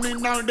can't harm me,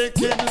 now they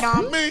can't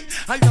harm me.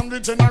 I am the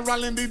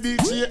general in the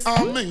DJ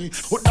army.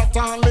 With that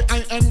only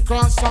I am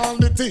cross all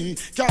the T.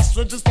 Cash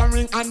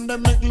registering and they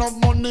make love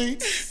money.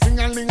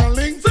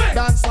 Ding-a-ling-a-ling,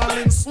 dance all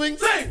in swing.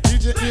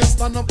 DJ here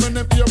stand up when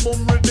they play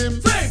boom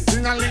rhythm.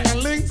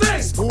 Ding-a-ling-a-ling,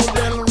 school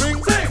bell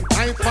ring.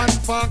 Knife and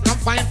fork and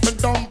fight for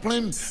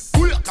dumpling.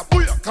 Booyaka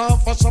booyaka.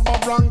 Can't for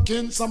Shabba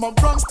Rankin, some of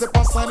Bronx, step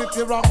aside it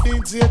here of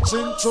DJ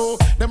Chincho.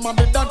 Them are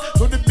the done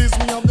to the biz,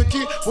 me have the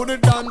key. Put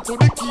it down to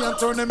the key and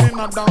turn them in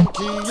a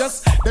donkey.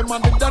 Yes, them are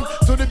the done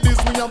to the biz,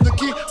 me have the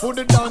key. Put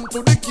it down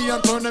to the key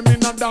and turn them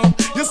in a down.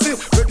 You see,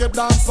 reggae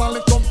dance all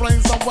it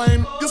complains of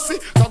wine. You see,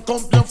 that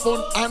come your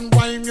fun and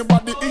wine your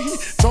body.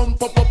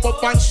 Jump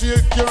up and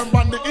shake your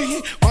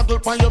body. Model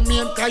for your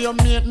mate, cause your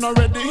mate not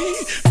ready.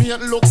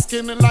 Mate look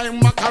skinny like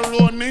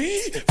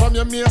macaroni. From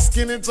your mate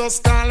skinny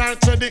just call her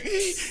ready.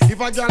 If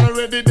a girl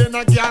ready, then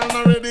a girl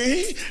not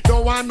ready.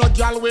 Don't want no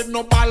girl with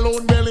no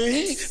balloon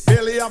belly.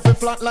 Belly have a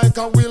flat like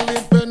a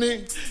willing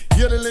penny.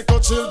 Hear the little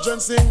children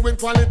sing with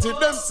quality.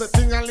 Them say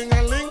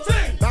ting-a-ling-a-ling.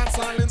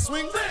 Dancehall and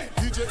swing.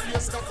 DJ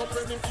Yes got up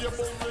in the ear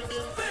bone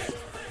rhythm.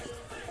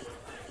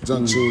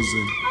 John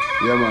Chosen.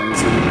 Yeah, man.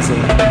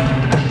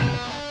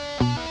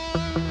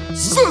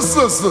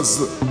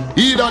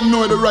 He that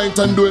know the right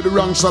and do the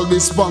wrong shall be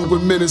spunk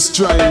with many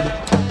stride.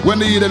 When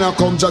the heathen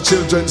come, Jah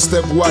children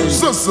step wide.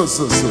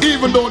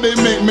 Even though they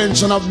make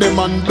mention of them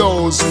and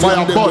those,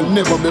 fire burn will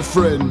never be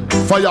friend.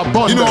 Fire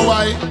burn. You know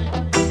why?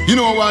 You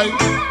know why?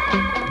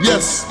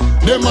 Yes,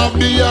 them have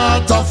the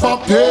heart of a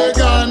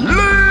pagan.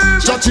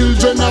 Jah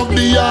children have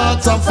the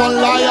heart of a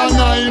lion,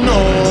 I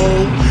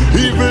know.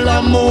 Evil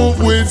and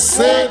move with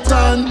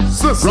Satan.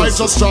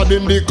 Righteous trod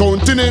in the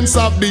countenance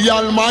of the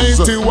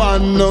Almighty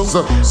One.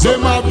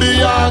 Them have the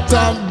heart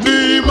of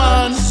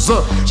demons.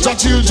 Jah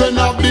children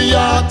have the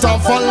heart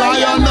of a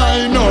lion,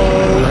 I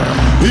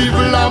know.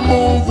 Evil and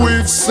move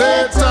with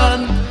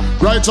Satan.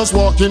 Righteous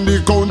walk in the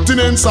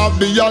countenance of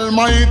the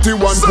Almighty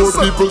One. Poor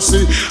people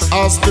see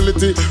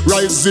hostility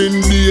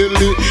rising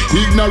daily.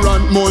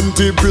 Ignorant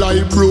multiply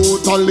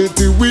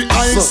brutality.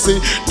 I see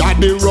that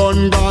they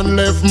run gone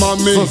left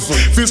mommy.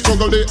 Fi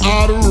struggle the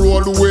hard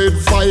road with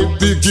 5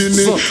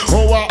 beginning.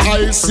 Our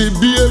I see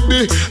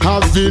baby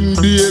having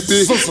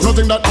baby.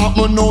 Nothing that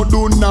happen now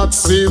do not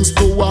seems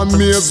to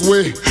amaze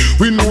we.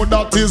 We know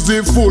that is the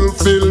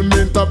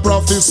fulfillment of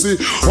prophecy.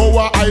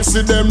 Our I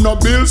see them no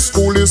build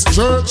school is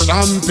church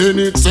and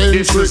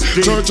penitentiary.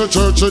 Church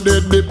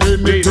dead the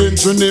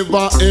penitentiary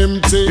never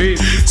empty.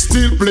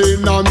 Still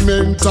playing a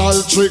mental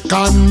trick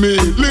on me.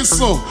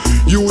 Listen,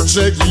 you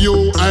check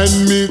you and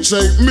me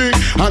check me,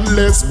 and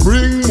let's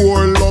bring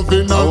more love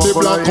in the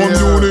black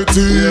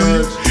community.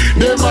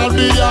 Them are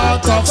the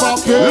heart of a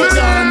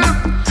pagan.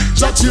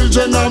 Jah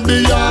children have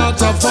the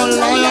heart of a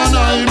lion,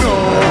 I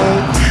know.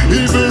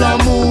 Evil a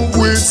move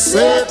with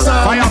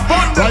Satan.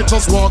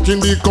 Righteous walk in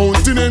the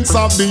countenance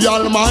of the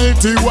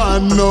Almighty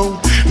One. No,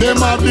 them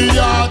have the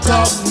heart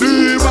of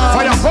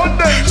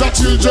demons. Jah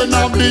children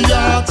have the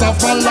heart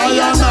of a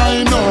lion,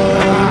 I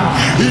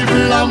know.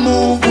 Evil a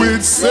move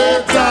with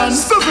Satan.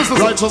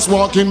 Righteous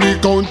walk in the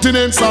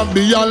countenance of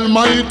the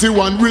Almighty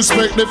One.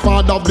 Respect the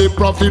father of the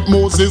prophet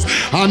Moses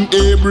and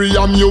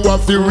Abraham. You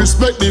have to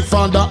respect the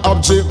father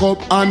of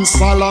Jacob and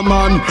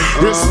Solomon.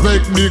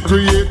 Respect the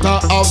creator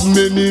of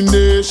many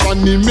nations.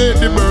 He made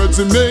the birds,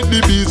 he made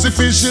the bees, the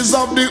fishes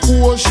of the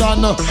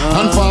ocean,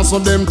 and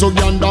fastened them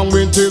together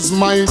with his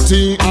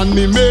mighty. And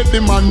he made the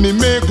man, he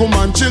made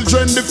woman,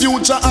 children, the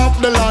future of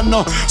the land.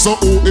 So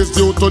who is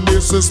due to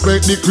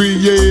disrespect the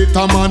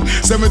creator man?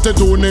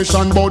 72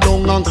 nations bow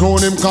down and crown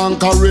him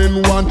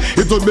conquering one.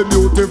 It would be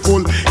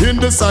beautiful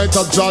in the sight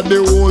of Jah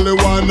the Holy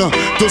One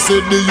to see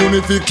the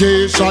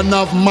unification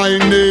of my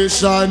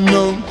nation.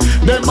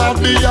 Them have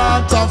the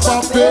heart of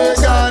a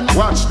pagan.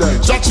 Watch them.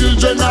 Jah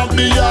children have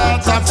the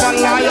heart of a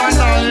lion,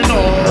 I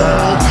know.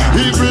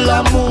 Evil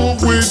a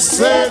move with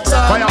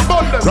Satan.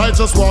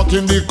 Righteous walk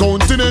in the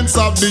countenance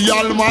of the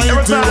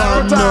Almighty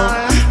One.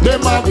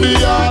 Them have the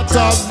heart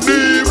of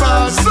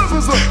demons.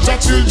 Jah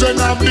children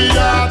have the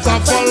heart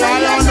of a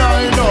lion,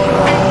 I know.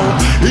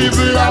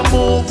 Evil a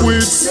move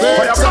with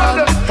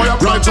Satan.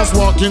 Righteous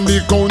walk in the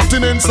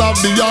countenance of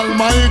the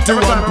Almighty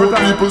One. Poor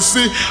people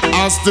see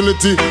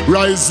hostility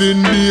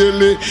rising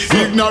daily.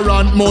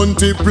 Ignorant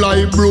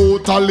multiply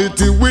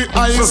brutality. We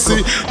I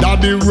see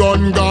that the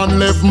run gone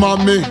left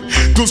mommy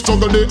to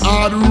struggle the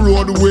hard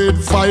road with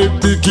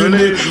 5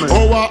 bikini.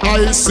 Our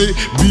I see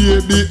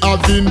baby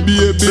having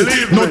baby.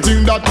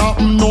 Nothing that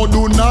happen no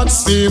do not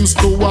seems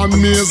to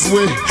amaze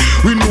we.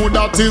 We know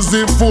that is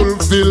the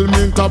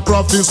fulfillment of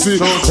prophecy.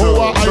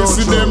 Our I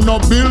see them no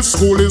build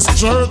school is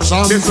church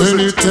and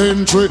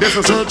penitentiary.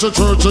 Church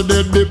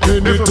dead the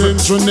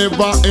penitentiary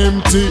never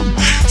empty.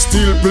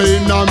 Still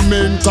playing a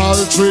mental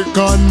trick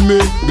on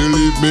me.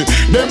 Believe me,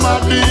 them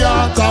have the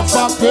heart of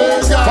a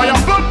pagan.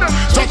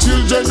 Jah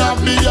children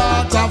have the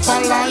heart of a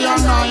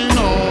lion, I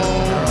know.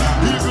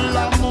 Evil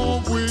a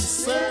move with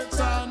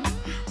Satan.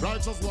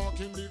 Righteous walk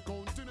in the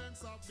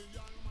countenance of the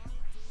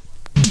Almighty.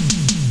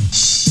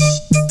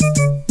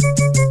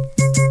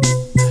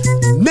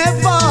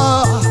 Never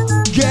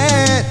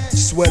get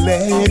swelled.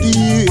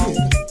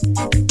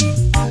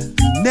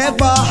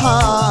 Never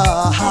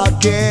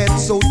get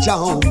so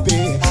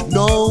jumpy.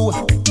 No,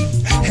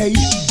 hey,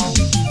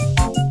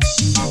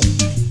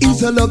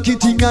 it's a lucky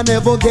thing I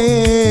never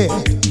get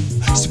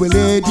swelled.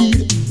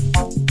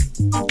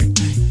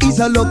 It's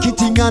a lucky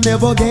thing I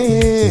never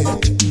get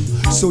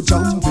So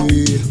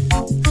jumpy,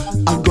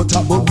 and got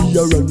up on me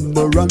a run,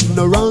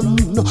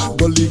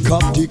 go lick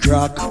up the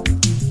crack.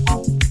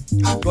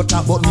 Got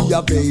up on me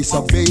a bass,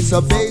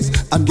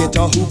 and get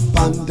a hoop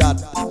on that.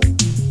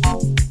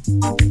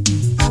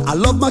 I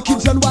love my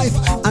kids and wife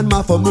and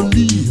my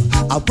family.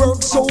 I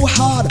work so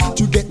hard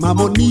to get my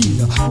money.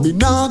 Me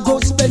nah go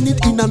spend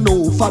it in a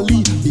no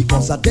folly,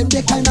 because of them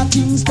the kind of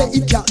things that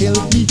it can't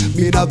help me.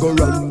 Me nah go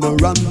run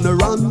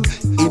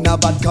in a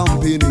bad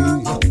company.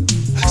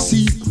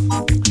 See,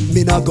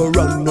 me nah go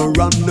run, go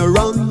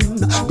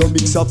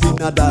mix up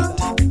in a that.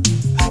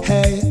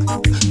 Hey,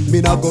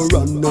 me nah go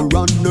run,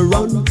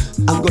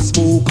 and go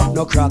smoke up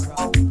no crack.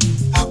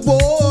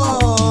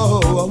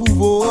 Whoa,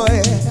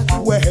 boy,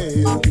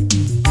 well.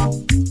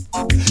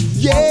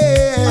 Yeah.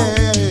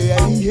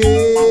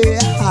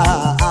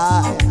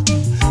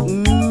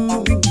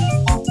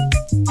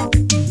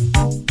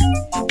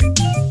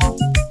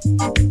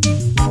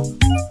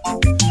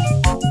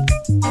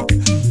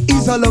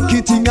 It's a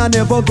lucky thing I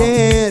never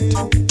get,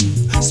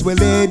 swell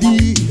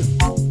lady.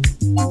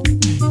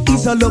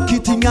 It's a lucky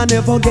thing I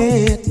never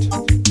get,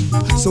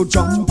 so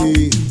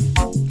jumpy.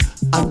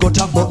 And got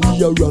up but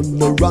me a run,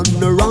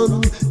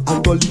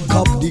 and go lick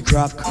up the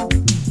crack.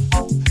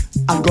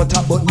 And got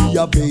up but me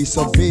a bass,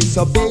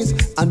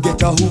 and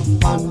get a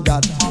hoop on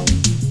that.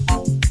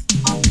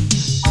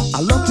 I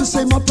love to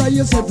say my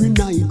prayers every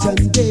night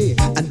and day,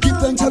 and give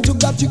thanks unto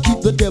God to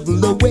keep the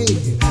devil away.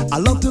 I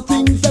love to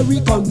think very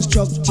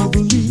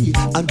constructively,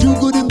 and do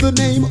good in the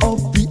name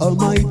of the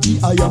Almighty.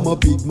 I am a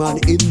big man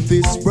in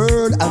this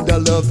world, and I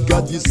love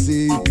God, you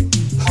see.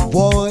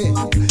 Boy,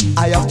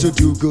 I have to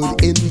do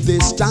good in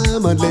this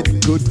time, and let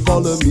good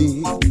follow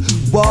me.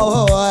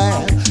 Boy,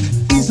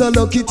 it's a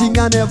lucky thing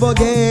I never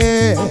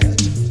get,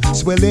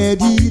 swell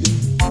lady.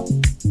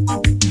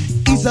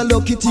 It's a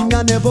lucky thing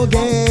I never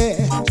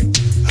get,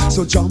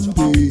 so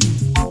jumpy.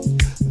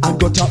 And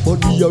got up on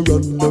me a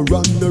run,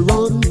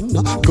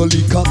 go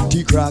lick up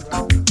the crack.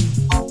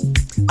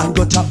 And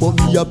got up on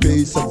me a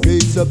bass,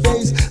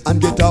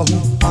 and get a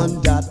hoop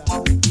on that.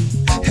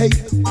 Hey,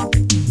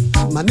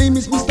 my name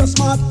is Mr.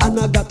 Smart, and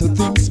I got to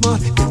think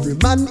smart. Every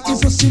man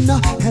is a sinner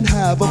and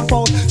have a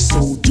fault,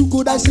 so do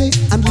good I say,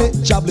 and let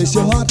Jah bless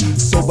your heart.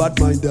 So bad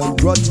mind and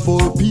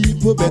grudgeful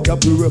people, better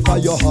purify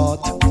your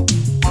heart.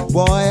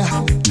 Boy,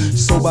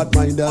 so bad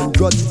mind and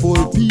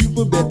grudgeful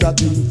people, better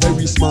think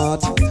very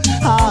smart.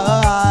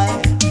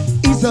 Aye,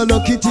 it's a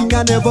lucky thing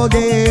I never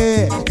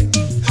get,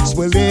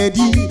 swell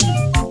lady.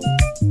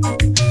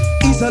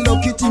 It's a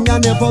lucky thing I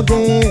never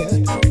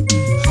get,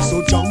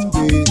 so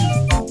jumpy.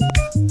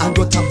 And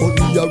got up on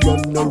me a run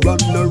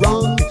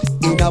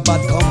in a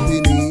bad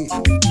company.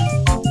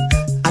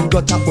 And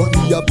got up on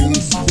me a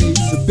bass,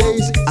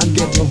 and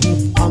get a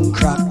hoop and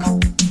crack.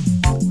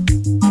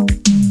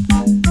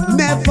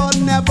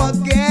 Never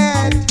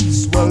get,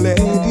 swell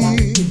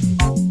lady.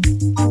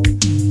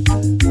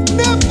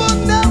 Never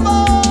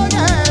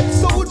get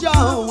so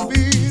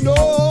jumpy, no.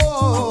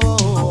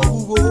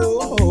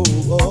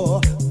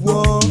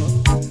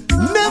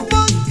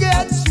 Never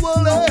get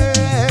swell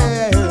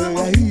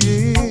lady,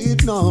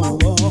 no.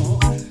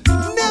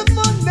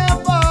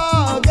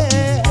 Never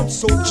get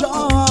so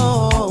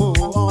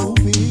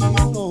jumpy,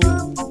 no.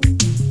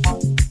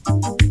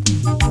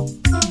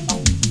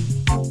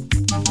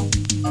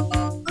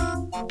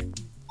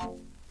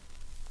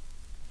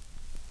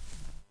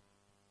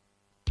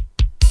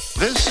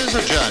 This is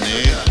a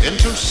journey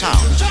into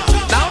sound.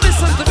 Now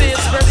listen to me,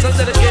 express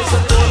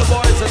dedication to all the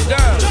boys and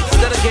girls,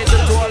 dedicated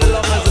to all the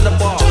lovers in the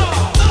bar.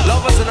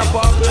 Lovers in the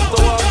bar with the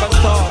walk and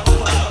talk.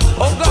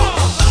 Oh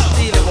gosh,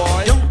 Steely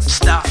boy, don't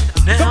stop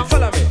now. Come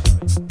follow me.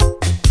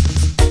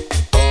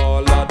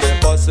 All of the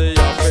bossy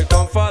have to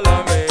come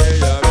follow me.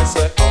 Yeah, me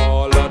say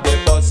all of the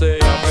bossy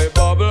have to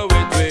bubble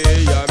with me.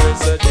 Yeah, me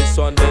say this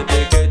one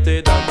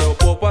dedicated and no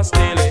Papa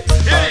Steely.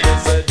 And me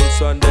say this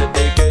one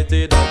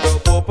dedicated and no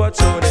Papa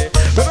Tony.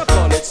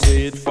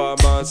 Sweet for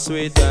my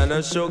sweet and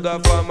a sugar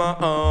for my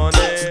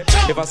honey.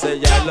 If I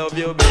say I love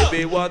you,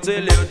 baby, what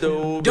will you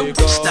do? Don't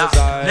because stop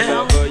I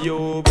now. Love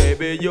you,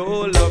 baby, you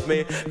love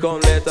me.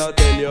 Come let her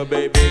tell you,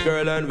 baby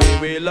girl, and we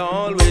will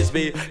always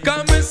be.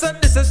 Come and say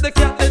this is the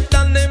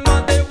Capleton, name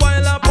of the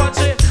wild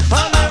Apache.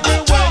 And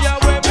everywhere you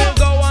where me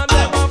go and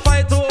never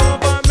fight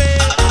over me.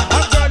 A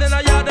girl in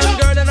a yard and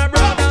girl in a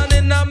broad and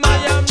in a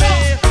Miami.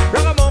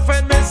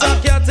 Ragamuffin, Miss a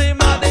cat,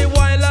 him of the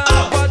wild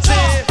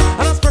Apache.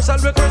 And a special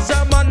request,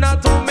 man,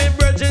 to me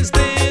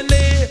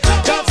Steely.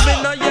 Cause me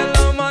no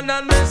yellow man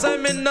and me say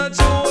me no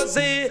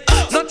Josie.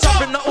 No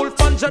chopping no Ulf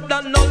and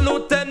Jordan, no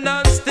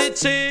Lieutenant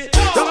Stitchy.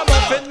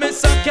 Ragamuffin, me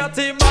say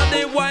catty man,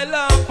 the wild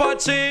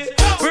Apache.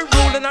 We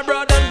ruling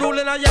abroad and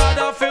ruling a yard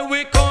off in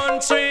we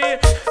country.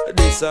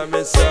 This a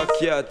me say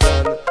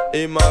Capleton,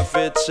 him a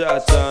fit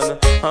chatting.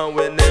 And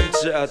when him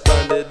chat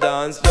and the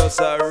dance just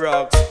a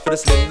rock. For the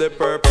slim, the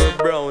purple,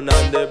 brown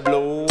and the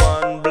blue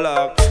and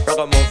black.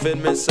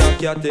 Ragamuffin, me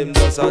suck at him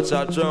just a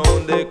chat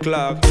round the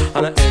clock.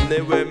 And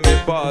anyway me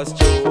pass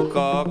through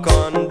cock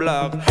on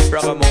block.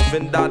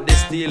 Ragamuffin daddy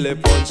steal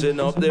it, punching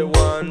up the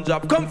one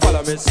drop. Come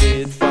follow me,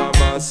 sweet for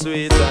my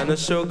sweet and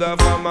sugar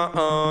for my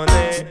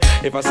honey.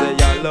 If I say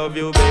I love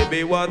you,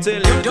 baby, what will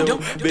you do?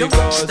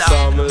 Because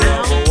some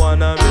love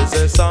one and me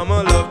say some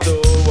love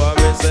two. And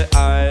me say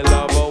I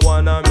love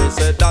one and me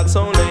say that's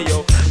only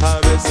you.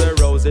 And me say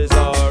roses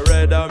are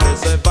red and me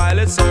say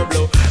violets are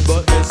blue.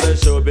 But me say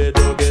shooby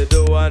dooby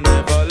doo and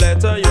never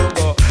let you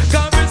go.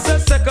 Come me say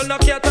second no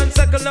cat and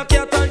second no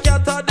cat and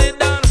cat a did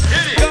dance.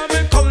 Come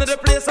me come to the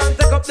place and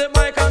take up the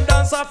mic and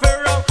dance off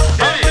a round.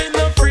 I'm been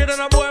afraid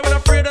and a boy with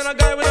afraid and a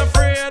guy with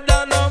afraid and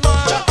a man.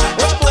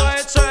 One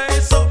boy try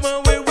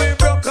something we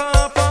broke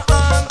off a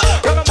hand.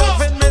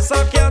 Ragamuffin me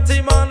suck cat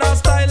him on a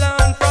style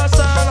and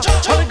fashion.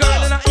 And the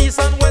girl in the east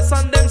and west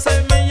and them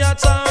say me a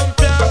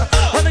champion.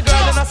 And the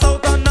girl in the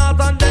south and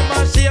north and them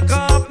a shake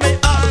off me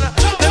hand.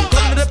 Them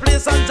come to the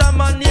place and jam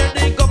and near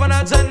the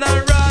governor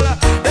general.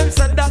 Them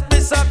said that me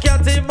suck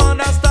cat him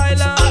on a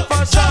style and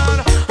fashion.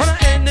 And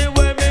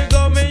anywhere me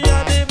go me a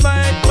the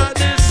mic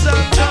magician.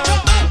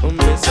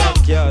 Me suck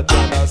cat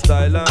on a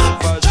style and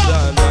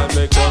fashion. And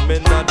me come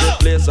in at the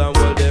place and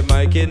hold the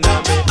mic in a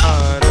me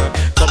hand.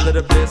 Come to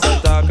the place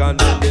and talk and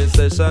then the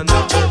session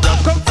of the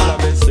rap. Come follow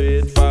me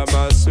sweet for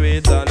my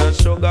sweet and a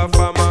sugar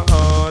for my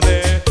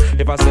honey.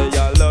 If I say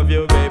I love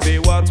you, baby,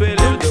 what will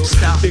you do?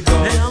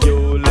 Because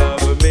you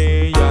love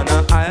me and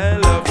I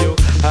love you,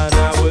 and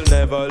I will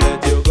never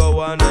let you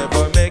go and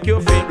never make you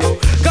feel blue.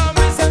 Come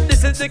and say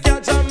this is the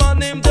catch a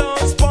man him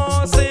just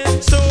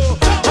passing through.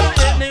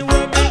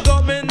 Anywhere me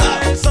go me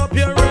nice up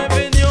your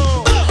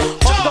revenue.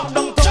 Up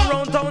down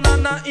round town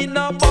and in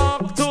a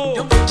back too.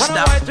 And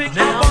a white wig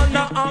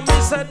up and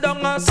me say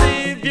down a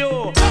sea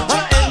view.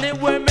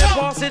 Anywhere me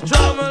pass it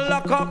drum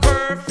like a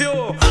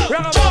curfew.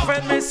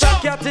 Ragamuffin me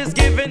suck cat is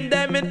giving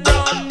them it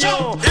brand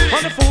new.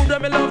 And the food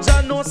that me love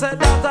Jah know say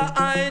that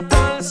I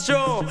tells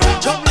true.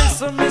 Come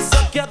listen me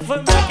suck cat for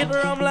make it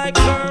rum like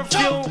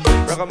curfew.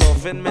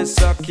 Ragamuffin me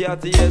suck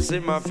cat yes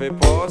him a fi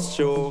pass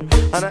through.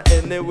 And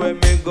anywhere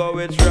me go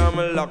it rum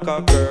like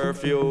a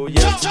curfew.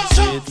 Yes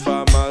sweet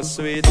for my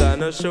sweet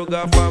and a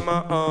sugar for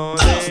my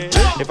honey.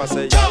 If I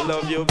say I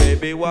love you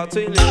baby what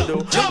will you do?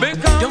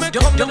 Because me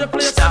come to the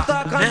place and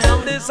talk and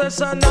then this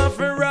session off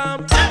a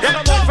ram.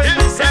 Ragamuffin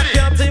me suck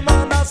cat him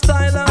on a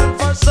style and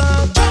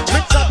fashion.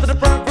 Mix up to the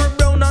purple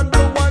brown and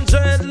blue and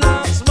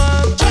dreadlocks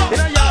man. In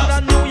a yard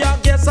and New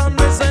York yes and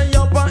me say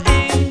up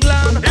in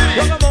England.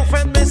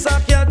 Ragamuffin me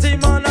suck cat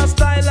him on a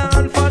style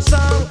and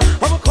fashion.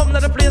 I'ma come to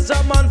the place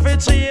a man fi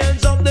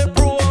change up the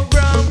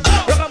program.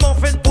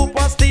 Ragamuffin poop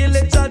and steal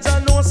it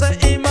Jah know say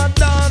him a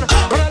done.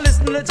 When I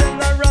listen to the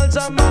general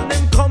Jah man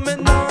him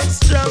coming on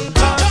strong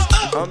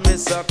cause I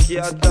miss a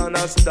cat on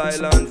a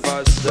style and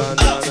fashion.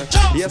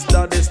 And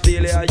yesterday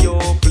still here you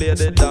play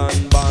the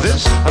Dan band.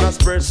 And a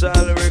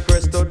special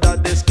request to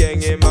that this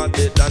king him at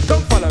it. And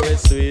come follow me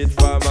sweet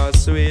for my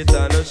sweet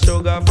and a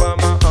sugar for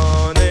my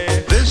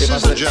honey. This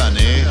is a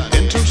journey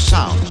into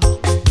sound.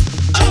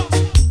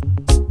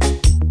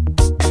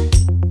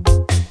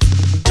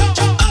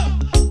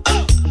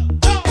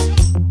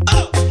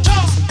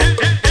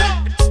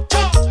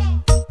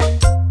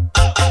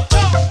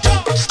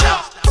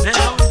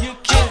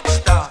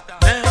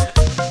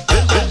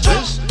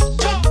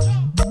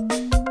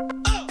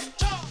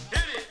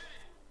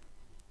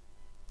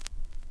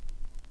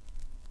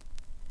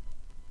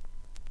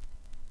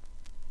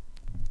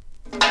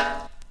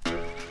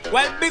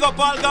 Well, big up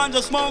all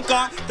ganja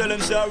smoker. Tell them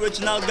say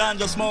original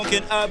ganja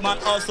smoking, urban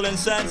hustling,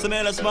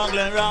 sensimilla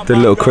smuggling, ram. Did a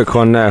little quick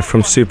one there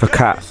from Super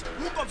Cat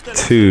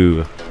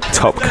to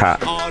Top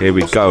Cat. Here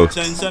we go.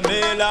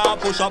 Sensimilla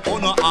push up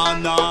on a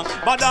Anna.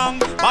 Badang,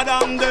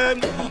 badang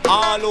them.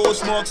 All who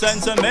smoke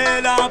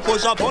sensimilla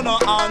push up on a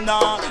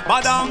Anna.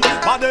 Badang,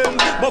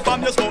 badang. But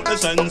from you smoke the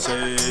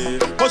sensi.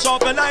 Push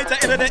up a lighter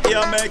into the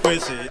ear, make we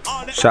see.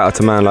 Shout out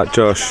to man like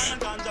Josh,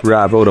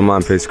 Rab, all the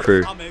Mind Place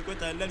crew,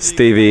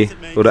 Stevie,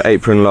 all the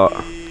apron lot.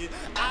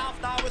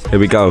 Here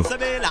we go. Still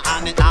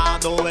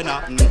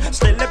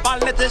the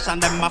politician,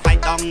 them a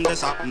fight down the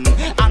something.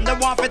 And they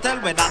want to tell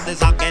we that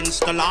is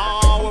against the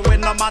law. We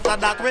no matter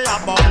that we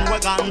are born, we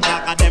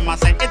ganja. Cause them a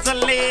say it's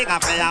illegal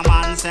for a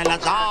man sell a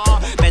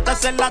jar. Better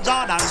sell a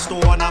jar than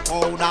stone a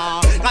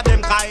powder. Cause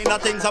them kind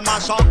of things a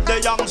mash up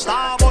the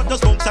youngster. But the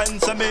smoke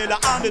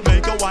sensimilla and it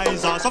make you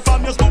wiser. So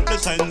from you smoke the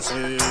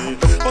sensi.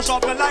 Push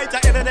up a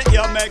lighter into the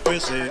ear, make we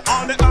see.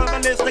 All the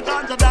herbalists, the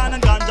ganja dan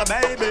and ganja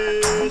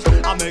babies.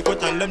 I make we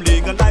tell them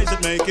legalize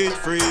it, make it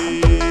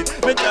free.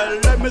 Me tell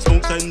them me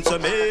smoke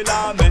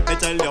sensimilla, make me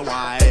tell you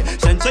why.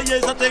 Sensi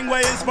is a thing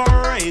where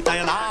inspirate I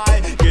and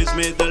I. Gives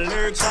me the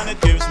lyrics and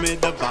it gives me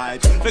the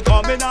vibes. We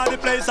come in all the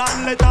place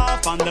and let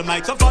off on the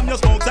mic. So from your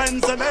smoke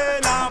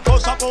sensimilla,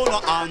 push up on the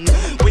hand.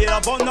 We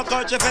up on the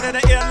culture for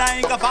the ear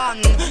like a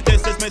fan.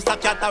 This is Mr.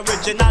 Cat,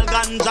 original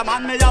ganja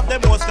man. Me have the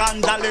most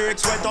ganja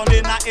lyrics we done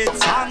in a hit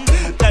song.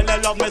 Tell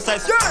you love me,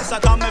 says yes,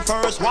 that I'm my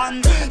first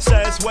one.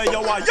 Says where you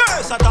are,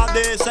 yes, that I'm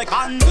the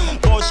second.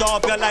 Push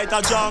up your lighter,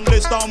 jungle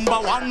is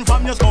number one.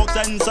 From your smoke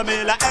sense,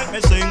 me like help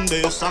me sing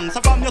this song. So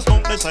from your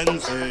smoke the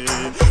sense,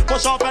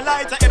 push up your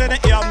lighter, in the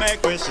ear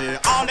make we see.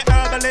 All the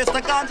herbalists,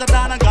 the ganja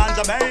dan and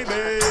ganja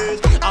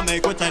babies. I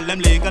make we tell them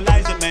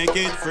legalize it, make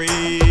it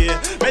free.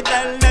 Me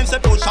tell them say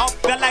push up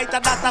your lighter,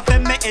 that's a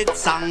film me hit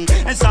song.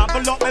 And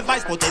sample up my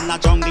voice, put in a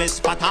jungle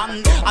spot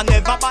on. I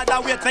never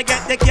bother wait to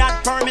get the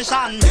cat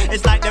permission.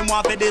 It's like them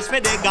want for this for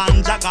the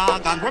ganja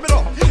gargan. Rub it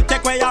up,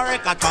 take away your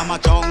record from a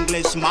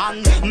junglist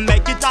man.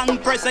 Make it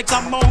and press X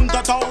amount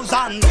of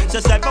thousand.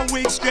 Say 7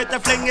 weeks straight to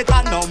fling it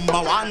at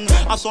number one.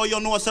 I saw you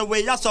know say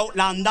we a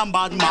Southland and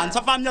bad man.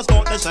 So from your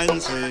smoke the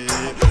sense.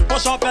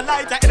 Push up your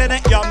lighter in the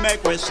you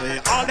make we see.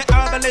 All the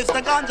herbalists,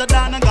 the ganja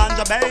dan and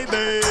ganja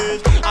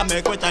babies. I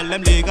make we tell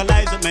them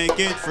legalize it, make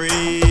it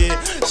free.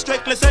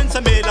 Strictly sense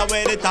of me the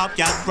way the top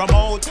cat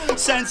promote.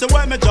 Sense of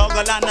where me juggle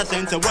and the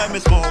sense of where me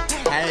smoke.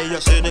 Hey, you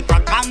see the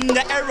crack and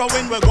the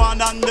heroin we go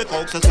on and the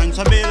coke. So sense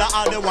of me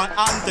are the one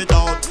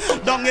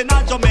antidote. Down in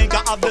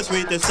Jamaica have the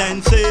sweetest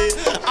sense.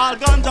 All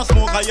ganja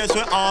smoker, yes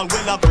we all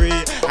will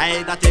agree.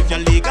 Hey, that if you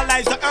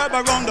legalize the herb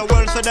around the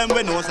world, so then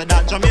we know so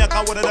that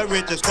Jamaica one of the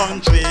richest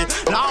country.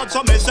 Now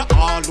so me say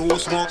all who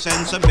smoke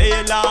sense of me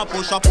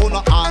push up on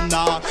the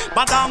Anna.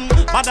 Badang,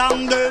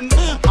 badang them.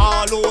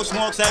 All who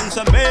smoke sense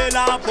of me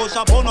push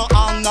up on the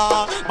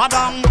Anna.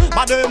 Badang,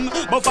 badam.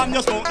 But from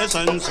your smoke the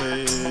sense.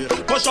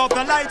 Push up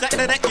the lighter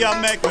in the ear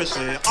make we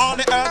see. All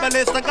the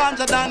herbalists, the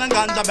ganja dan and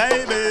ganja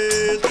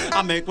babies.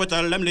 I make we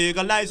tell them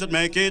legalize it,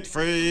 make it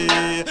free.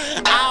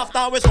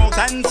 After we smoke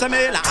sense of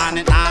me and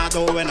it not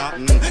doing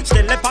nothing.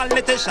 Still the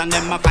politician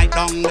them a fight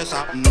down the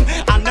something.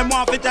 And them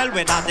want to tell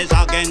we that is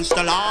against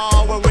the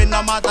law. We win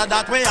no matter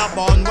that we are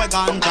born we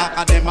ganja.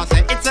 Cause them a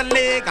say it's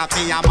illegal for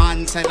a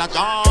man sell a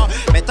jar.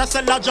 Better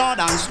sell a jar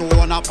than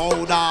stone a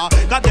powder.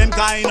 Got them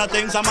kind of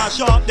things I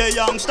mash up the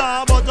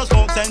youngster. But the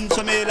smoke sense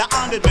of me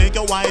and it make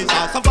you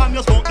wiser. So from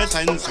your smoke the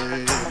sense.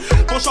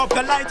 Push up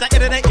your lighter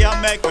in the ear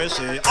make we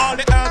see. All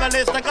the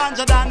herbalists, the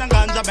ganja dan and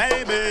ganja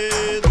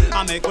babies.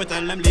 I make we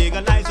tell them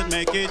legalize it,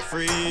 make it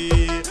free.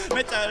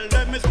 Me tell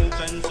them me smoke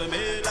sense of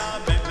me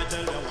love. Make me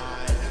tell you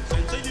why.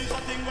 Sense of use a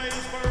thing where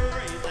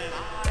inspiration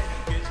high.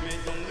 Gives me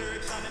the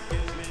lyrics and it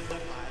gives me the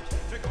vibes.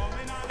 To come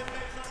in all the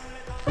place and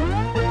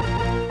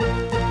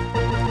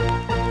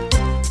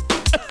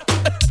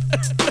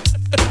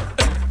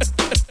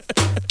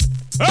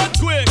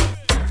Earthquake!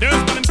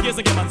 There's one in case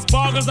again, man.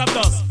 Sparkles of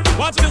dust.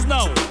 Watch this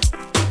now.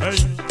 Hey,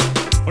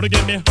 wanna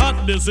get me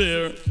hot this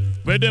year?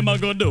 Where them a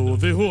go do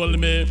if you hold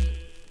me?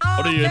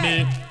 Or do you hear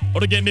me? Or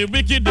to get me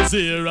wicked this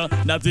year?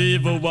 Not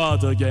even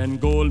water can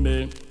cool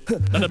me.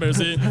 Not a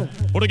mercy.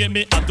 Or to get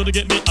me hot, to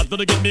get me hot,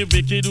 to get me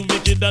wicked,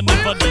 wicked. And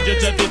if I DJ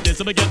check it,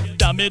 this I get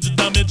damage,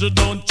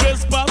 don't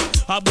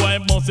trespass. A boy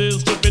must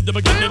is stupid, to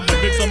get the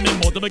lyrics on me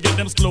more, to get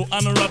them slow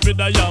and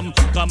rapid. I am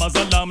calm as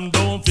a lamb,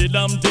 don't feel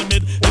I'm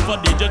timid. If I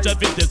DJ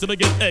check it, this I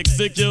get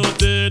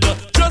executed.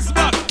 Just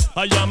back,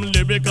 I am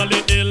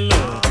lyrically ill.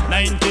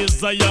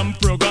 90s, I am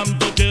programmed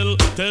to kill.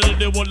 Tell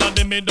the whole of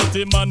them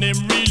dirty man,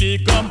 him really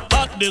come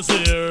hot this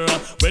year.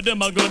 Where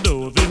them a go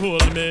do if he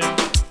hold me?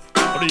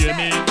 Or do you hear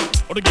me?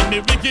 Or to get me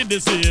wicked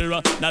this year?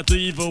 Not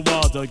even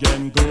water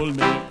can cool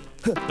me.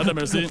 Not a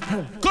mercy.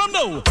 Come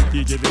now,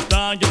 DJ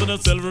Vista, get to the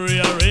silver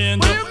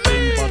rearrange.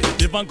 Think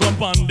positive and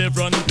come on the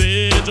front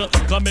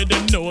page. Come in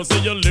them know, say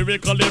you're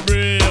lyrically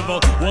brave.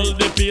 Hold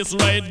the face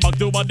right back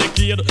to what the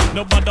kid.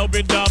 No matter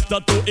with after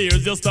 2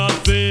 years you start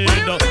fade.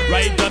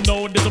 Right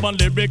now, this one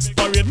lyrics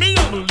parade. Me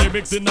have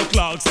lyrics in the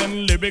clocks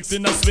and lyrics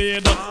in the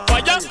spade.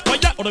 Fire,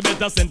 fire, or the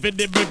better send for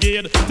the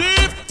brigade.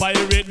 Thief,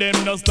 pirate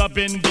them, no stop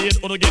indeed.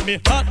 Or to get me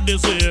hot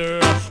this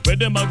year. Where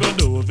them a go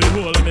do if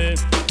you hold me?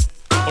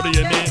 Or do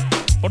you hear me?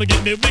 Or to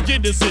get me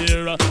wicked this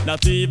year,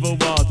 not even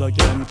water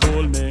can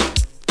cool me.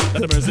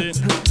 Not a mercy.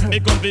 Me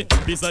come fi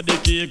piece of the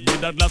cake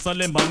with a glass of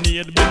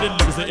lemonade. With the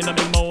lyrics in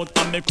my mouth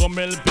and me come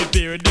well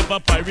prepared. If a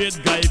pirate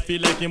guy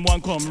feel like him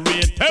want come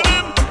raid, tell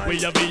him we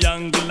have the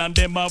angle and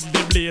them have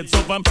the blade. So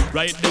from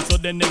right there, so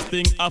the next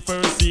thing I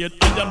first see it.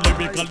 I am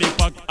lyrically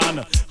packed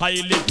and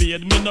highly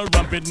paid. Me no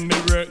rampant me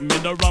work, me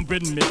no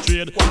rampant me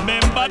trade.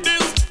 Remember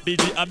this,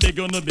 DJ I beg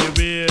gonna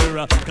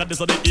beware. Cause this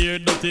of the ear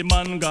dirty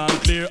man gone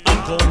clear. And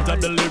counter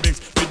the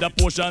lyrics with a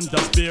portion to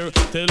spare.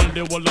 Tell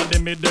the whole of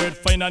them me dirt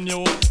fine and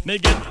new. Me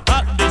get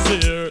hot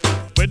this year.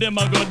 Where them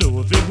a go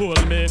do if you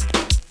hold me?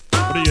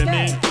 Or do you hear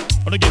me?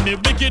 Or to get me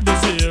wicked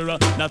this year?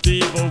 Not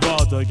even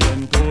water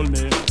can cool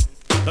me.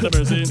 Not a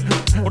mercy.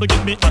 Or to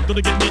get me hot, to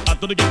get me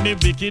hot, to get me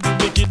wicked,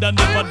 wicked. And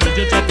if I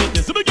DJ check it,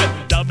 this will get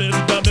damage,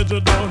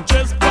 don't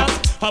trespass.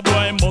 A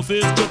boy must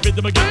is stupid,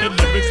 to get the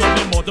lyrics on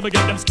them more, to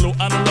get them slow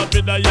and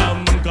rapid. I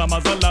am calm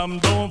as a lamb,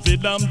 don't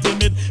feel I'm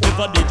timid. If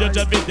I DJ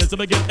check it, this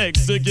will get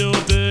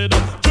executed.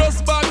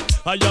 Just back,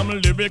 I am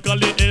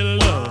lyrically ill.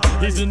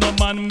 Easy no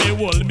man, me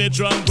hold me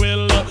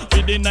tranquil.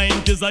 In the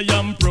 90s, I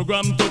am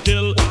programmed to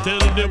kill. Tell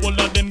the whole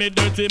of them me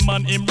dirty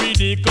man, him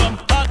really come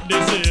hot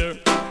this year.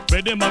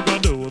 where them a go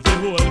do if you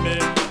hold me?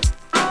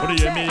 Or do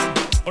you hear me?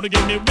 Or do you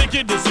get me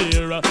wicked this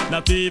year?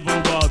 Not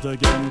even water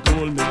can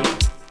cool me.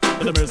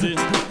 Have mercy.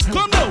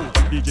 Come now,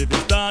 DJ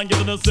Fistan, get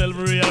on yourself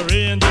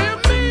rearrange.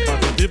 Think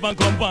positive and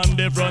come on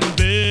the front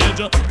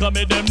page. Come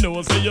make them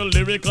know, say you're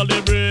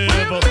lyrically brave.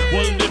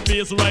 Hold the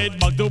face right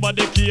back to what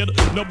the kid.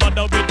 No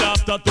matter with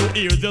after 2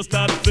 years, just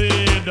start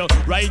fade.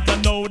 Right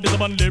and now, this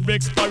one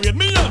lyrics parade.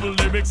 Me have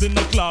lyrics in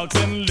the clocks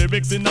and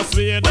lyrics in the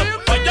suede.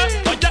 Fire,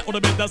 fire, or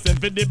the better send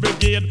for the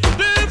brigade.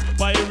 This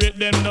pirate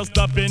them no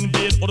stop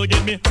invade. Or to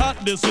get me hot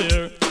this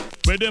year.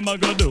 Where them a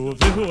go do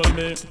if you hold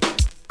me?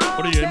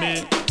 Or do you hear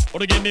me? Or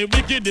to get me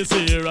wicked this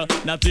year,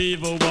 not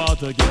even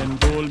water can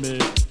cool me.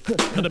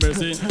 Not the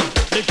mercy.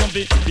 They come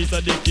piece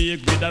of the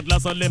cake with that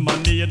glass of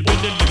lemonade. With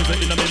the lips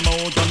in my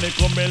mouth and they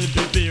come well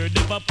prepared.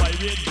 If a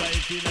pirate guy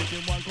feel like he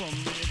want come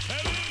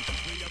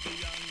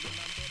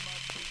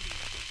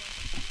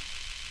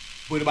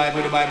Goodbye,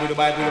 goodbye,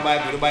 goodbye, goodbye,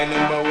 goodbye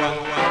number 1.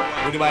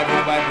 Goodbye,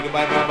 goodbye,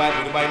 goodbye, goodbye,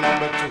 goodbye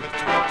number 2.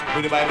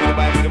 Goodbye,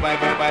 goodbye, goodbye,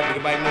 goodbye,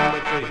 goodbye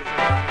number 3.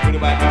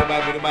 Goodbye,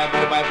 goodbye, goodbye,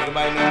 goodbye,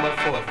 goodbye number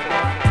 4.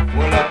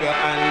 Hold up your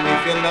hand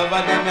if you love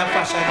her, then your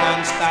fashion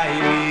and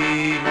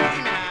styling.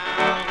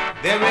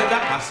 There is a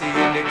posse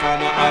in the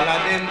corner, all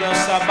of them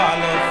just a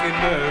ball of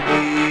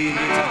murder.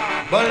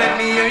 But let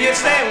me hear you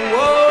say,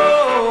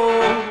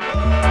 whoa,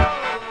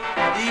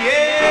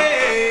 yeah,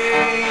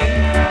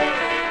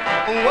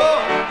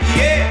 whoa,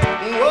 yeah,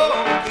 whoa,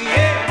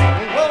 yeah,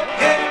 whoa,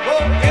 yeah,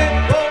 whoa, yeah,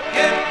 whoa,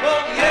 yeah, whoa,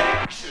 yeah.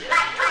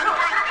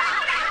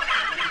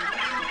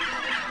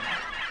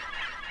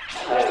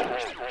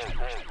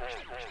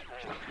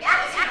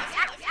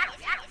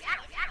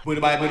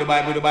 Goodbye,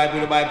 goodbye, goodbye,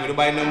 goodbye,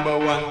 goodbye number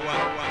 1.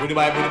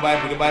 Goodbye, goodbye,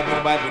 goodbye,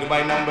 goodbye,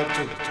 goodbye number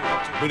 2.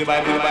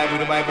 Goodbye, goodbye,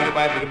 goodbye,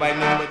 goodbye, goodbye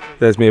number 3.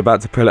 There's me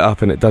about to pull it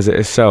up and it does it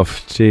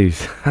itself.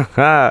 Jeez.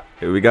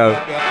 Here we go.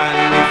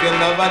 And if you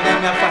love her,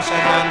 then your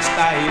fashion and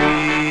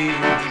styling.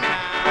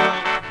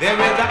 There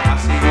is a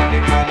posse in the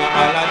corner,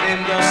 all of them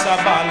just a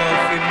ball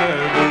of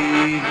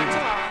murder.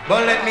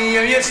 But let me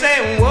hear you say,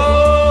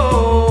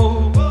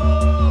 whoa,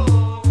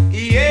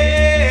 yeah.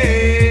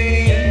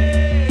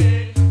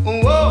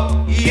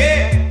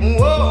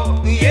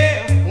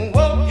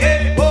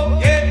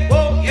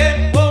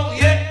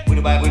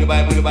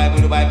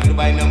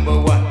 Goodbye number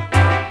 1.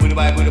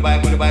 Goodbye, goodbye,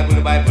 goodbye,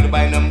 goodbye,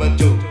 goodbye number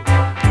 2.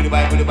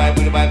 Goodbye, goodbye,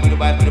 goodbye,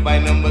 goodbye, goodbye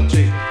number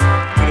 3.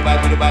 Goodbye,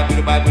 goodbye,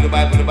 goodbye,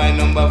 goodbye, goodbye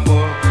number 4.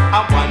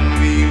 A one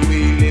wheel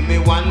wheelie, me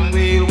one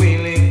wheel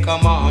wheelie,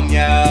 come on,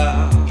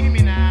 yeah. Give me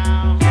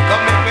now.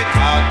 Come make me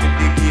talk to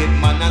the gate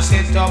man and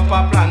set up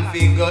a plan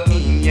figure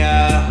in,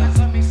 yeah.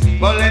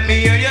 But let me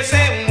hear you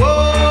say,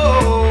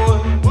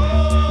 whoa,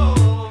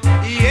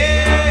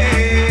 yeah.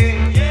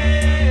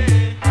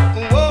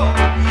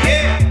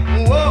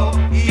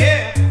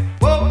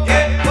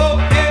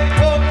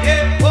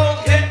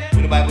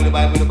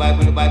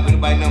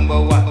 Goodbye number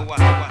 1.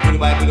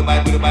 Goodbye,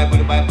 goodbye, goodbye,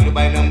 goodbye,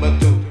 goodbye number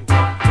 2.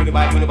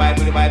 Goodbye, goodbye,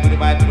 goodbye,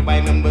 goodbye, goodbye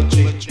number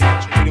 3.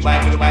 Goodbye,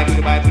 goodbye,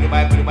 goodbye,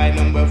 goodbye, goodbye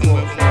number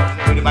 4.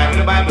 Goodbye,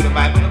 goodbye,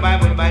 goodbye, goodbye,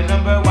 goodbye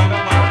number 1.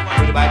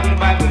 Goodbye,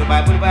 goodbye,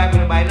 goodbye, goodbye,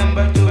 goodbye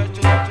number 2.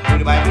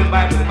 Goodbye,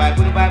 goodbye, goodbye,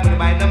 goodbye,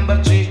 goodbye number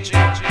 3.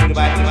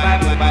 Goodbye, goodbye,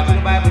 goodbye,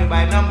 goodbye,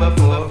 goodbye number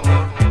 4.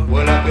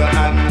 Hold up your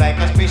hand like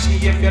a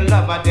species if you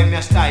love her, them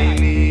you're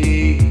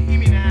styling.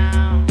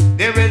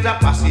 There is a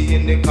posse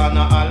in the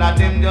corner, all of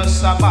them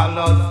just a ball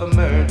out for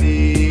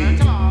murder.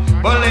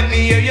 But let me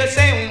hear you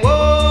say,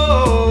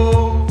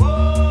 whoa,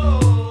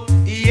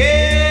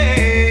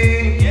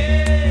 yeah,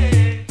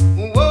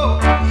 whoa,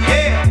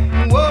 yeah,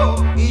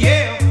 whoa,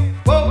 yeah,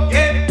 whoa,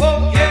 yeah,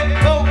 whoa, yeah,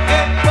 whoa,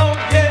 yeah, whoa,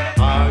 yeah.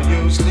 Are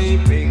you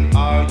sleeping?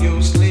 Are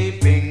you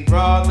sleeping,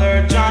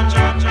 brother John?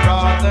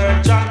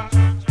 Brother John,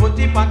 put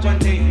it on your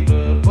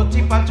table, put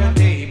it on your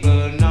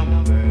table,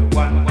 number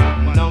 1.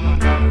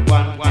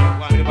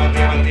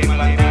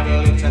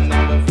 It's a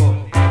number 4.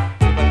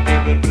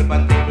 Put it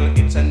on table,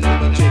 it's a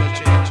number 2.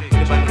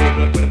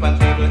 Put it on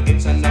table,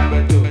 it's a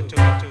number 2.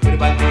 Put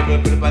it on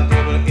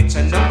table, it's a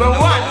number 1.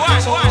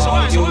 So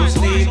are you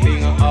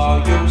sleeping? Are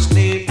you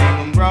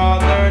sleeping,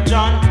 brother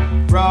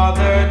John?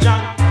 Brother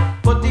John,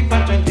 put it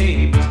on your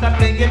table. Stop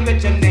playing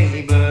with your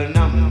neighbor.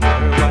 Number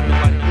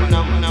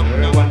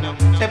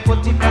 1. Say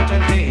put it on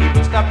your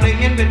table. Stop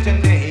playing with your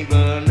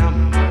neighbor.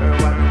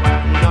 Number 1.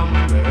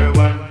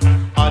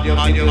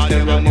 Audio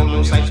stereo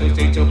mono side so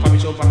stay to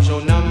pop show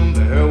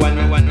number 1.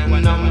 Goodbye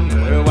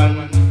number 1.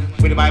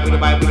 Goodbye number 2. Goodbye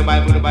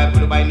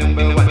number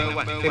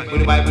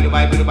 3.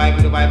 Goodbye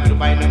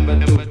number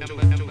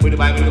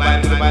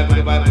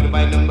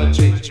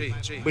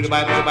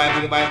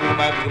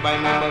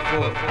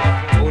 4.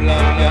 Oh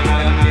love your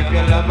hand if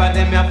you love her,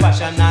 them your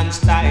fashion and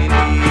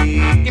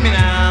styling. Give me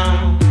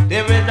now.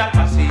 There is a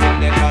posse in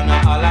the corner,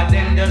 all of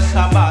them just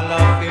a ball of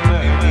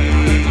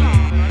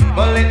murder.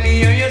 But let me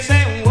hear you say,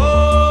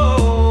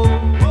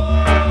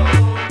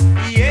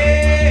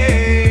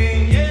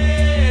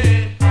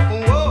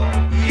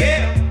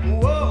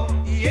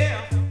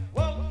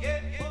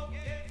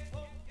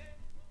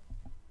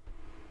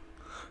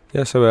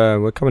 Yeah, so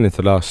we're coming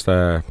into the last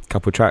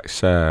couple tracks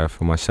for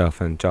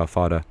myself and Jah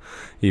Faddah.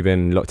 You've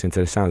been locked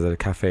into the sounds of the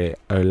Cafe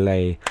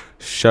Olé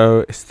show.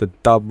 It's the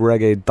dub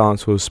reggae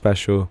dancehall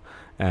special,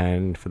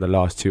 and for the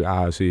last 2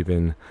 hours we've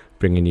been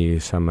bringing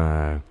you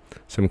some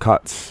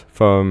cuts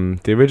from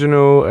the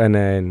original, and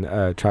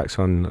then tracks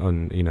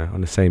on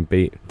the same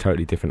beat,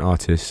 totally different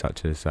artists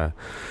such as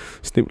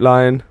Snoop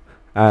Lion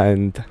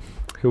and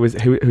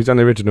who's on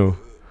the original.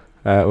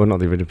 Well, not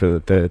the original,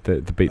 but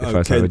the beat, the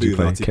first time you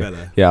play.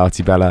 Yeah,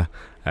 Artie Bella,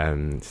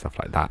 stuff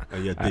like that.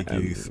 You had Big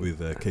Youth with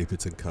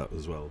Capleton cut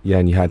as well. Yeah,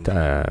 and you had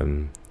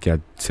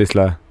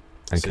Sizzla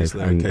and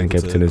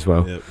Capleton as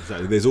well. Yeah,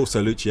 exactly. There's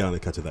also Luciano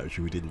cut of that, which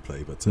we didn't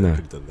play, but could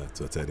have done that.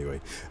 But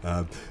anyway,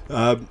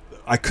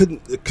 I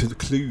couldn't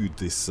conclude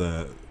this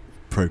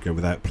program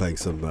without playing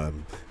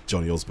some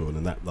Johnny Osborne,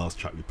 and that last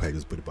track we played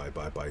was by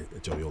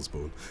Johnny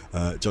Osborne.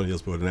 Johnny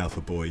Osborne and Alpha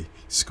Boy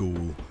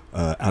School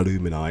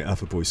alumni.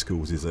 Alpha Boy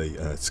Schools is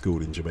a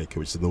school in Jamaica,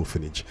 which is an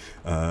orphanage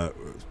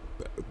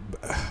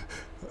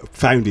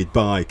founded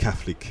by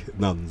Catholic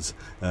nuns,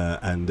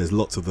 and there's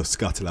lots of the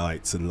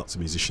Scuttleites and lots of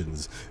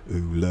musicians who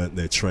learnt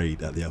their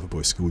trade at the Alpha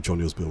Boy School.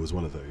 Johnny Osborne was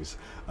one of those.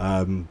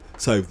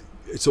 So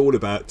it's all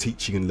about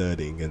teaching and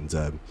learning,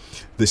 and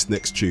this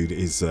next tune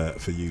is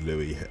for you,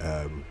 Louis.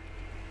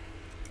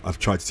 I've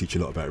tried to teach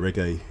you a lot about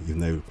reggae. You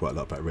know quite a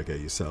lot about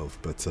reggae yourself,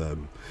 but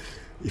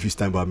if you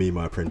stand by me,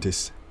 my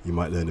apprentice, you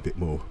might learn a bit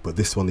more. But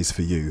this one is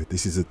for you.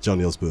 This is a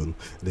Johnny Osborne,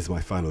 and this is my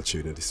final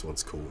tune, and this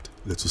one's called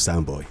Little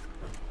Soundboy.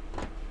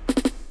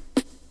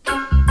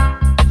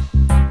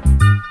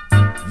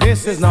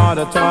 This is not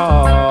a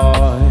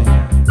toy.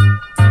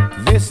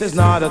 This is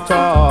not a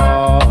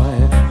toy.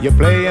 You're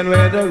playing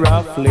with a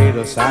rough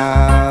little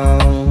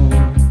sound.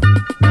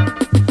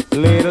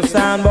 Little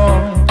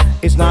soundboy,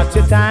 it's not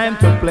your time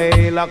to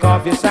play. Lock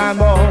off your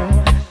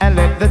soundboy and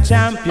let the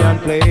champion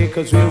play,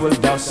 'cause we will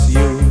dust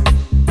you,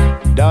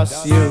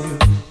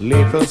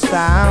 little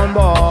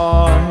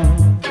soundboy.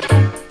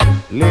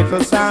 Little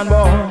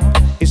soundboy,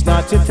 it's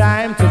not your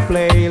time to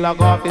play. Lock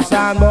off your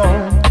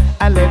soundboy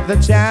and let the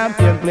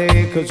champion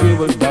play, 'cause we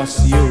will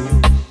dust you,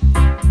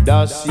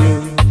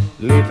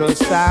 little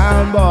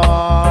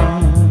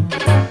soundboy.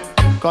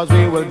 'Cause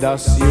we will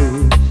dust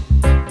you,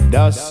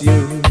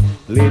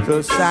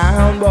 little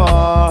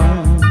soundboy.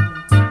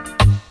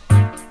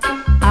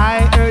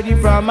 I heard you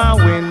from my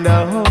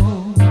window,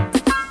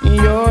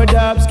 your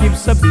dub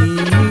skips a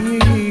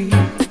beat.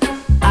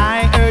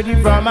 I heard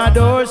you from my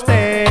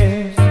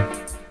doorstep,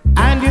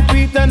 and your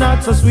tweets are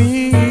not so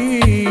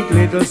sweet.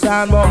 Little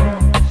soundboy,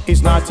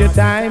 it's not your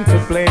time to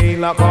play.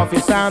 Lock off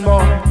your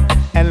soundboy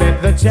and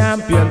let the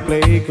champion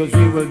play, 'cause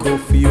we will go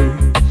for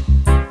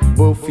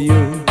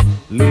you,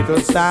 little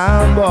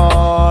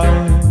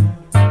soundboy.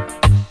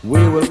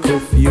 We will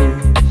cuff you,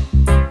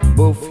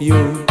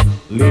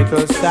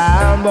 little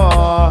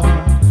soundboy.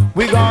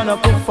 We gonna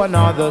cuff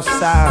another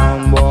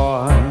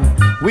soundboy.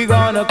 We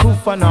gonna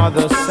cuff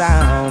another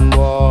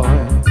soundboy.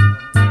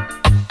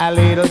 A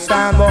little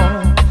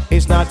soundboy,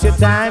 it's not your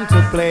time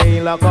to play.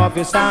 Lock off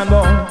your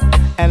soundboy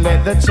and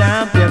let the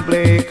champion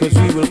play, 'cause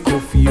we will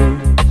cuff you,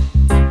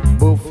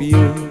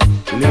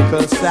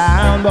 little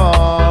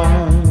soundboy.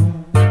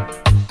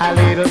 A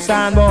little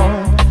soundboy,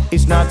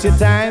 it's not your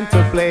time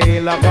to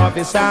play. Lock off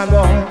your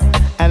soundboy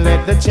and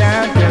let the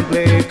champion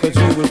play, 'cause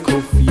we will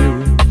cuff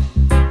you,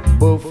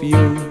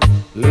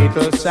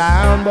 little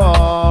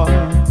soundboy.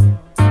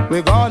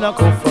 We're gonna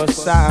cuff a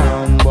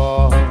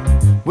soundboy.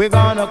 We're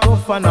gonna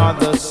cuff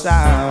another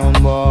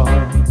soundboy.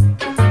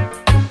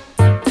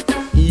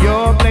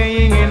 You're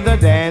playing in the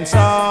dance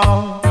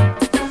hall,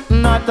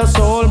 not a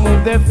soul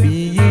move their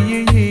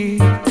feet.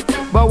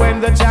 But when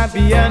the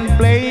champion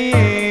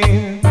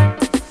plays,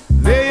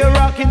 they are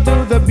rocking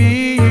to the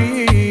beat.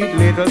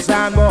 Little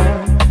soundboy,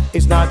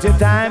 it's not your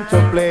time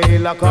to play.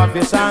 Lock off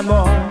your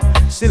soundboy,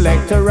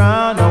 select a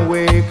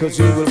runaway, 'cause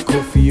we will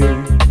cuff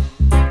you,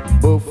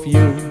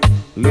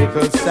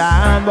 little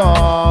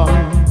soundboy.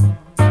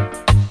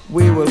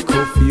 We will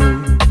cuff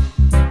you,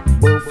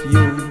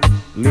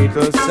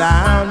 little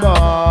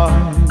soundboy.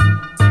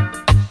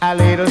 A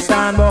little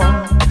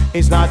soundboy,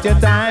 it's not your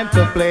time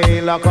to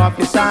play. Lock off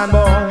your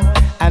soundboy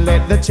and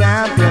let the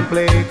champion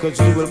play,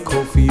 'cause we will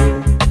cuff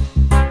you,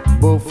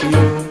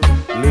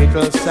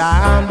 little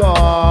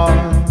soundboy.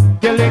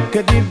 You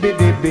little dibby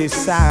dibby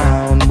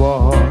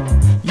soundboy.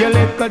 You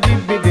little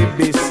dibby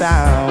dibby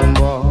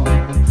soundboy.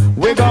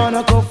 We're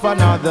gonna cuff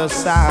another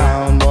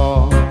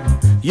soundboy.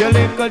 You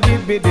little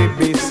dibby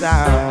dibby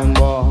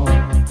soundboy.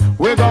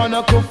 We're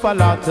gonna cuff a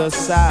lot of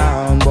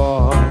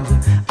soundboys,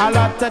 a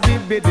lot of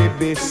dibby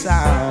dibby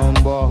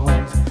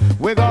soundboys.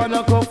 We're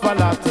gonna cuff a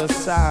lot of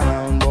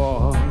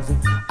soundboys,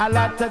 a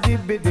lot of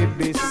dibby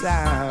dibby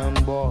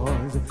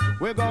soundboys.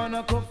 We're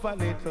gonna cuff a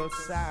little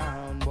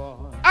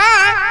soundboy.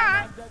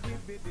 I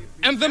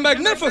am the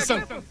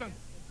magnificent.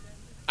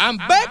 I'm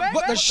back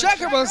with the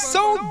Shackable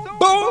Soul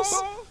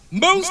Boss,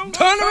 most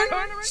thundering,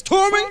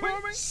 storming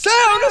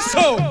sound of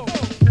soul.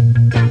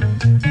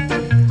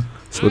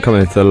 So we're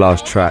coming into the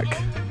last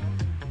track.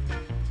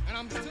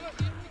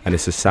 and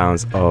it's the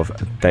sounds of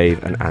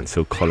Dave and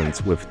Ansel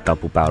Collins with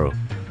Double Barrel,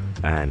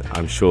 and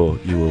I'm sure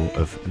you will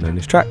have known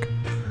this track.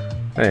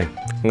 Anyway,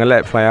 I'm going to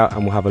let it play out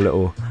and we'll have a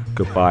little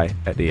goodbye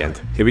at the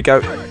end. Here we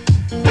go.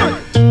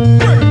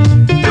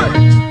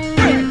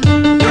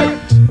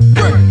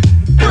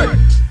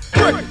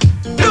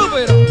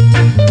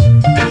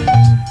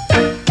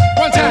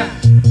 One time.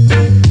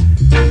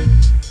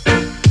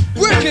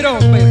 Work it on,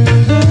 baby.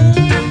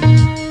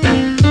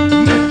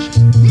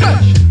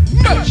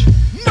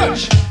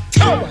 Much.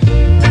 Tower.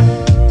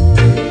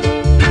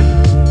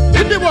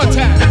 Hit me one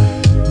time.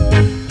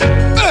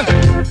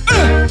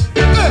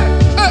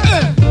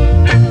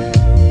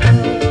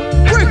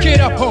 Work it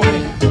up on me.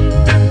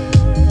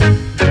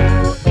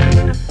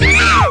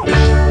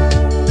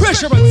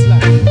 Pressure and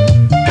slide.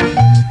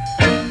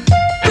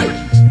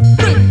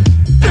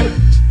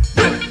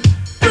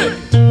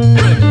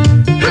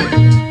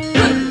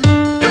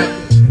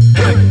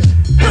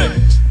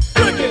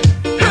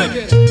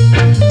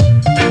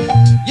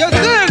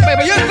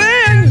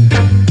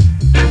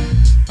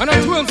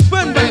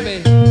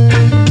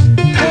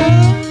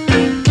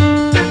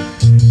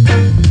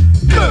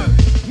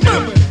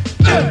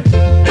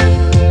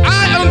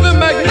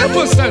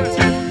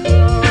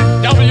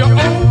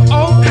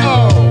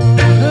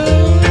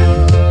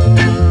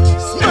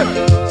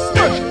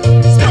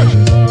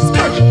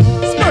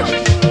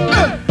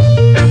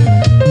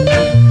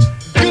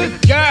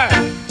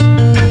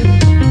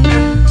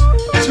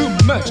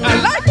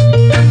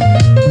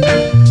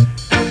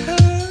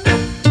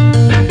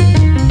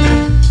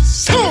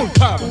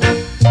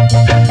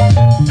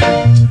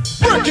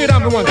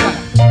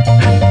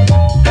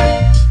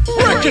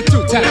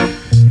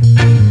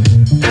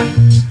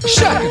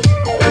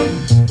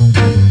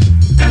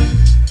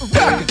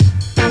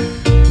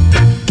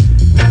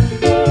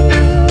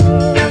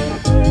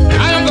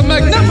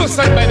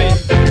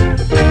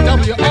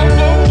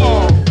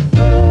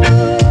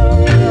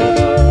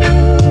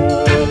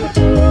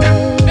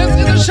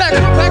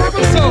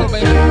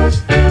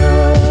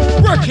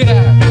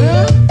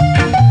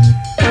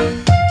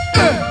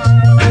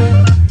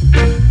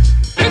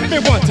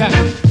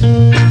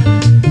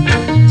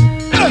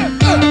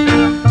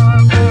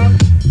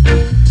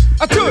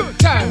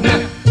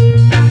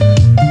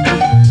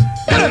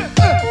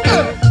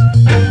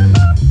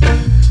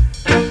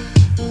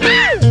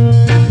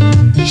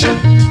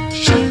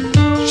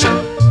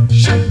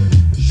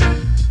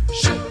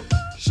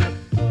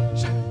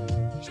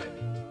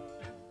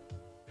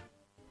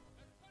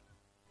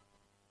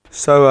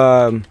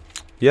 So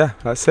yeah,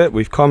 that's it.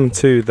 We've come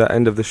to the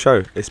end of the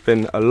show. It's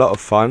been a lot of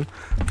fun.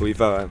 We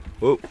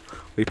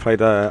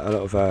played a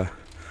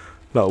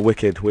lot of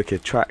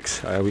wicked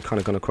tracks. We kind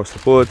of gone across the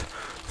board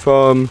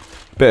from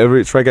a bit of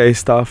roots reggae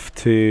stuff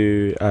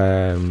to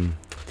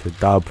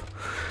dub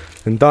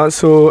and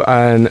dancehall,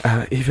 and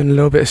even a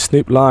little bit of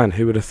Snoop Lion.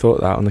 Who would have thought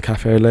that on the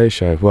Cafe Lay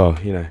show? Well,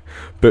 you know,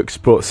 Books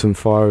brought some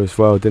fire as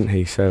well, didn't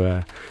he?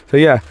 So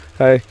yeah,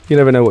 you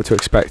never know what to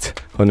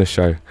expect on the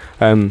show.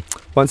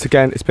 Once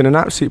again, it's been an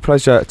absolute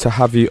pleasure to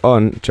have you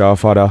on, Jah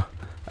Faddah.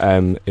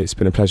 It's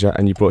been a pleasure,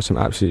 and you brought some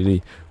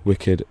absolutely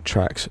wicked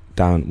tracks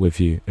down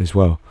with you as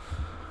well.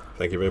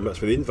 Thank you very much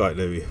for the invite,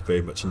 Louis.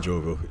 Very much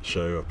enjoyable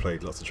show. I've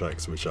played lots of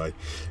tracks which I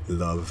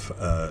love.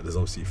 There's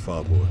obviously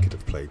far more I could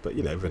have played, but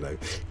you never know.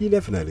 You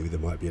never know, Louis. There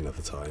might be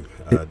another time,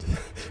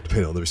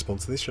 depending on the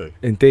response to this show.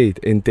 Indeed.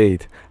 We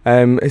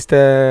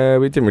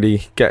didn't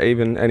really get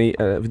even any.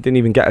 We didn't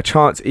even get a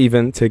chance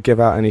even to give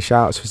out any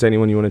shouts. Was there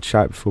anyone you wanted to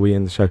shout before we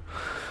end the show?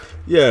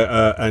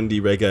 Yeah, Andy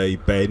Reggae,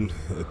 Ben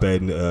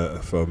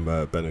from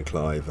Ben and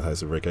Clive, the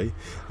House of Reggae,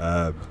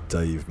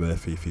 Dave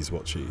Murphy if he's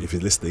watching, if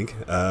he's listening,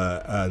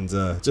 and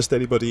just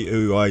anybody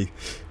who I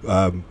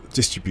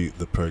distribute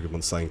the program on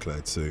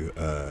SoundCloud to.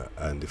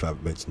 And if I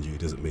haven't mentioned you,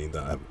 it doesn't mean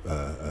that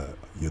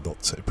you're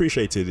not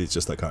appreciated. It's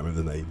just I can't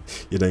remember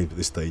your name at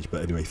this stage.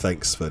 But anyway,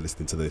 thanks for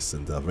listening to this,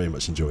 and I very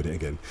much enjoyed it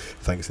again.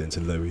 Thanks then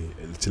to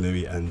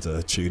Louis, and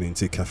tune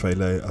into Cafe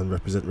Lay and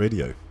Represent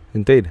Radio.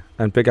 Indeed,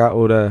 and big out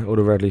all the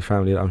Redley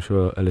family that I'm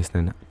sure are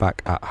listening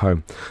back at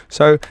home.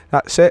 So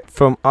that's it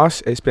from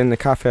us. It's been the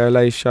Cafe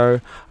Olé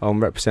show on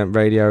Represent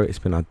Radio. It's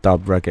been our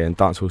dub, reggae and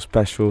dancehall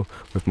special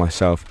with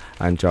myself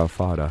and Jah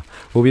Faddah.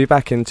 We'll be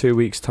back in 2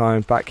 weeks'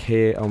 time, back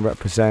here on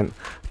Represent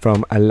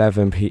from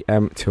 11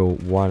 p.m. till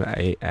 1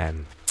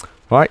 a.m.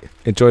 Right,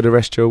 enjoy the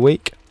rest of your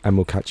week, and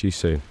we'll catch you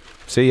soon.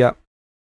 See ya.